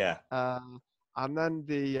 Yeah. And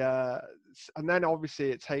then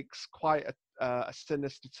obviously it takes quite a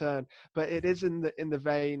sinister turn, but it is in the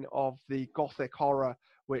vein of the gothic horror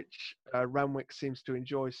which Renwick seems to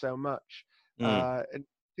enjoy so much. And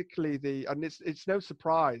particularly it's no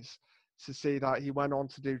surprise to see that he went on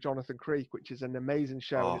to do Jonathan Creek, which is an amazing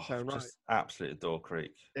show in its own right. Absolutely adore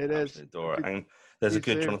Creek. It is. Adore it. And there's a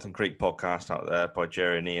good Jonathan Creek podcast out there by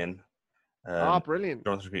Jerry and Ian. Brilliant.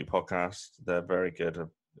 Jonathan Creek podcast. They're very good.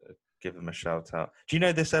 Give them a shout out. Do you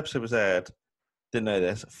know this episode was aired? Didn't know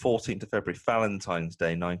this. 14th of February, Valentine's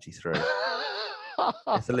Day, 93.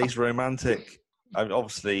 It's the least romantic. I mean,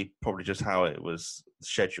 obviously, probably just how it was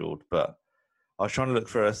scheduled, but I was trying to look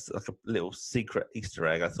for a little secret Easter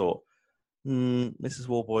egg. I thought, Mrs.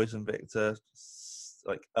 Warboys and Victor,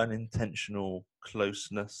 like unintentional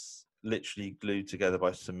closeness, literally glued together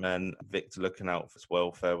by some men. Victor looking out for his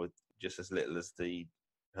welfare with just as little as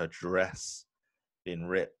her dress being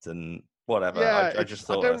ripped and whatever. Yeah, I just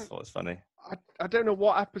thought it was funny. I don't know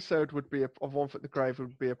what episode would be of One Foot in the Grave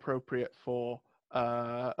would be appropriate for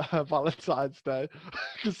Valentine's Day,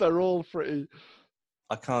 because they're all pretty.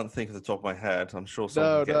 I can't think of the top of my head. I'm sure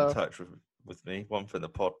someone can get in touch with me. One Foot in the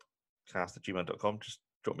podcast@gmail.com. Just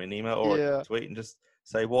drop me an email or a tweet and just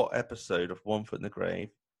say what episode of One Foot in the Grave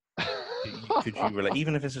could you relate,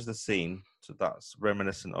 even if it's just a scene that's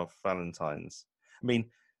reminiscent of Valentine's. I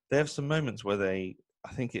mean, they have some moments where I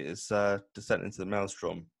think it is Descent into the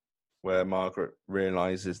Maelstrom, where Margaret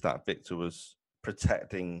realizes that Victor was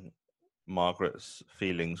protecting Margaret's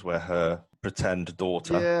feelings, where her pretend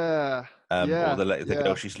daughter, or the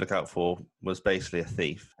girl she used to look out for, was basically a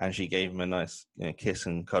thief, and she gave him a nice kiss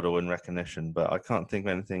and cuddle in recognition. But I can't think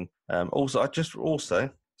of anything. Also,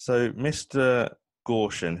 So Mr.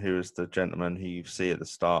 Gorshin, who is the gentleman who you see at the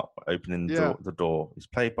start opening the door, is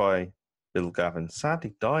played by Bill Gavin.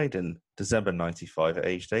 Sadly died in December 95 at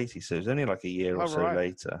aged 80, so it was only like a year or so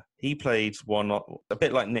later. He played a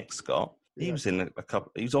bit like Nick Scott. He was in a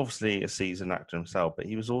couple. He was obviously a seasoned actor himself, but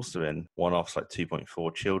he was also in one-offs like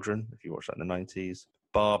 2.4 Children, if you watched that in the 90s.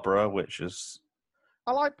 Barbara, which is...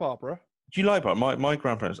 I like Barbara. Do you like Barbara? My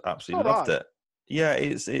grandparents absolutely loved it. Yeah,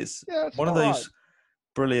 it's one of those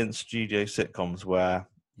brilliant studio sitcoms where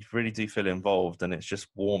you really do feel involved, and it's just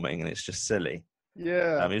warming and it's just silly.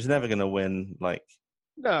 Yeah. He was never going to win, like...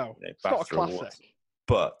 No, it's not a classic. Awards.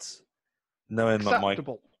 But knowing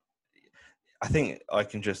acceptable. I think I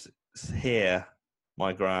can just hear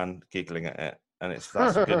my gran giggling at it, and that's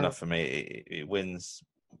good enough for me. It wins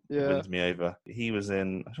me over. He was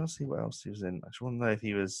in... I don't see what else he was in. I just want to know if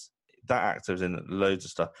he was... That actor was in loads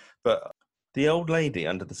of stuff. But the old lady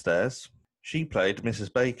under the stairs, she played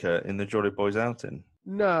Mrs. Baker in the Jolly Boys Outing.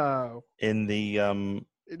 No. In the...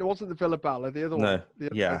 It wasn't the Villa Bella, the other one.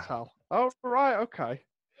 The other hotel. Oh, right, okay.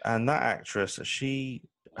 And that actress,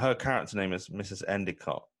 her character name is Mrs.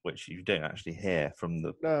 Endicott, which you don't actually hear from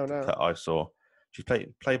the cut I saw. She's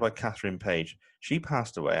played by Catherine Page. She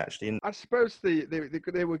passed away, actually. I suppose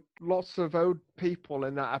there were lots of old people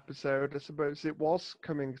in that episode. I suppose it was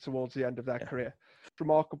coming towards the end of their career.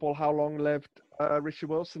 Remarkable how long-lived Richard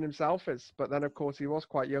Wilson himself is. But then, of course, he was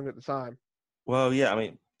quite young at the time. Well, yeah, I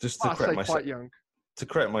mean, just to correct myself. Quite young. To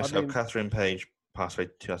correct myself, Catherine Page passed away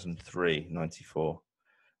in 2003, 94,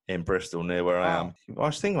 in Bristol, near where I am. I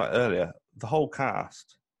was thinking about earlier, the whole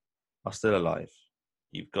cast are still alive.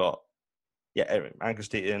 You've got, Eric Angus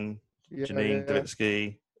Deaton, Janine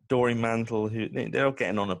Davitsky, Doreen Mantle, who they're all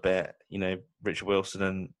getting on a bit. You know, Richard Wilson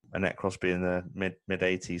and Annette Crosby in their mid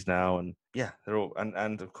 80s now, and they're all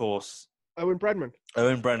and of course Owen Brennan.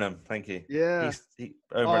 Owen Brennan, thank you. Yeah,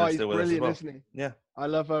 Owen Brennan's still with us as well. Isn't he? Yeah, I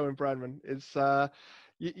love Owen Brennan. It's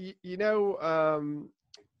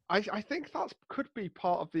I think that could be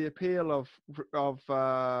part of the appeal of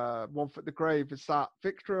One Foot in the Grave, is that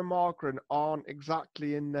Victor and Margaret aren't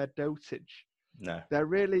exactly in their dotage. No, they're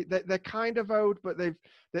really they're kind of old, but they're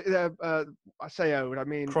I say old, I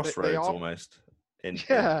mean crossroads almost in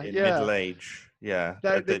middle age. Yeah,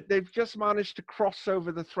 they've just managed to cross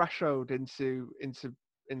over the threshold into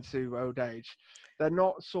old age. They're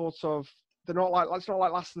not like it's not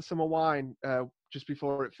like Last of the Summer Wine just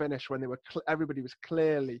before it finished, when they were everybody was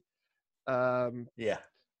clearly you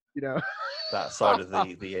know, that side of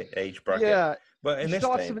the age bracket. Yeah, but in this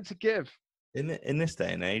day, something to give. In this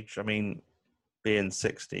day and age, I mean, being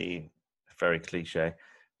 60, very cliche,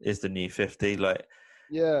 is the new 50. Like,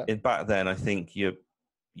 back then, I think you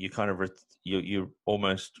kind of you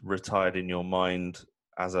almost retired in your mind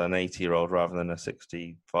as an 80-year-old rather than a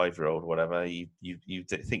 65-year-old, whatever. You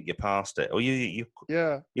think you're past it, or you're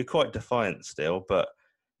quite defiant still, but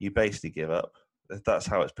you basically give up. That's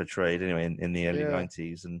how it's portrayed anyway in the early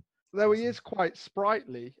 90s. And though he is quite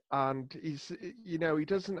sprightly, and he's he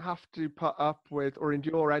doesn't have to put up with or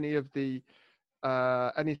endure any of the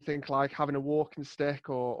anything like having a walking stick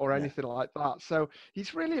or anything like that. So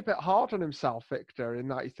he's really a bit hard on himself, Victor, in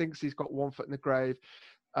that he thinks he's got one foot in the grave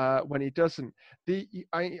when he doesn't.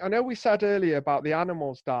 I know we said earlier about the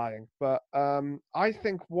animals dying, but I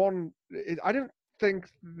think I don't think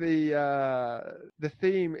the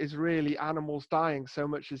theme is really animals dying so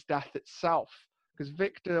much as death itself. Because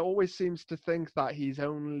Victor always seems to think that he's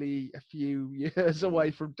only a few years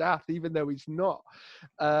away from death, even though he's not.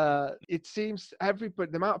 It seems the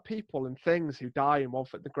amount of people and things who die in One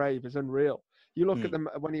Foot in the Grave is unreal. You look at them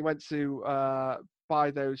when he went to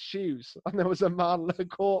buy those shoes, and there was a man, a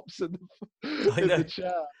corpse in the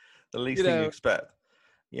chair. The least thing you expect.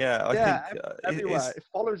 Yeah, I think everywhere it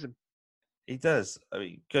follows him. He does. I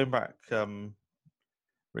mean, going back,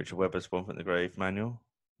 Richard Webber's One Foot in the Grave manual.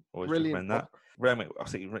 Always recommend that. Renwick, I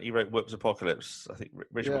think he wrote Whoops Apocalypse. I think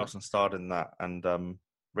Richard Wilson starred in that, and the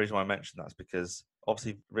reason why I mentioned that's because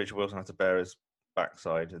obviously Richard Wilson had to bear his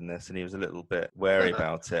backside in this, and he was a little bit wary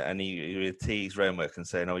about it, and he would tease Renwick and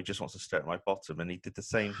say, "No, he just wants to stare at my bottom," and he did the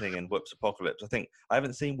same thing in Whoops Apocalypse. I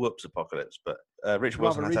haven't seen Whoops Apocalypse, but Richard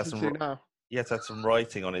Wilson had some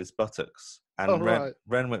writing on his buttocks, and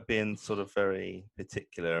Renwick being sort of very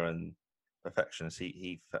particular and perfectionist,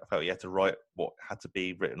 he felt he had to write what had to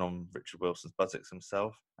be written on Richard Wilson's buttocks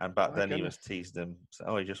himself, and back then he was teasing him,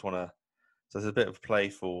 so, you just want to. So there's a bit of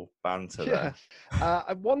playful banter there.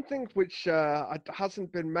 One thing which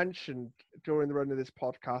hasn't been mentioned during the run of this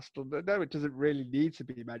podcast, although it doesn't really need to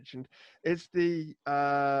be mentioned, is the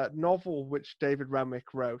novel which David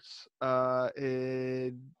Renwick wrote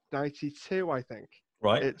in 92, I think.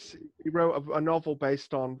 Right. He wrote a novel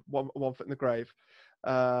based on One Foot in the Grave,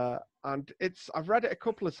 and I've read it a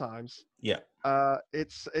couple of times. Yeah.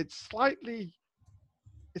 It's slightly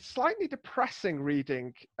depressing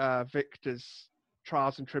reading Victor's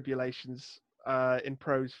trials and tribulations in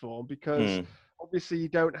prose form, because obviously you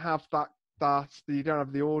don't have you don't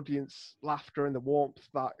have the audience laughter and the warmth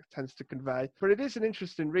that tends to convey. But it is an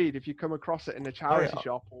interesting read if you come across it in a charity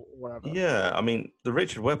shop or whatever. Yeah, I mean, the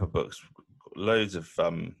Richard Webber books, loads of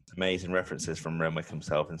amazing references from Renwick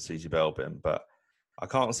himself and Susie Belbin, but I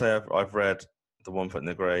can't say I've read The One Foot in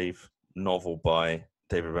the Grave novel by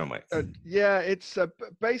David Renwick. Yeah, it's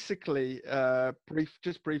basically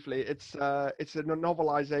briefly. It's a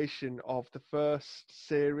novelization of the first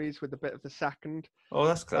series with a bit of the second. Oh,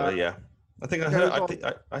 that's clever. Yeah, I think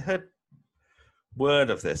I heard word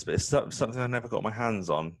of this, but it's something I never got my hands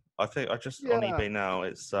on. I think I just on eBay now.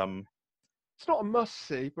 It's not a must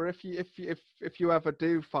see, but if you ever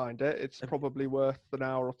do find it, it's probably worth an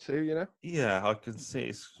hour or two. You know. Yeah, I can see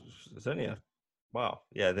it's only a. Wow,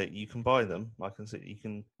 yeah, that you can buy them. I can see you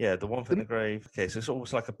can. Yeah, The One Foot in the Grave. Okay, so it's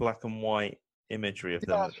almost like a black and white imagery of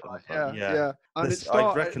them. That's right. Yeah. And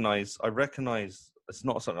I recognize. It's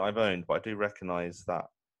not something I've owned, but I do recognize that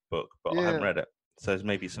book, but I haven't read it. So it's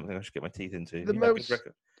maybe something I should get my teeth into.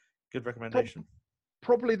 Good recommendation.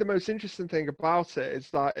 Probably the most interesting thing about it is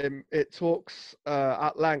that it talks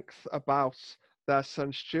at length about their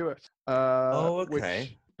son Stuart.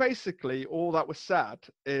 Which basically all that was said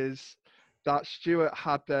is that Stuart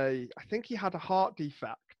had I think he had a heart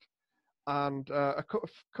defect, and a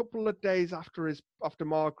couple of days after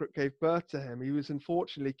Margaret gave birth to him, he was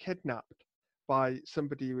unfortunately kidnapped by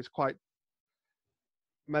somebody who was quite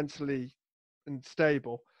mentally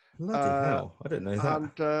unstable. Bloody hell! I didn't know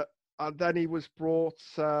that. And then he was brought,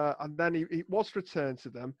 and then he was returned to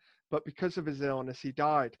them, but because of his illness, he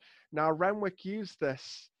died. Now, Renwick used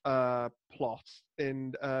this plot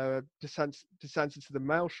in Descent into the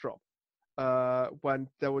Maelstrom, when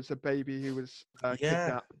there was a baby who was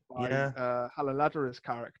kidnapped by Helen Lederer's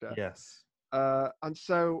character. Yes. And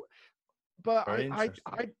so, but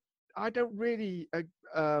I don't really. I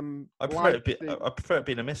prefer it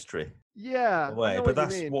being a mystery. Yeah. But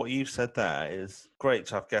that's what you've said there is great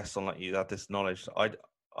to have guests on like you that this knowledge. I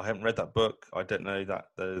haven't read that book. I don't know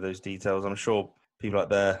those details. I'm sure people out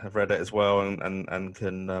there have read it as well and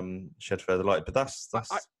can shed further light. But that's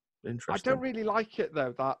interesting. I don't really like it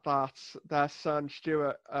though that their son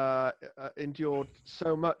Stuart endured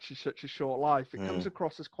so much in such a short life. It comes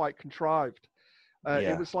across as quite contrived.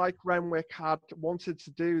 It was like Renwick had wanted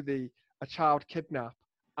to do a child kidnap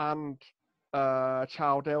and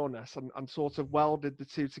child illness and sort of welded the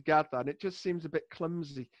two together, and it just seems a bit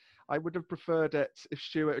clumsy. I would have preferred it if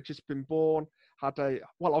Stuart had just been born,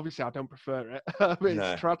 obviously I don't prefer it. I mean,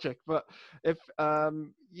 it's tragic, but if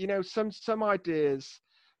some ideas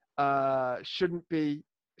shouldn't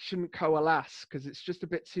coalesce because it's just a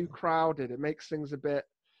bit too crowded. It makes things a bit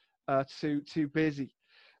too busy.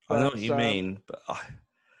 I know what you mean, but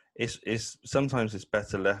it's sometimes it's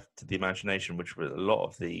better left to the imagination, which a lot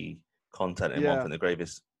of the content in One Foot in the Grave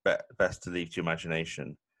is best to leave to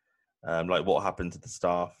imagination. Like what happened to the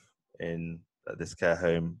staff in this care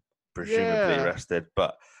home, presumably arrested,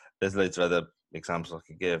 but there's loads of other examples I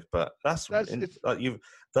could give. But that's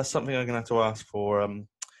something I'm gonna have to ask for.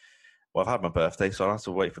 I've had my birthday, so I'll have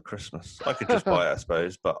to wait for Christmas. I could just buy it, I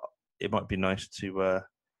suppose, but it might be nice to.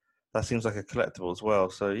 That seems like a collectible as well.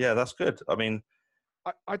 So yeah, that's good. I mean,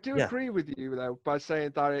 I do agree with you though by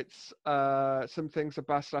saying that it's some things are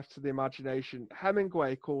best left to the imagination.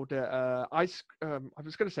 Hemingway called it I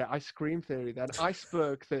was going to say ice cream theory, then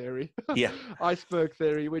iceberg theory. Yeah, iceberg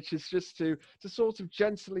theory, which is just to sort of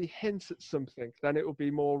gently hint at something. Then it will be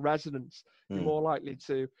more resonant. You're more likely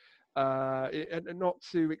to and not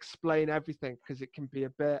to explain everything because it can be a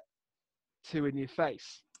bit too in your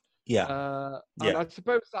face. And I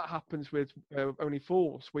suppose that happens with Only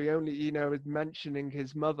Fools. We only, mentioning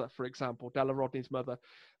his mother, for example, Della Rodney's mother.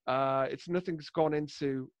 It's nothing's gone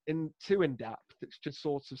into too in depth. It's just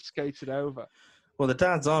sort of skated over. Well, the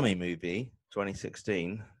Dad's Army movie,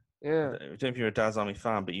 2016. Yeah. I don't know if you're a Dad's Army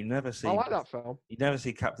fan, but you never see. I like that film. You never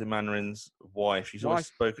see Captain Mainwaring's wife. She's always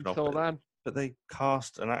spoken of. Until then. But they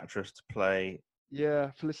cast an actress to play.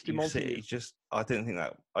 Yeah, Felicity Montague. I didn't think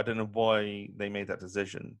that. I don't know why they made that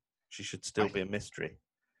decision. She should still be a mystery.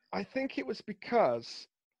 I think it was because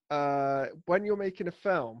when you're making a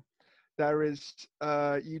film, there is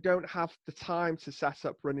you don't have the time to set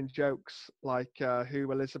up running jokes like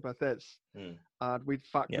who Elizabeth is, and we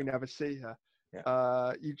never see her.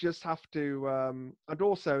 Yeah. You just have to, and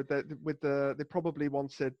also they probably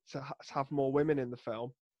wanted to have more women in the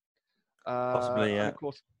film. Possibly, yeah. And of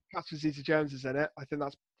course, Catherine Zeta-Jones is in it. I think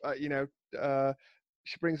that's,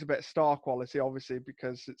 she brings a bit of star quality, obviously,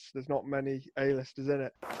 because there's not many A-listers in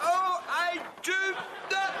it. Oh, I do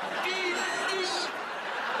not believe.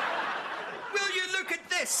 Will you look at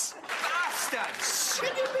this? Bastards!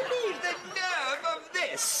 Can you believe the nerve of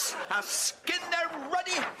this? I'll skin their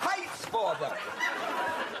ruddy hides for them.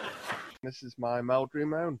 This is my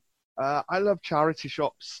Meldream own. I love charity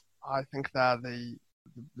shops. I think they're the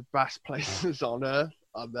best places on earth.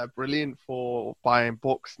 They're brilliant for buying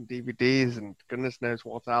books and DVDs and goodness knows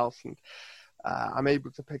what else. And I'm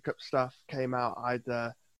able to pick up stuff came out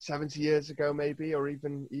either 70 years ago maybe, or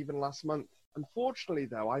even last month. Unfortunately,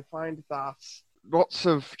 though, I find that lots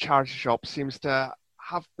of charity shops seems to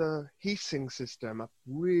have the heating system up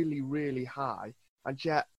really, really high, and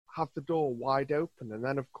yet have the door wide open. And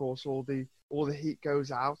then, of course, all the heat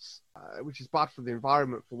goes out, which is bad for the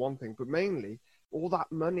environment for one thing, but mainly all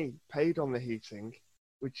that money paid on the heating,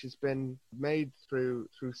 which has been made through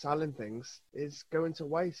selling things, is going to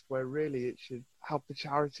waste, where really it should help the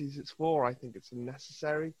charities it's for. I think it's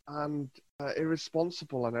unnecessary and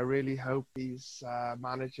irresponsible, and I really hope these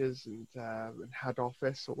managers and head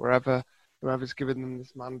office or whoever's given them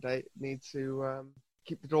this mandate need to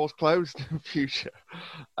keep the doors closed in the future,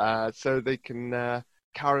 so they can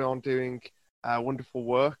carry on doing wonderful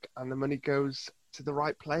work and the money goes to the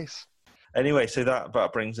right place. Anyway, so that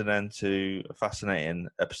about brings an end to a fascinating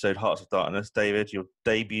episode, Hearts of Darkness. David, your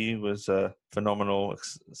debut was a phenomenal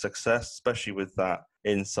success, especially with that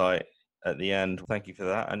insight at the end. Thank you for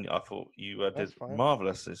that. And I thought you did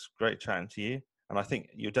marvellous. It's great chatting to you. And I think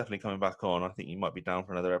you're definitely coming back on. I think you might be down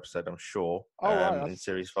for another episode, I'm sure, in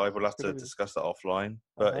Series 5. We'll have to discuss that offline.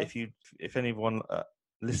 But if anyone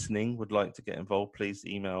listening would like to get involved, please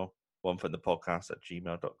email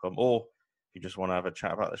onefootinthe.podcast@gmail.com, or if you just want to have a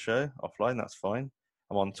chat about the show offline, that's fine.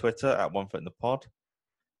 I'm on Twitter at OneFootInThePod.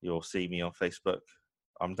 You'll see me on Facebook.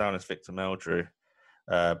 I'm down as Victor Meldrew.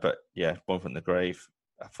 But yeah, One Foot in the Grave.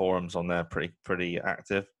 Forums on there, pretty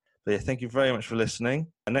active. But yeah, thank you very much for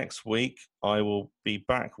listening. Next week, I will be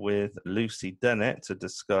back with Lucy Dennett to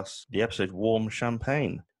discuss the episode Warm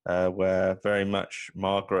Champagne, where very much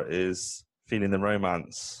Margaret is feeling the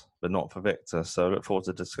romance, but not for Victor. So I look forward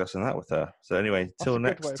to discussing that with her. So anyway, till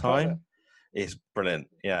next time. It's brilliant.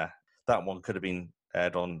 Yeah. That one could have been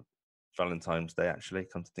aired on Valentine's Day, actually,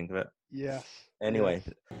 come to think of it. Yes. Anyway,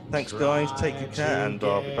 thanks, guys. Take good care, and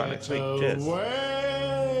I'll be back next week. Cheers.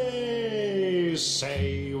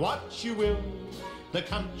 Say what you will, the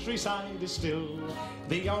countryside is still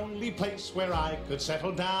the only place where I could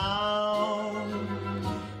settle down.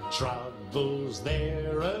 Troubles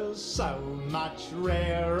there are so much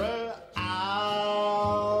rarer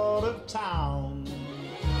out of town.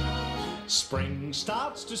 Spring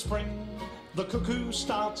starts to spring, the cuckoo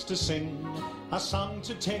starts to sing, a song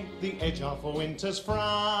to take the edge off a winter's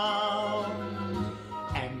frown.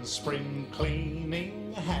 And spring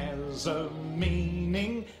cleaning has a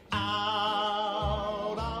meaning out